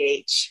about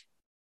GH?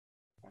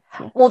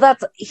 Well,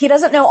 he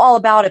doesn't know all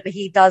about it, but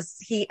he does.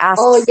 He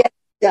asks. Oh, yeah,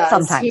 he does.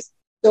 Sometimes.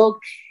 so.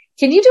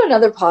 Can you do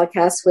another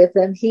podcast with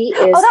him? He is.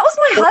 Oh, that was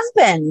my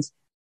husband.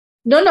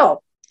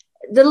 No,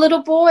 the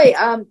little boy.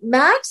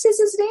 Max is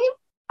his name.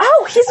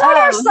 Oh, he's not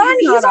our son.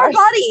 He's our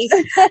buddy.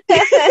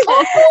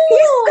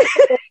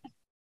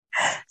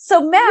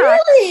 So Max.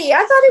 Really? I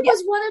thought it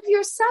was one of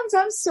your sons.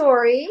 I'm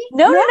sorry.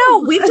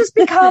 No. We've just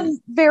become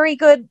very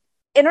good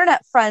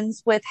internet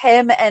friends with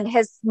him and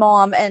his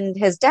mom and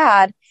his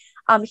dad.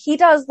 He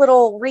does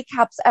little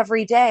recaps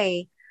every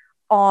day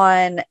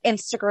on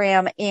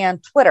Instagram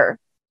and Twitter.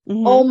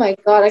 Mm-hmm. Oh my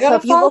God. So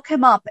if you look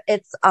him up,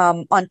 it's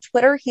on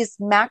Twitter. He's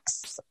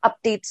Max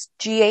Updates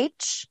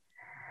GH.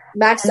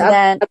 Max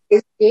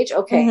Updates GH.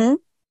 Okay. Mm-hmm.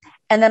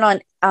 And then on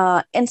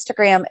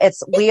Instagram,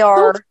 it's We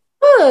Are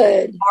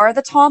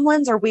the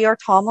Tomlins or We Are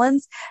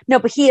Tomlins. No,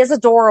 but he is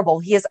adorable.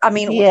 He is. I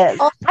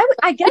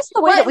guess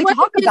the way that we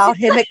talk about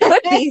him, it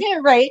could be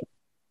right.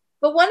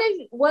 But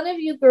one of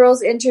you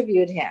girls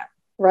interviewed him.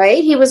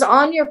 Right? He was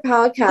on your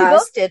podcast. We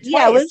both did.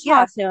 Yeah, we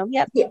talked to him.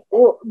 Yep. Yeah,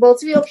 well,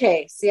 both of you.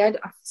 Okay. See, I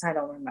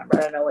don't remember.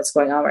 I don't know what's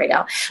going on right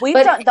now. We've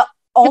done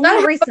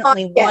only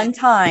recently one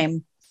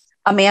time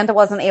Amanda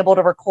wasn't able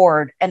to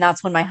record, and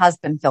that's when my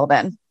husband filled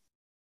in.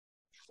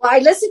 Well, I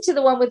listened to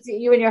the one with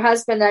you and your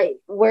husband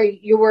where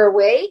you were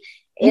away,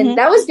 and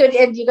that was good.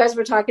 And you guys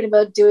were talking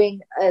about doing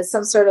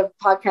some sort of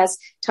podcast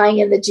tying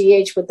in the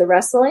GH with the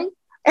wrestling.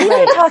 We've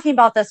been talking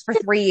about this for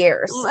 3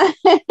 years.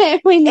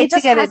 We need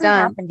to get it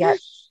done. Yet.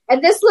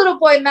 And this little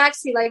boy,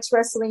 Max, he likes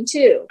wrestling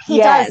too. He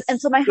does.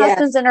 And so my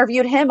husband's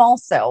interviewed him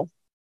also.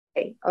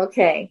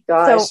 Okay.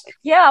 Gosh. So,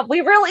 yeah,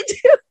 we really do.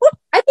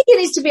 I think it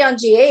needs to be on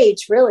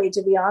GH, really,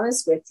 to be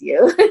honest with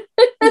you.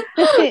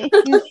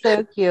 He's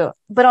so cute.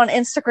 But on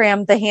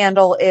Instagram, the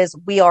handle is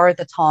We Are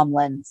the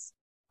Tomlins.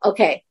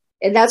 Okay.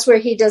 And that's where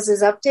he does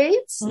his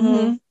updates?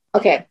 Mm-hmm.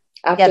 Okay.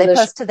 They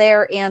post to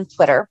there and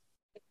Twitter.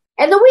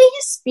 And the way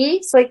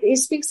he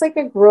speaks like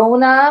a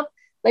grown-up.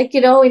 Like,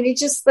 and he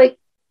just like,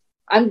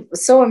 I'm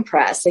so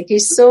impressed. Like,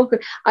 he's so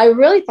good. I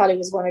really thought he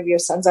was one of your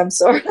sons. I'm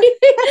sorry.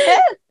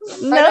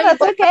 No,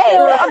 that's okay.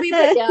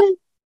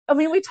 I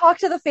mean, we talk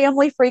to the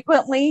family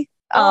frequently.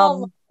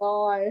 Oh my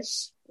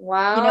gosh.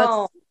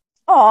 Wow.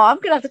 I'm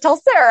going to have to tell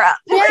Sarah.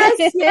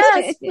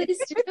 Yes, please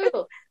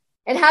do.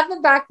 And have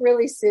him back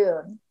really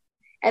soon.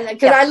 And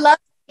because I love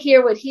to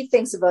hear what he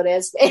thinks about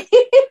Esme.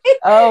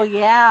 Oh,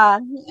 yeah.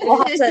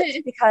 We'll have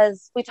to,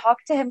 because we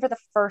talked to him for the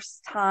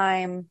first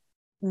time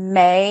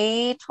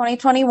May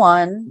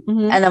 2021.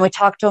 And then we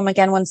talked to him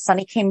again when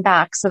Sunny came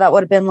back. So that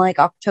would have been like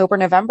October,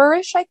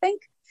 November-ish, I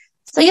think.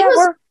 So he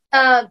was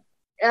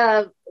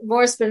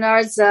Maurice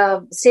Benard's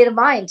State of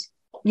Mind.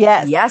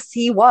 Yes,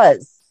 he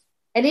was.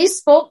 And he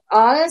spoke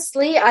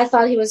honestly. I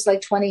thought he was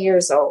like 20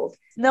 years old.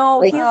 No,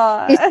 like,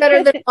 he's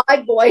better than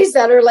my boys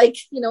that are like,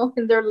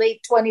 in their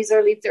late 20s,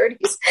 early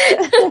 30s.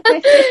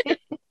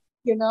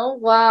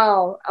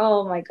 Wow.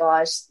 Oh my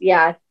gosh.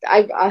 Yeah.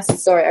 I'm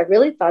sorry. I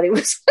really thought he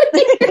was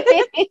funny.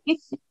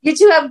 You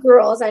two have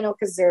girls, I know,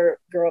 because they're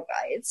girl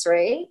guides,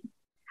 right?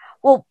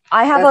 Well,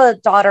 I have a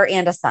daughter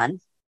and a son.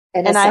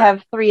 And I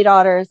have 3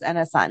 daughters and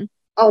a son.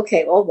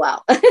 Okay. Well,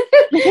 wow.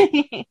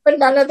 But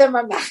none of them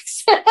are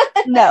Max.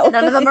 No.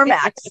 None of them are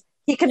Max.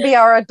 He can be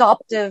our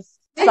adoptive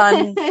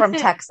son from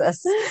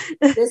Texas.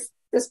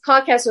 This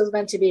podcast was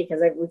meant to be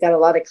because we got a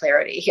lot of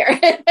clarity here.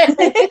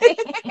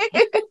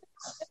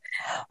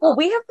 Well,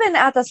 we have been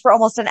at this for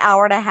almost an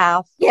hour and a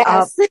half.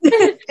 Yes.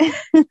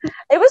 It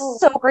was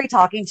so great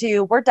talking to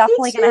you. We're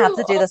definitely going to have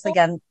to do this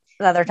again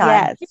another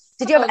time. Yes.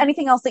 Did you have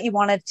anything else that you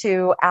wanted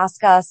to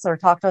ask us or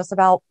talk to us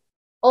about?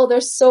 Oh,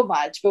 there's so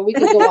much, but we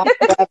could go on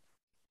forever.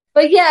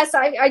 But yes,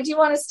 I do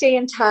want to stay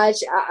in touch.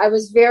 I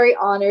was very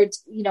honored,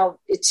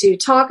 to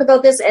talk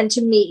about this and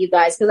to meet you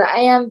guys because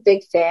I am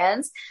big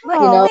fans.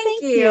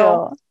 Thank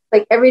you.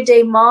 Like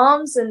everyday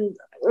moms, and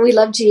we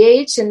love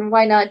GH, and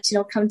why not,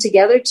 come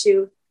together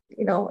to,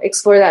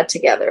 explore that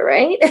together,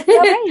 right?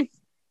 Right.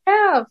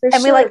 Yeah, for and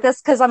sure. we like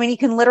this because, you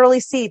can literally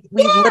see,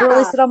 we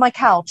literally sit on my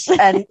couch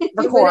and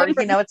record,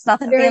 it's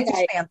nothing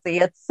fancy.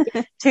 It's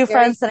two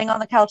friends sitting on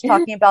the couch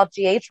talking about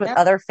GH with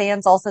other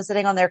fans also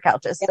sitting on their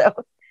couches. So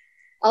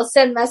I'll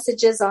send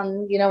messages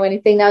on,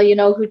 anything. Now you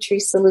know who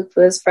Teresa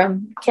Lupu is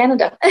from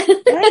Canada.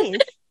 Nice.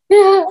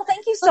 Well,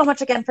 thank you so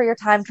much again for your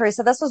time,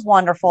 Teresa. This was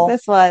wonderful.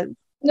 This was.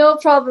 No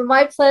problem.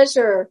 My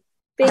pleasure.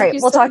 Thank you.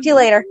 We'll talk to you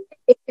later.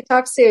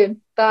 Talk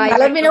soon. Bye.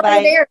 Let me know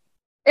when you're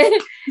there.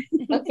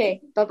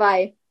 Okay.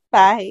 Bye-bye.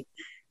 Bye.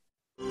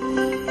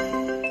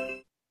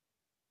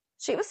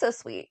 She was so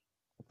sweet.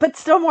 But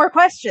still more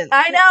questions.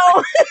 I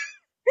know.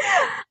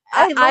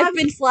 I've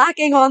been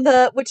slacking on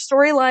which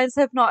storylines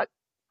have not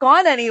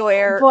gone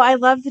anywhere. Well, I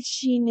love that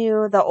she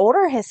knew the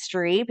older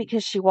history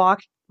because she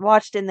watched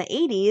in the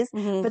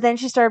 80s, but then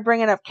she started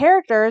bringing up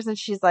characters and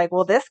she's like,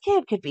 well, this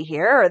kid could be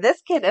here or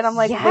this kid. And I'm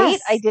like, wait,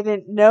 I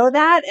didn't know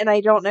that. And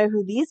I don't know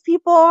who these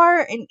people are.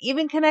 And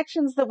even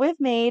connections that we've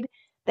made,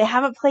 they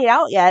haven't played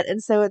out yet.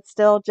 And so it's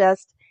still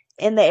just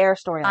in the air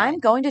storyline. I'm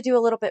going to do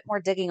a little bit more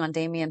digging on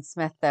Damian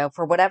Smith, though.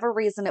 For whatever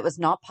reason, it was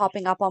not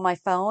popping up on my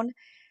phone.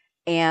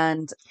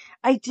 And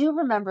I do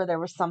remember there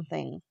was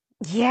something.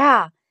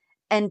 Yeah.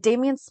 And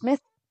Damian Smith,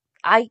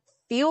 I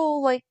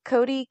feel like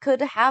Cody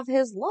could have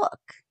his look.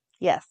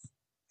 Yes.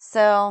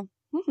 So,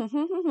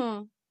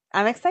 I'm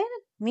excited.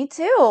 Me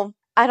too.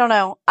 I don't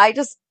know.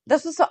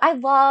 This was I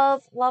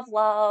love.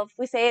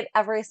 We say it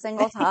every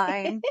single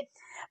time,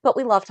 but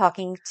we love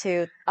talking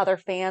to other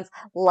fans.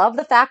 Love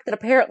the fact that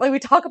apparently we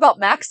talk about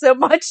Max so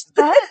much.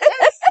 That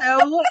is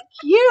so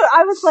cute.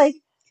 I was like,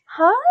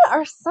 huh?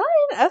 Our son?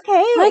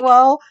 Okay. Like,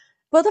 well,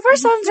 both of our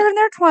sons are in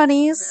their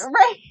 20s.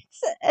 Right.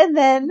 And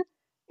then,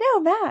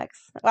 no,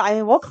 Max. Well, I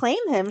mean, we'll claim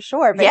him,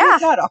 sure, but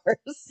he's not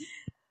ours.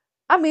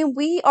 I mean,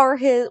 we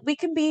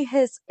can be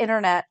his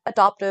internet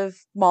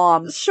adoptive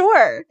moms.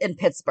 Sure. In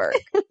Pittsburgh,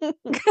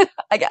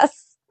 I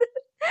guess.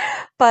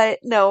 But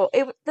no,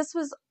 this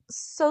was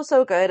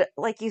so good.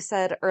 Like you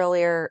said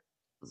earlier,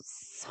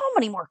 so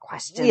many more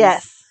questions.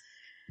 Yes.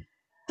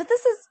 But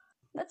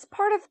that's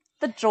part of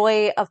the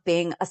joy of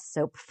being a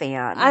soap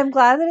fan. I'm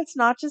glad that it's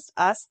not just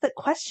us that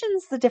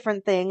questions the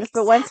different things,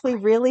 but once we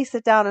really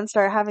sit down and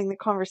start having the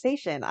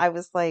conversation, I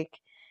was like,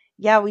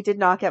 yeah, we did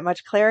not get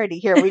much clarity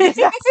here. We just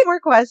asked more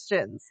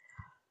questions.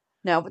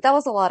 No, but that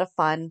was a lot of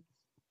fun.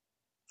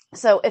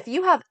 So if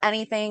you have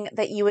anything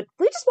that we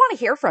just want to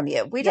hear from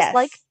you. We just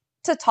like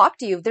to talk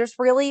to you. There's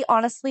really,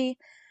 honestly,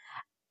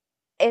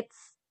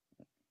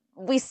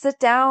 we sit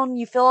down,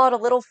 you fill out a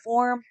little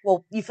form.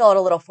 Well, you fill out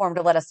a little form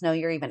to let us know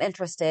you're even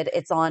interested.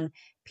 It's on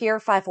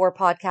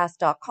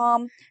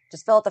pier54podcast.com.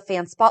 Just fill out the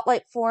fan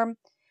spotlight form.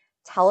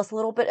 Tell us a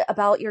little bit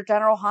about your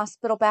General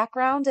Hospital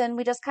background, and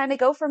we just kind of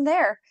go from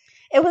there.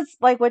 It was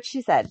like what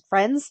she said,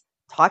 friends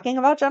talking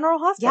about General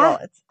Hospital. Yeah.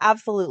 It's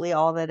absolutely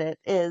all that it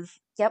is.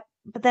 Yep.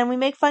 But then we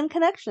make fun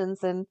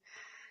connections and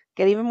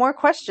get even more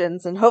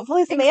questions and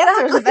hopefully some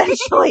answers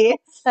eventually.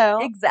 So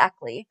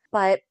exactly.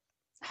 But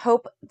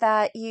hope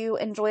that you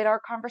enjoyed our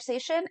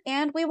conversation,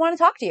 and we want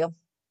to talk to you.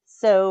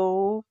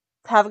 So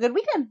have a good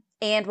weekend.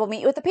 And we'll meet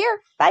you at the pier.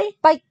 Bye.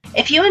 Bye.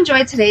 If you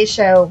enjoyed today's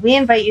show, we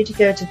invite you to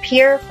go to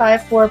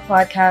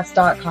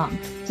pier54podcast.com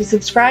to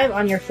subscribe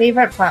on your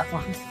favorite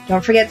platforms.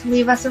 Don't forget to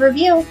leave us a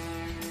review.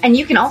 And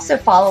you can also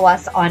follow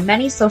us on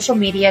many social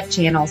media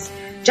channels.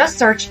 Just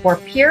search for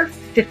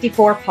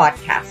Pier54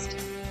 Podcast.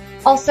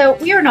 Also,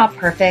 we are not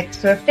perfect,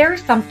 so if there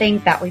is something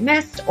that we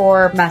missed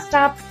or messed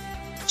up,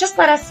 just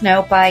let us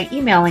know by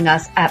emailing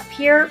us at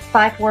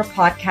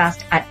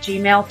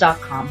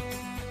pier54podcast@gmail.com.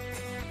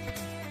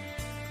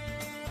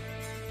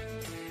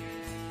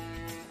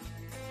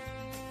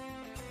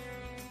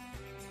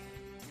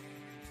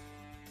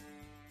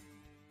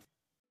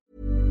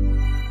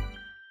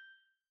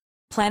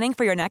 Planning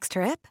for your next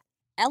trip?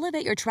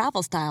 Elevate your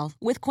travel style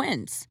with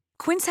Quince.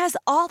 Quince has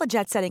all the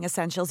jet-setting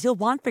essentials you'll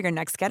want for your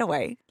next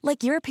getaway,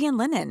 like European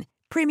linen,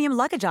 premium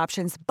luggage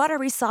options,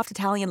 buttery soft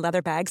Italian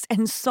leather bags,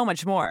 and so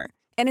much more.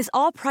 And is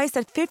all priced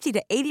at 50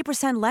 to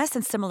 80% less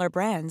than similar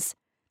brands.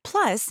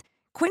 Plus,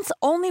 Quince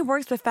only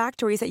works with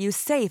factories that use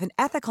safe and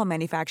ethical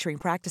manufacturing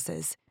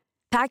practices.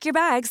 Pack your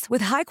bags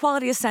with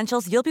high-quality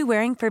essentials you'll be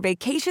wearing for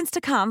vacations to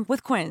come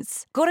with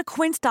Quince. Go to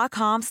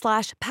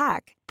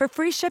quince.com/pack for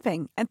free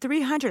shipping and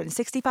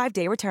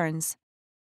 365-day returns.